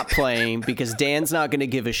I'm not playing because Dan's not gonna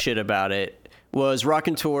give a shit about it was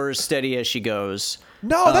Raconteurs Steady As She Goes.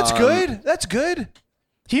 No, that's good. That's good.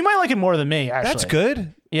 He might like it more than me. Actually, That's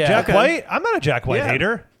good. Yeah. Jack Okay. White? I'm not a Jack White Yeah.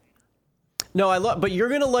 hater. No, I love, but you're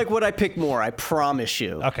gonna like what I pick more. I promise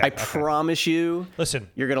you. Okay, I okay. promise you. Listen,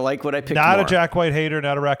 You're gonna like what I picked not more. a Jack White hater,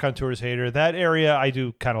 not a Raconteurs hater. That area I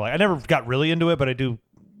do kind of like. I never got really into it, but I do.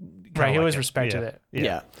 kinda Right, he like always it. respected Yeah. it.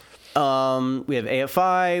 Yeah. We have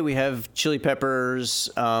AFI. We have Chili Peppers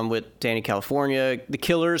with Danny California. The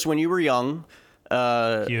Killers, When You Were Young,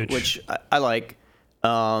 Huge. which I like.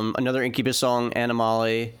 Another Incubus song,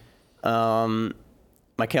 Animale.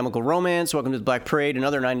 My Chemical Romance, Welcome to the Black Parade.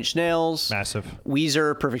 Another Nine Inch Nails. Massive.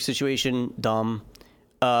 Weezer, Perfect Situation, dumb.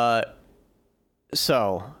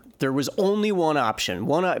 So there was only one option.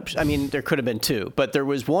 I mean, there could have been two, but there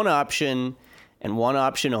was one option and one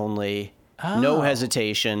option only. No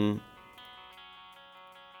hesitation.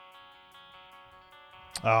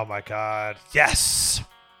 Oh my God. Yes.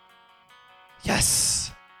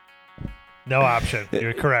 Yes. No option.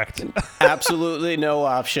 You're correct. Absolutely no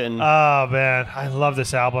option. Oh man, I love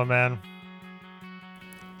this album, man.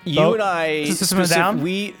 You and I, Is this System of a Down?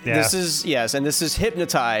 Yeah. This is, yes, and this is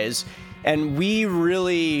Hypnotize, and we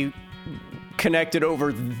really connected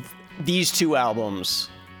over these two albums.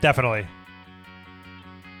 Definitely.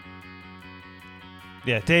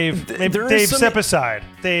 Yeah, Dave. there is Dave, some- step aside.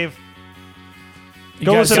 Dave, You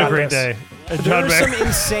go guys listen to got Green this. Day. And There John are Mayer. some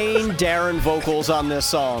insane Darren vocals on this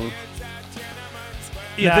song.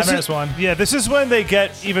 Yeah, this I is missed one. Yeah, this is when they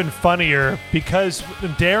get even funnier because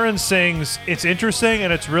when Darren sings, it's interesting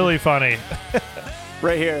and it's really funny.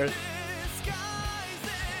 Right here.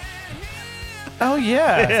 Oh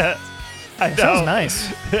yeah, Yeah, I know. sounds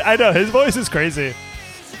nice. I know his voice is crazy.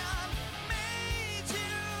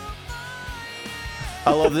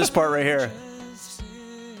 I love this part right here.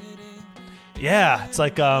 Yeah, it's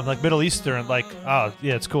like Middle Eastern. Like, oh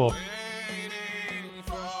yeah, it's cool.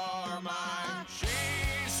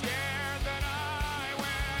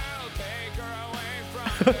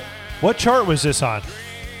 What chart was this on?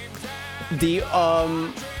 The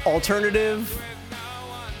alternative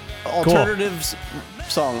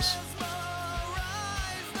songs.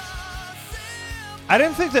 I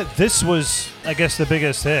didn't think that this was, I guess, the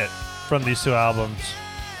biggest hit from these two albums.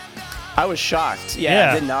 I was shocked.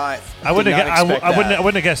 Yeah, I did not. I wouldn't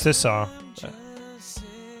have guessed this song.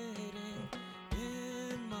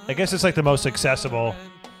 I guess it's like the most accessible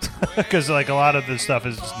because like a lot of this stuff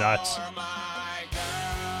is just nuts.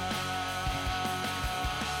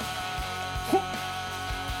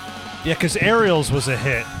 Yeah, because Aerials was a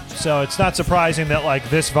hit, so it's not surprising that like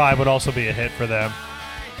this vibe would also be a hit for them.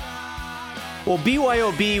 Well,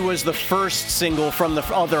 BYOB was the first single from the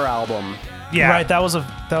other album. Yeah, right. That was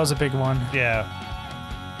a big one. Yeah,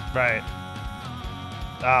 right.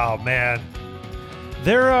 Oh man,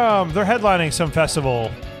 they're headlining some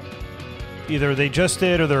festival. Either they just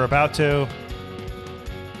did or they're about to.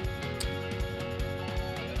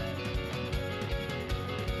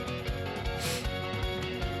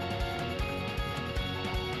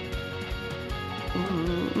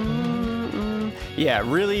 Yeah,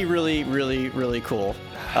 really, really, really, really cool.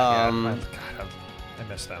 I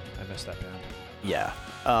missed them. I missed that band. Yeah.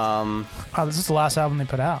 Wow, this is the last album they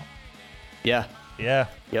put out. Yeah. Yeah.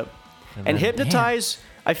 Yep. And Hypnotize,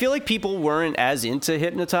 I feel like people weren't as into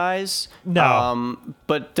Hypnotize. No.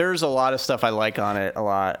 But there's a lot of stuff I like on it a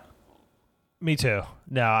lot. Me too.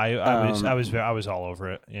 No, I was all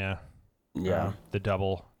over it. Yeah. Yeah. The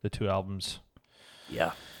two albums.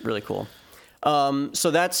 Yeah. Really cool.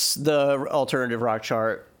 So that's the alternative rock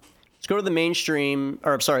chart. Let's go to the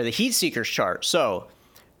the Heat Seekers chart. So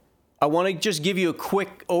I want to just give you a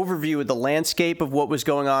quick overview of the landscape of what was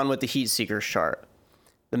going on with the Heat Seekers chart.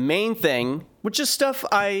 The main thing, which is stuff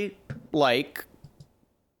I like,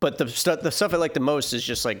 but the stuff I like the most is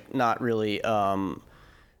just like not really available.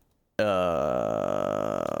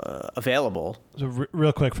 So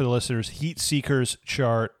real quick for the listeners, Heat Seekers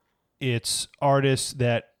chart. It's artists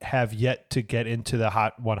that have yet to get into the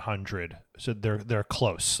Hot 100, so they're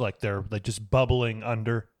close, like they're like just bubbling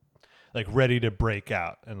under, like ready to break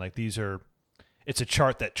out, and like it's a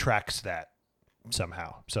chart that tracks that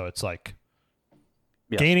somehow. So it's like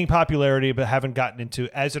gaining popularity, but haven't gotten into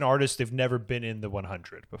as an artist. They've never been in the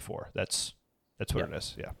 100 before. That's what it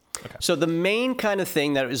is. Yeah. Okay. So the main kind of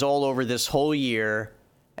thing that is all over this whole year,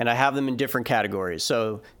 and I have them in different categories.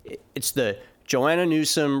 So it's the Joanna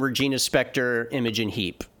Newsom, Regina Spektor, Imogen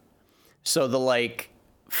Heap. So the like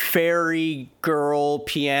fairy girl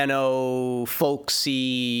piano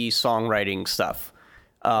folksy songwriting stuff.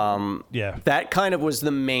 That kind of was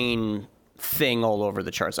the main thing all over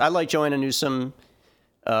the charts. I like Joanna Newsom,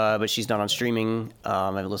 but she's not on streaming.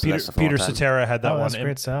 I've listened to that stuff Peter all the time. Cetera had that one. That's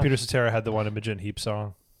great stuff. Peter Cetera had the one Imogen Heap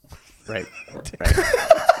song. Right.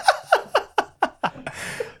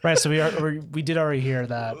 Right. So we did already hear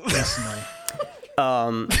that recently.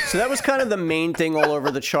 So that was kind of the main thing all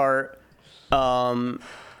over the chart.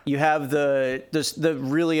 You have the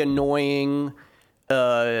really annoying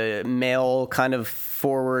male kind of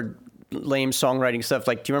forward lame songwriting stuff.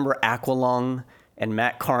 Like, do you remember Aqualung and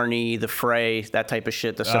Matt Carney, The Fray, that type of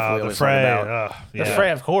shit? The stuff we always talk about. The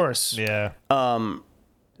Fray, of course. Yeah.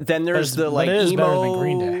 Then there's the like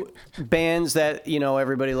emo bands that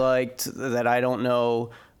everybody liked that I don't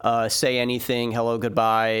know. Say Anything, Hello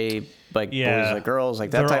Goodbye, like Boys Like Girls, like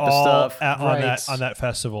that type of stuff. On that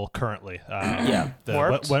festival currently. When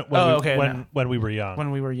we were young. When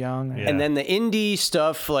we were young. Yeah. And then the indie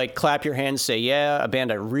stuff like Clap Your Hands, Say Yeah, a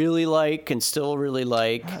band I really like and still really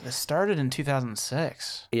like. Yeah, this started in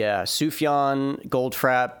 2006. Yeah, Sufjan,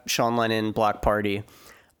 Goldfrapp, Sean Lennon, Block Party.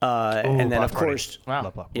 And then, of course,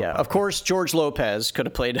 of course, George Lopez could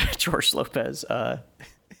have played George Lopez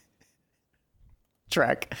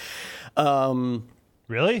track.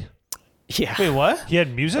 Really? Yeah. Wait, what? He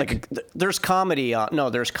had music? There's comedy on. No,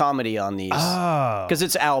 there's comedy on these. Oh. Because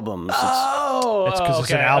it's albums. It's because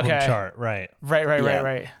it's an album chart, right? Right.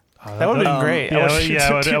 That would have been great. I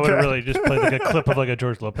would have really just played like a clip of like a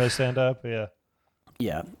George Lopez stand-up. Yeah.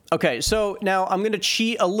 Yeah. Okay, so now I'm going to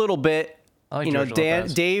cheat a little bit. I like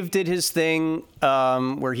Dave did his thing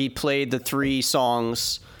where he played the 3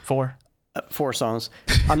 songs. 4 songs.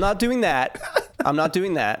 I'm not doing that.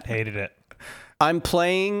 Hated it. I'm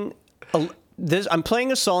playing a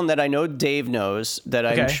song that I know Dave knows that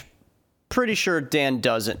I'm pretty sure Dan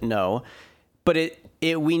doesn't know, but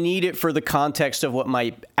we need it for the context of what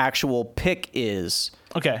my actual pick is.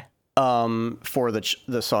 Okay. For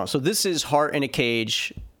the song. So this is Heart in a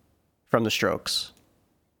Cage from The Strokes.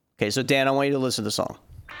 Okay, so Dan, I want you to listen to the song.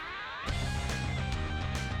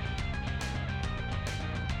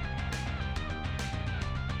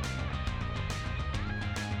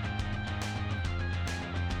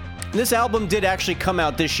 This album did actually come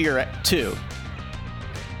out this year too.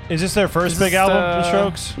 Is this their first big album, The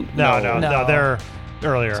Strokes? No.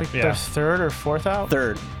 earlier. It's like Yeah. their third or fourth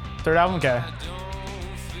album. Third album. Okay.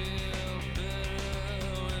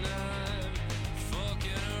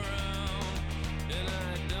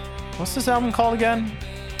 What's this album called again?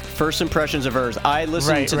 First Impressions of Hers. I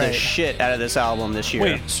listened to the shit out of this album this year.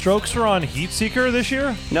 Wait, Strokes were on Heatseeker this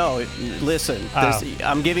year? No, listen.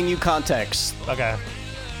 I'm giving you context. Okay.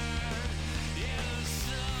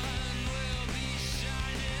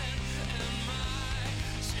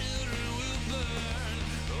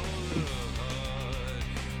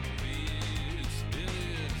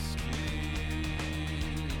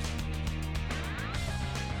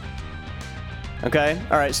 Okay.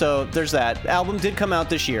 All right. So there's that. The album did come out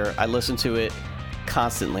this year. I listened to it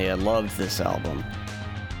constantly. I loved this album.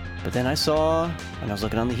 But then I saw, and I was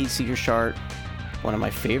looking on the Heatseekers chart, one of my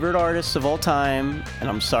favorite artists of all time, and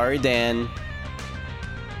I'm sorry, Dan,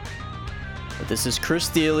 but this is Chris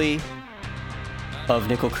Thile of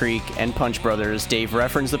Nickel Creek and Punch Brothers. Dave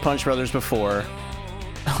referenced the Punch Brothers before.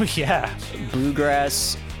 Oh, yeah.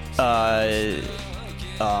 Bluegrass,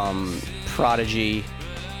 prodigy.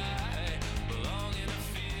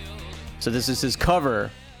 So this is his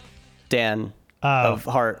cover, Dan, of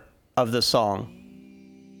Heart, of the song.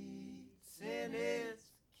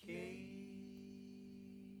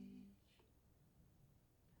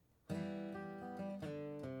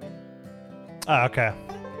 Okay.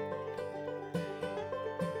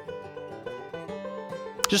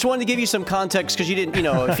 Just wanted to give you some context because you didn't,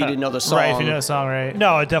 if you didn't know the song. Right, if you know the song, right.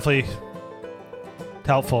 No, it definitely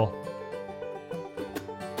helpful.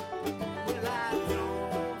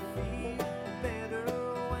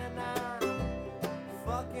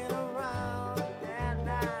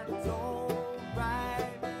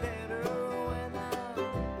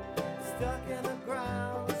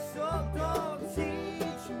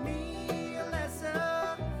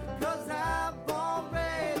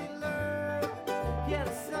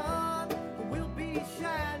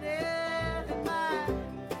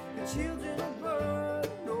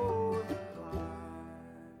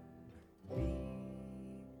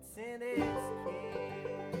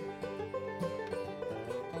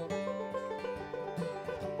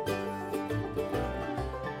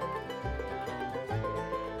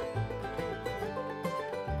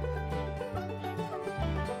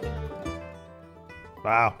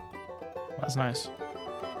 Wow. That's nice.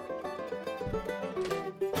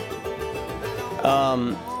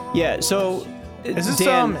 Yeah, so is this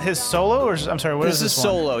Dan, his solo or I'm sorry, what is this this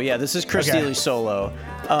one? solo? Yeah, this is Chris Thile's solo.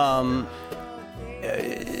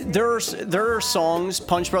 There are songs,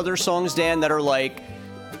 Punch Brothers songs, Dan, that are like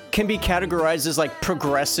can be categorized as like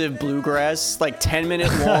progressive bluegrass, like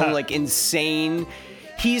 10-minute long, like insane.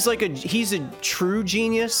 He's a true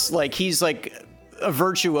genius. Like he's like a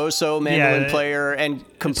virtuoso mandolin player and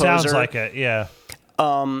composer. It sounds like it, yeah.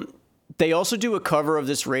 They also do a cover of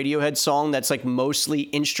this Radiohead song that's like mostly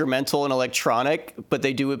instrumental and electronic, but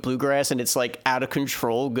they do it bluegrass and it's like out of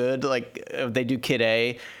control good. Like they do Kid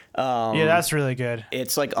A. Yeah, that's really good.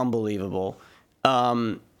 It's like unbelievable.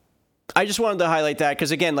 I just wanted to highlight that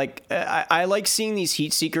because again, like I like seeing these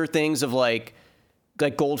Heatseeker things of like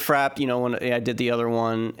Goldfrapp, when I did the other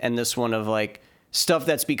one and this one of like stuff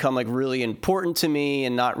that's become like really important to me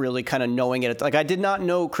and not really kind of knowing it. Like I did not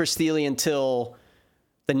know Chris Thile until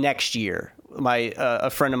the next year. A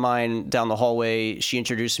friend of mine down the hallway, she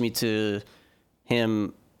introduced me to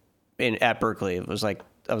him at Berkeley. It was like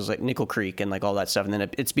I was like Nickel Creek and like all that stuff, and then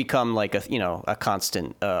it's become like a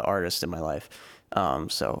constant artist in my life.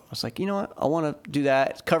 So I was like, you know what, I want to do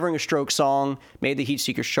that. Covering a Stroke song, made the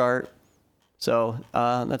Heatseekers chart. So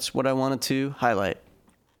that's what I wanted to highlight.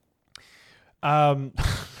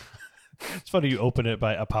 It's funny you open it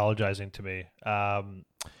by apologizing to me.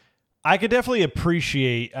 I could definitely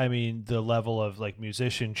appreciate, the level of like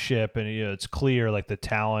musicianship and it's clear like the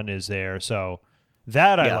talent is there. So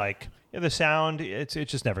that I like. Yeah, the sound, it's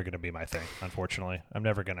just never going to be my thing, unfortunately. I'm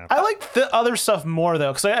never going to. I like the other stuff more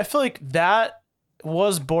though, because I feel like that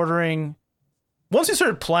was bordering. Once you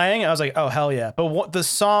started playing, I was like, oh hell yeah! But the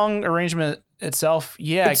song arrangement itself,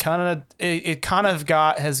 it kind of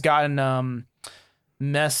has gotten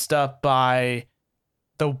messed up by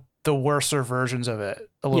the worser versions of it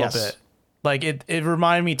a little bit. Like it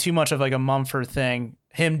reminded me too much of like a Mumford thing.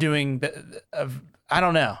 Him doing I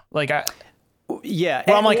don't know. Like Well,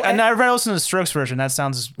 I'm like, I never listened to the Strokes version. That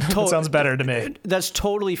sounds sounds better to me. That's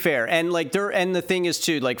totally fair. And like and the thing is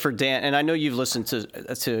too, like for Dan, and I know you've listened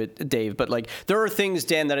to Dave, but like there are things,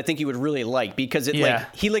 Dan, that I think you would really like because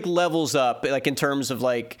like he like levels up like in terms of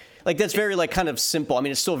like that's very like kind of simple. I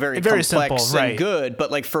mean, it's still very complex simple, and good, but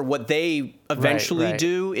like for what they eventually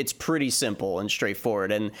do, it's pretty simple and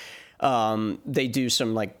straightforward. And they do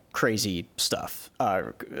some like crazy stuff,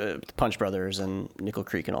 Punch Brothers and Nickel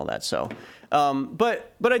Creek and all that. So,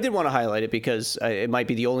 but I did want to highlight it because it might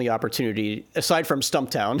be the only opportunity, aside from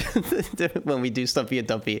Stumptown, when we do Stumpy and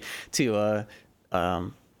Dumpy, to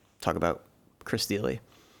talk about Chris Thile.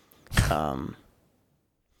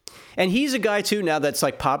 And he's a guy too now that's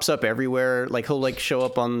like pops up everywhere. Like he'll like show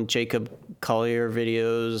up on Jacob Collier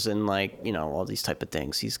videos and like, you know, all these type of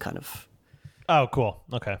things. He's kind of, Oh, cool.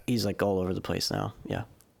 Okay. he's like all over the place now. Yeah.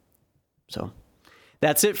 So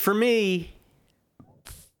that's it for me.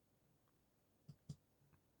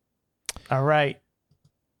 All right.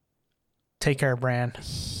 Take care, Bran.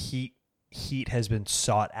 Heat has been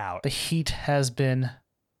sought out. The heat has been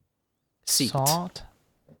Seeked. sought.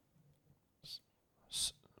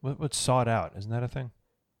 What's sought out? Isn't that a thing?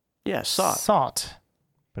 Yeah, sought. Sought.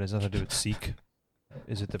 But it has nothing to do with seek.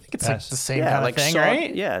 Is it the It's like past? the same Yeah, kind like of thing, sought,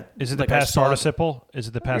 right? Yeah. Is it the like I past sought- participle? Is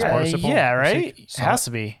it the past Yeah. participle? Yeah, right? Seek? It has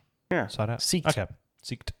to be. Yeah. Sought out. Seeked. Okay.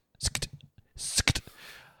 Seeked. Seeked.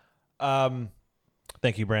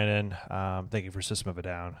 Thank you, Brandon. Thank you for System of a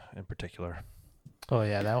Down in particular. Oh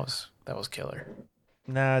yeah, that was killer.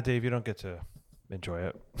 Nah, Dave, you don't get to enjoy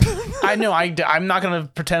it. I know. I'm not gonna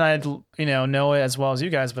pretend I know it as well as you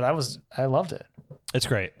guys, but I loved it. It's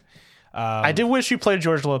great. I did wish you played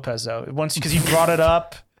George Lopez though, once because you brought it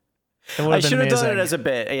up. It would I have been should have done amazing. it as a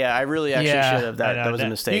bit. Yeah, I really actually Yeah. should have. That was a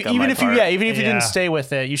mistake. on Even my if part. even if you Yeah. didn't stay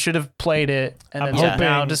with it, you should have played it. And I'm then said,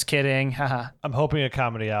 no, hoping- just kidding. Haha. I'm hoping a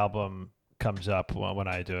comedy album comes up when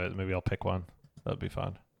I do it. Maybe I'll pick one. That'd be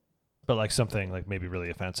fun. But like something like maybe really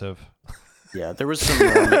offensive. Yeah, there was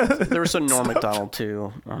some Norm Macdonald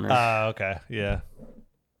too on there. Okay. Yeah.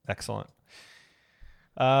 Excellent.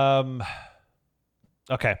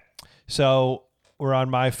 Okay. So we're on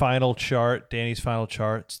my final chart, Danny's final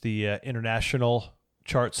chart. It's the international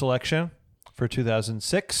chart selection for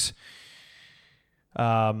 2006.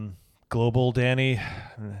 Global Danny.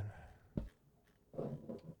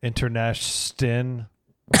 International.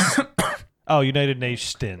 Oh, United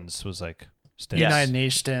Nations was like Stins. United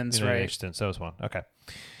Nations, United right? Nations. That was one. Okay.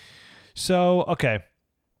 So, okay.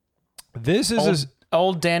 This is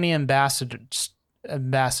Old Danny ambassador.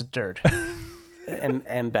 Ambassadors.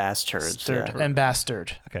 Yeah. Ambassador.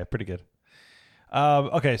 okay, pretty good.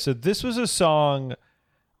 Okay, so this was a song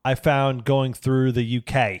I found going through the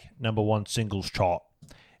UK #1 singles chart.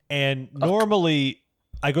 And normally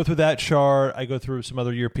I go through that chart, I go through some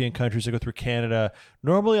other European countries, I go through Canada.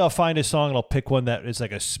 Normally I'll find a song and I'll pick one that is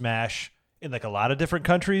like a smash in like a lot of different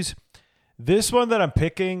countries. This one that I'm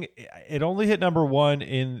picking, it only hit #1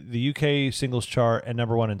 in the UK singles chart and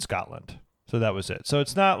 #1 in Scotland. So that was it. So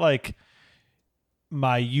it's not like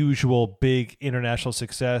my usual big international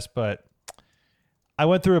success, but I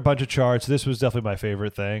went through a bunch of charts. This was definitely my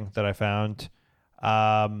favorite thing that I found.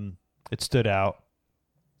 It stood out.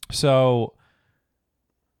 So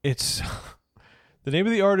it's the name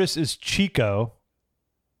of the artist is Chico,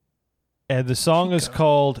 and the song is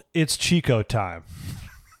called "It's Chico Time."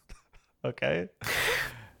 Okay.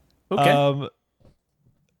 Okay.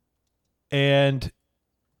 And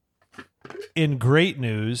in great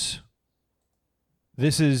news,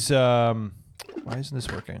 this is why isn't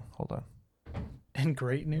this working? Hold on. In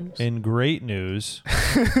great news. In great news,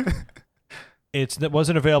 it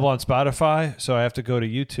wasn't available on Spotify, so I have to go to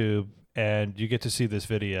YouTube, and you get to see this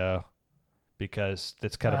video because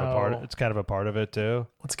it's kind of a part. It's kind of a part of it too.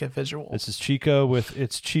 Let's get visuals. This is Chico with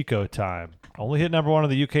 "It's Chico Time." Only hit #1 in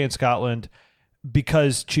the UK and Scotland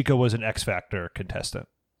because Chico was an X Factor contestant,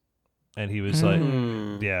 and he was like,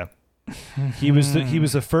 yeah, he was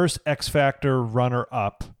the first X Factor runner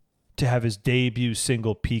up to have his debut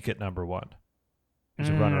single peak at #1. He was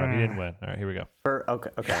a runner up. He didn't win. All right, here we go. Okay.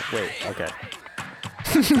 Wait. Okay.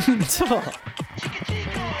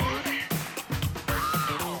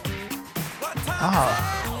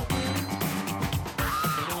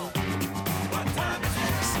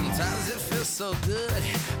 Sometimes it feels so good,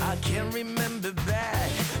 I can't remember back.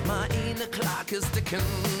 My inner clock is ticking,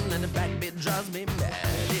 and the backbeat drives me mad.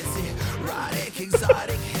 It's erotic,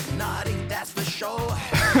 exotic, hypnotic, that's for sure.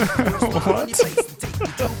 What? Take you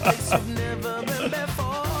to a place you've never been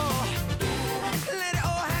before. Let it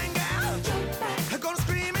all hang out. I'm gonna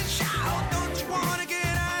scream and shout. Don't you wanna get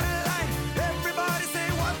out of line? Everybody say,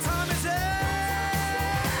 what time is it?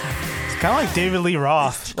 It's kind of like David Lee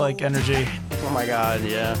Roth, like energy. Oh my God.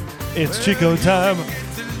 Yeah. It's Chico Time.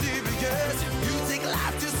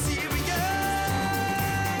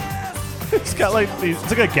 It's got like it's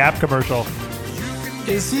like a Gap commercial.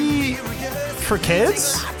 Is he for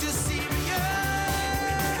kids?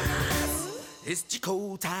 It's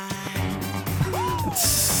Chico time.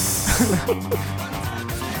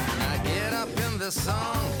 I get up in the a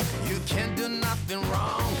song. You can't do nothing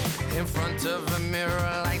wrong. In front of a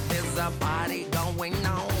mirror like there's a party going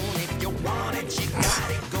on. If you want it, you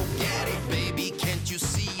got it. Go get it, baby. Can't you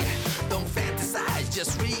see? Don't fantasize,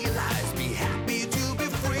 just realize. Be happy to be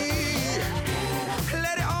free.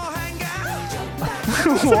 Let it all hang out.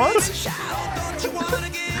 What? Shout, don't you wanna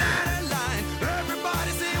get out of line?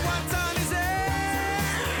 Everybody say what time is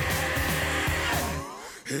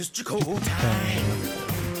it? It's Chico time.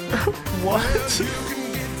 What? You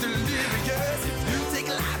can get delirious if you take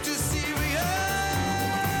life too serious.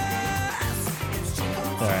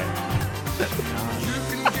 All right.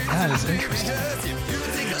 That is interesting.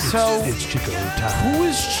 So, It's Chico time. who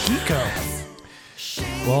is Chico?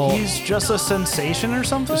 Well, He's just a sensation or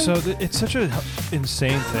something? so it's such a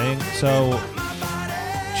insane thing. So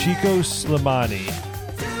Chico Slimani,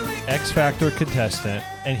 X Factor contestant,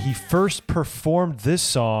 and he first performed this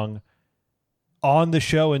song on the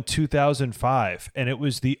show in 2005, and it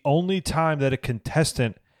was the only time that a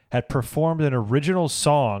contestant had performed an original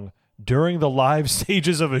song during the live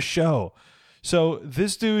stages of a show. So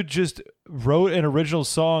this dude just wrote an original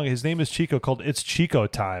song. His name is Chico, called "It's Chico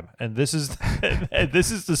Time," and this is this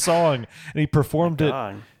is the song, and he performed it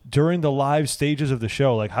during the live stages of the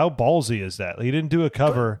show. Like, how ballsy is that? Like, he didn't do a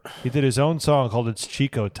cover. He did his own song called "It's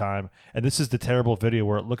Chico Time," and this is the terrible video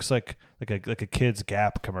where it looks like a kid's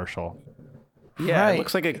Gap commercial. Yeah, Right. it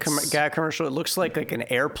looks like a Gap commercial. It looks like an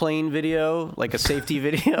airplane video, like a safety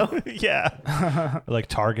video. Yeah, like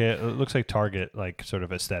Target. It looks like Target, like sort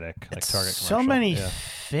of aesthetic, like Target commercial. So many Yeah.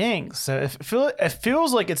 things. So it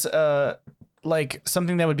feels like it's like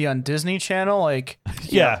something that would be on Disney Channel. Like,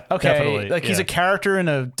 Yeah, okay, definitely. like he's yeah. a character in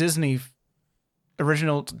a Disney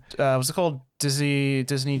original. What's it called? Disney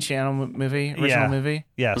Channel movie. Original Yeah. movie.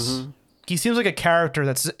 Yes. He seems like a character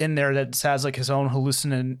that's in there that has like his own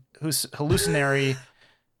hallucinatory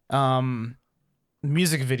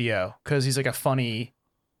music video because he's like a funny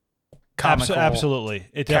comical Absolutely.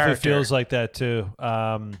 It definitely character. feels like that too.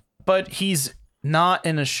 But he's not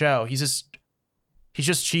in a show. He's just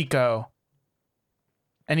Chico.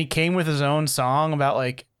 And he came with his own song about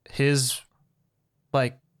like his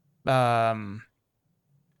like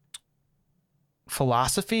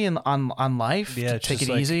philosophy and on life. Yeah, to it's take just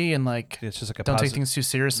it like- easy and like It's just like a don't take things too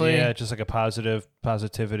seriously. Yeah, just like a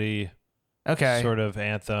positivity Okay. sort of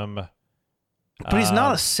anthem. But he's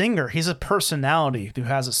not a singer. He's a personality who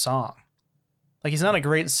has a song. Like, he's not a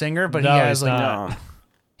great singer, but No, he has he's like not.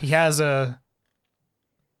 he has a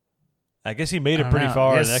I guess he made I it don't pretty know.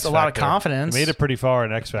 far He in has X a Factor. lot of confidence. He made it pretty far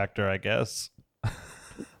in X Factor, I guess.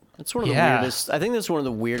 It's one of the Yeah. weirdest. I think that's one of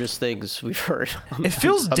the weirdest things we've heard. It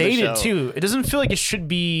feels on the dated show. too. It doesn't feel like it should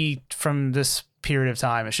be from this period of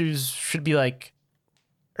time. It should be like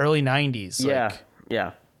early 90s. Yeah, Like,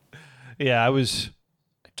 yeah. Yeah, I was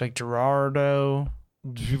like Gerardo.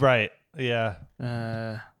 right. Yeah.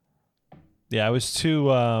 Yeah, I was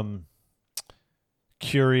too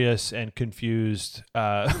curious and confused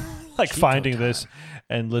like Chico finding time. this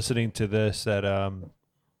and listening to this that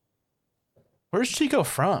Where's Chico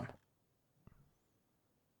from?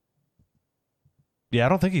 yeah, I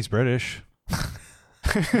don't think he's British.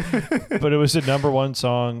 But it was the #1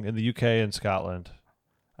 song in the UK and Scotland.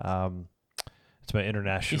 It's my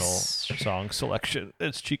international song selection.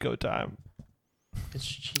 It's Chico time. It's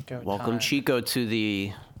Chico. Welcome, time. Chico, to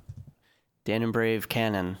the Dan and Brave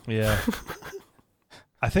canon. Yeah.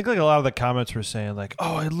 I think like a lot of the comments were saying like,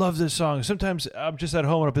 "Oh, I love this song." Sometimes I'm just at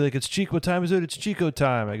home and I'll be like, "It's Chico. What time is it? It's Chico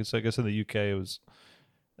time." I guess in the UK it was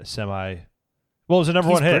a semi. Well, it was a number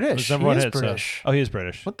He's one hit. It British. was number He one is hit. so- British. Oh, he is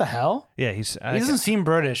British. What the hell? Yeah, He doesn't seem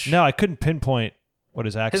British. No, I couldn't pinpoint what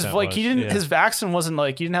his accent His like was. he didn't. Yeah. His accent wasn't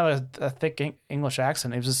like he didn't have a thick English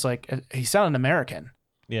accent. It was just like he sounded American.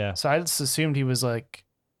 Yeah. So I just assumed he was like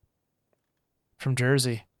from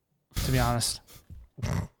Jersey, to be honest,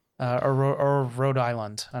 or Rhode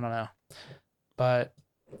Island. I don't know, but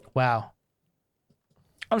wow,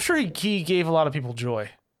 I'm sure he gave a lot of people joy.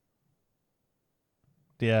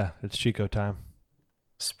 Yeah, it's Chico time.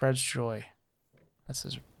 Spreads joy. That's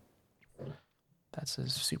his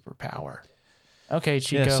superpower. Okay,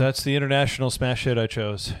 Chico. Yeah, so that's the international smash hit I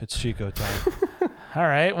chose. It's Chico time. All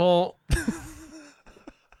right. Well,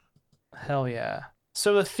 hell yeah.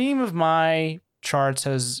 So the theme of my charts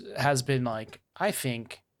has been like, I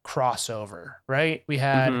think, crossover, right? We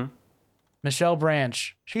had Michelle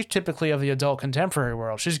Branch. She's typically of the adult contemporary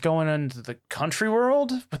world. She's going into the country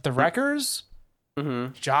world with the Wreckers.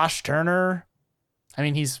 Josh Turner. I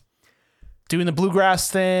mean, he's doing the bluegrass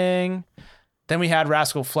thing. Then we had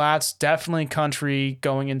Rascal Flatts, definitely country,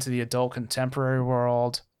 going into the adult contemporary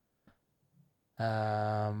world.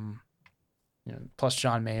 Plus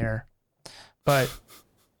John Mayer. But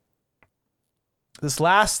this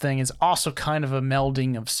last thing is also kind of a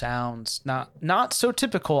melding of sounds, not so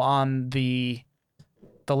typical on the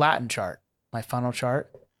Latin chart. My final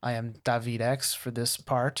chart, I am David X for this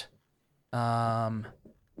part. And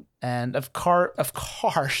of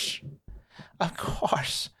course,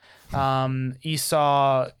 you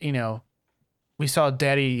saw, we saw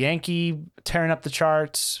Daddy Yankee tearing up the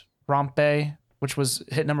charts, Rompe, which was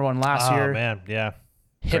hit number 1 last year. Oh man, yeah.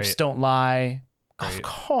 Hips Great. Don't Lie. Great. Of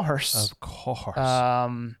course.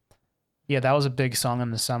 Yeah, that was a big song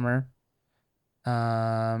in the summer.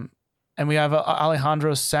 And we have a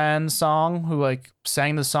Alejandro Sanz song who like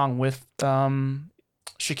sang the song with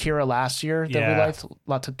Shakira last year that we liked,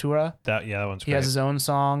 La Tortura. That one's He great. has his own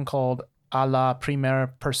song called A la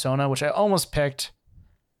Primera Persona, which I almost picked.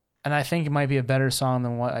 And I think it might be a better song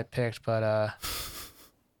than what I picked, but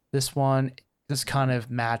this kind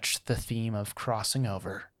of matched the theme of crossing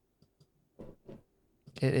over.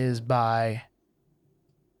 It is by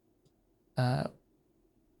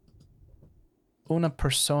una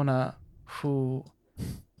persona who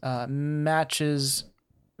matches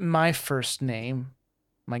my first name,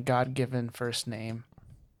 my God-given first name,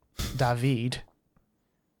 David.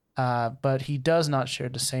 But he does not share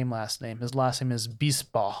the same last name. His last name is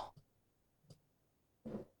Bisbal.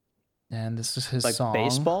 And this is his song.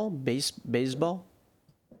 Baseball? Baseball?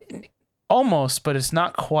 Almost, but it's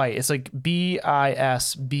not quite. It's like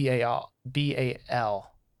Bisbal.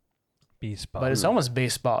 Baseball. But it's almost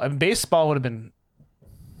baseball. And baseball would have been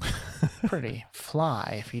pretty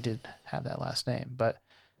fly if he did have that last name. But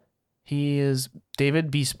he is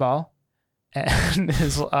David Bisbal. And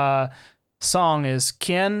his song is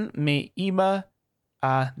Quien me iba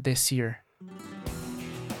a decir.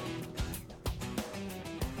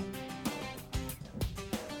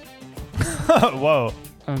 Whoa.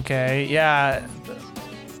 Okay, yeah.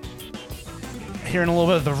 Hearing a little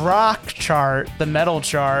bit of the rock chart, the metal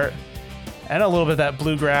chart, and a little bit of that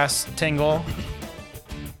bluegrass tingle.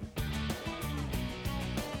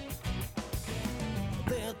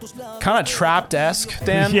 Kind of Trapped-esque,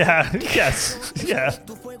 Dan. Yeah. Yes. Yeah.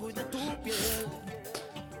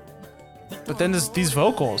 But then these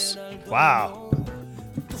vocals. Wow.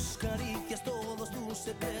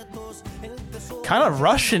 Kind of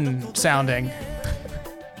Russian sounding.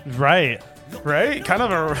 Right. Right? Kind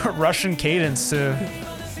of a Russian cadence too.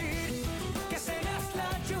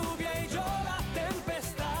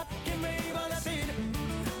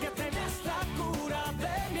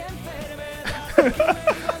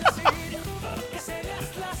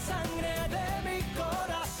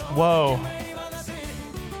 Whoa.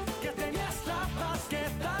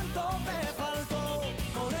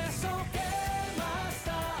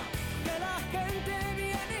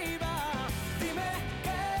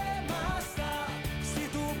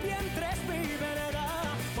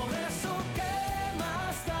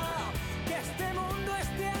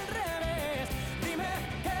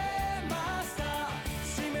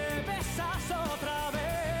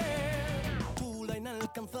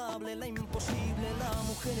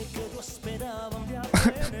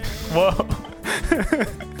 Whoa.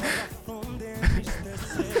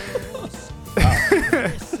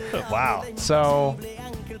 Wow. So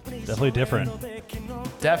Definitely different.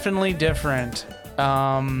 definitely different.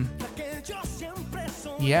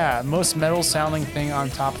 Yeah, most metal sounding thing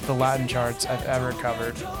on top of the Latin charts I've ever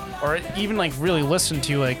covered, or even like really listened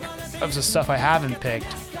to, like of the stuff I haven't picked.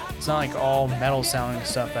 It's not like all metal sounding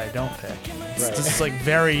stuff that I don't pick. It's like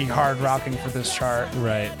very hard rocking for this chart.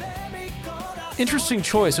 Right. Interesting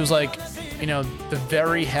choice. It was like, the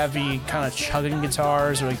very heavy kind of chugging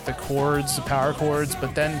guitars, or like the chords, the power chords,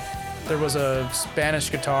 but then there was a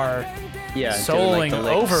Spanish guitar soloing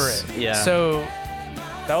over it. Yeah. So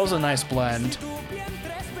that was a nice blend.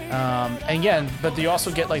 And again, but you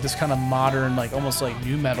also get like this kind of modern, like almost like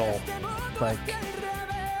new metal, like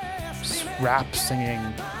rap singing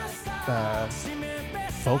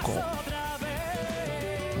vocal.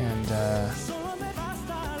 And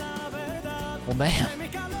well, damn,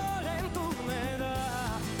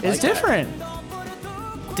 it's different.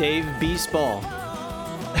 Dave Beastball.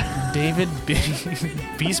 David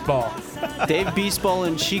Beastball. Dave Beastball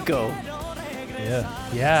and Chico. Yeah.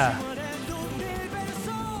 Yeah.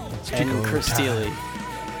 And Chris Steele.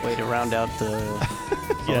 Way to round out the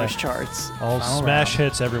Polish charts. All smash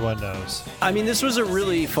hits everyone knows. I mean, this was a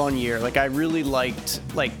really fun year. Like, I really liked,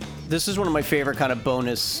 this is one of my favorite kind of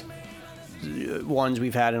bonus ones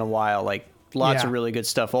we've had in a while. Like, lots of really good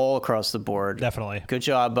stuff all across the board. Definitely. Good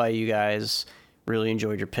job by you guys. Really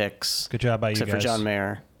enjoyed your picks. Good job by you guys. Except for John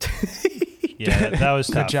Mayer. Yeah, that was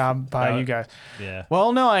Good tough. job by you guys. Yeah.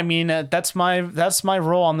 Well, no, I mean that's my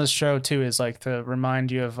role on this show too, is like to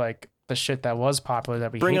remind you of like the shit that was popular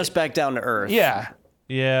that we Bring hated. us back down to earth. Yeah,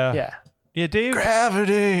 Yeah. Dave.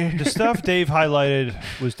 gravity. The stuff Dave highlighted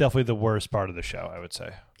was definitely the worst part of the show, I would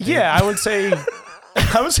say. Yeah, I would say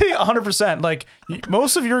 100%. Like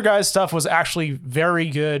most of your guys' stuff was actually very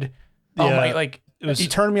good. Oh Yeah, my, like you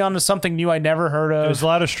turned me on to something new I never heard of. It was a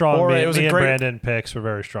lot of strong. Or Me, it was a me and great- Brandon picks were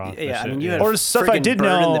very strong. Yeah, I mean, you had Or stuff I friggin' did Bird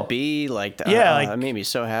and know. the Bee, like that. Yeah, like- that made me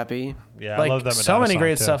so happy. Yeah, I like love them. so many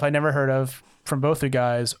great stuff I never heard of from both you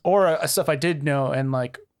guys, or stuff I did know and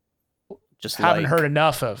like Just haven't like, heard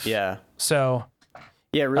enough of. Yeah, So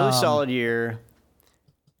yeah, really solid year.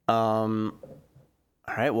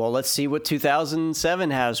 All right, well, let's see what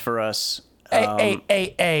 2007 has for us.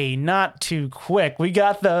 not too quick. We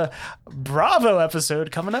got the Bravo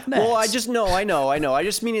episode coming up next. Well, I know. I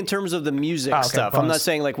just mean in terms of the music okay, stuff. I'm bonus. not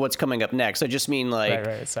saying like what's coming up next. I just mean like,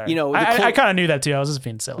 Right, sorry. you know, I kind of knew that too. I was just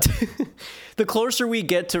being silly. the closer we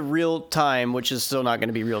get to real time, which is still not going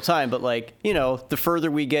to be real time, but like, you know, the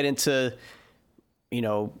further we get into, you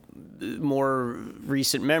know, more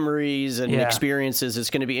recent memories and experiences, it's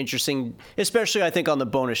going to be interesting, especially I think on the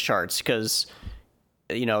bonus charts, because,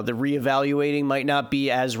 you know, the reevaluating might not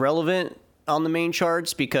be as relevant on the main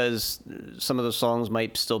charts because some of the songs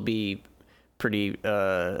might still be pretty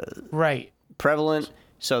Right. prevalent.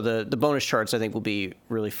 So the bonus charts I think will be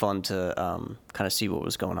really fun to kind of see what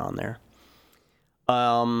was going on there.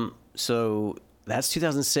 So that's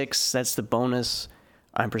 2006. That's the bonus.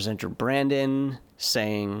 I'm presenter Brandon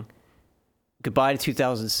saying goodbye to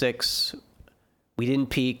 2006. We didn't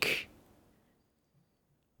peak.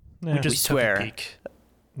 Yeah. We just took a swear. peek.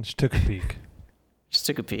 Just took a peek. Just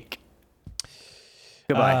took a peek.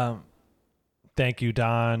 Goodbye. Thank you,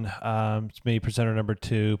 Don. It's me, presenter number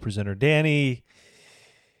 2, presenter Danny.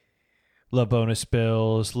 Love bonus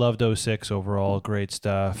bills. Loved 06 overall. Great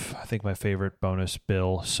stuff. I think my favorite bonus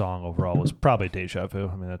bill song overall was probably Deja Vu.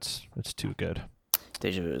 I mean, it's too good.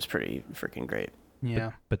 Deja Vu is pretty freaking great.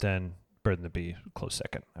 Yeah. But then Bird and the Bee, close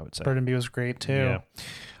second, I would say. Bird and Bee was great too.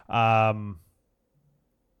 Yeah. And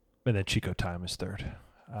then Chico Time is third.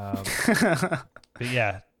 But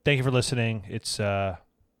yeah, thank you for listening. It's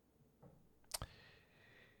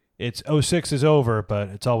 06 is over, but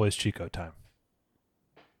it's always Chico Time.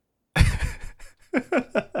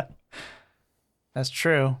 That's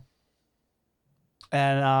true.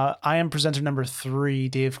 And I am presenter number 3,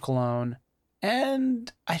 Dave Colon.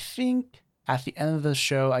 And I think at the end of the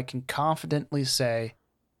show, I can confidently say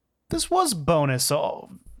this was bonus. So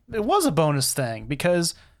it was a bonus thing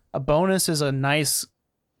because a bonus is a nice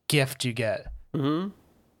gift you get. Mm-hmm.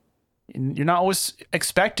 You're not always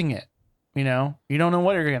expecting it. You know, you don't know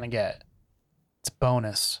what you're going to get. It's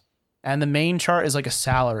bonus. And the main chart is like a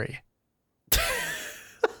salary.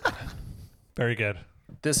 Very good.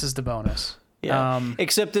 This is the bonus. Yeah.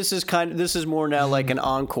 Except this is more now like an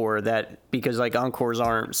encore because like encores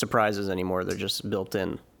aren't surprises anymore. They're just built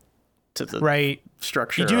in to the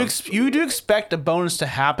structure. You do expect a bonus to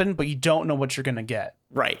happen, but you don't know what you're going to get.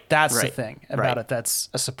 Right. That's the thing about it. That's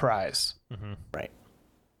a surprise. Mm-hmm. Right.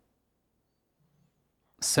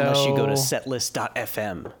 So unless you go to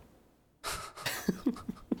setlist.fm.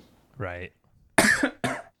 Right.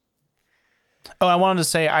 Oh, I wanted to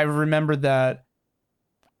say I remembered that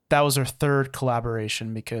was our third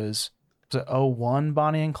collaboration because was it 01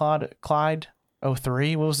 Bonnie and Clyde?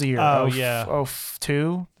 03? What was the year? Oh, yeah.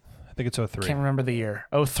 02? I think it's 03. Can't remember the year.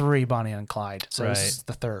 03 Bonnie and Clyde. So this is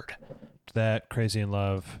the third. That, Crazy in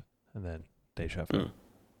Love, and then Deja Vu.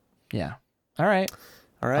 Yeah. All right.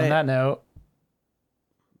 On that note.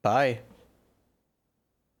 Bye.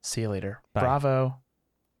 See you later. Bye. Bravo.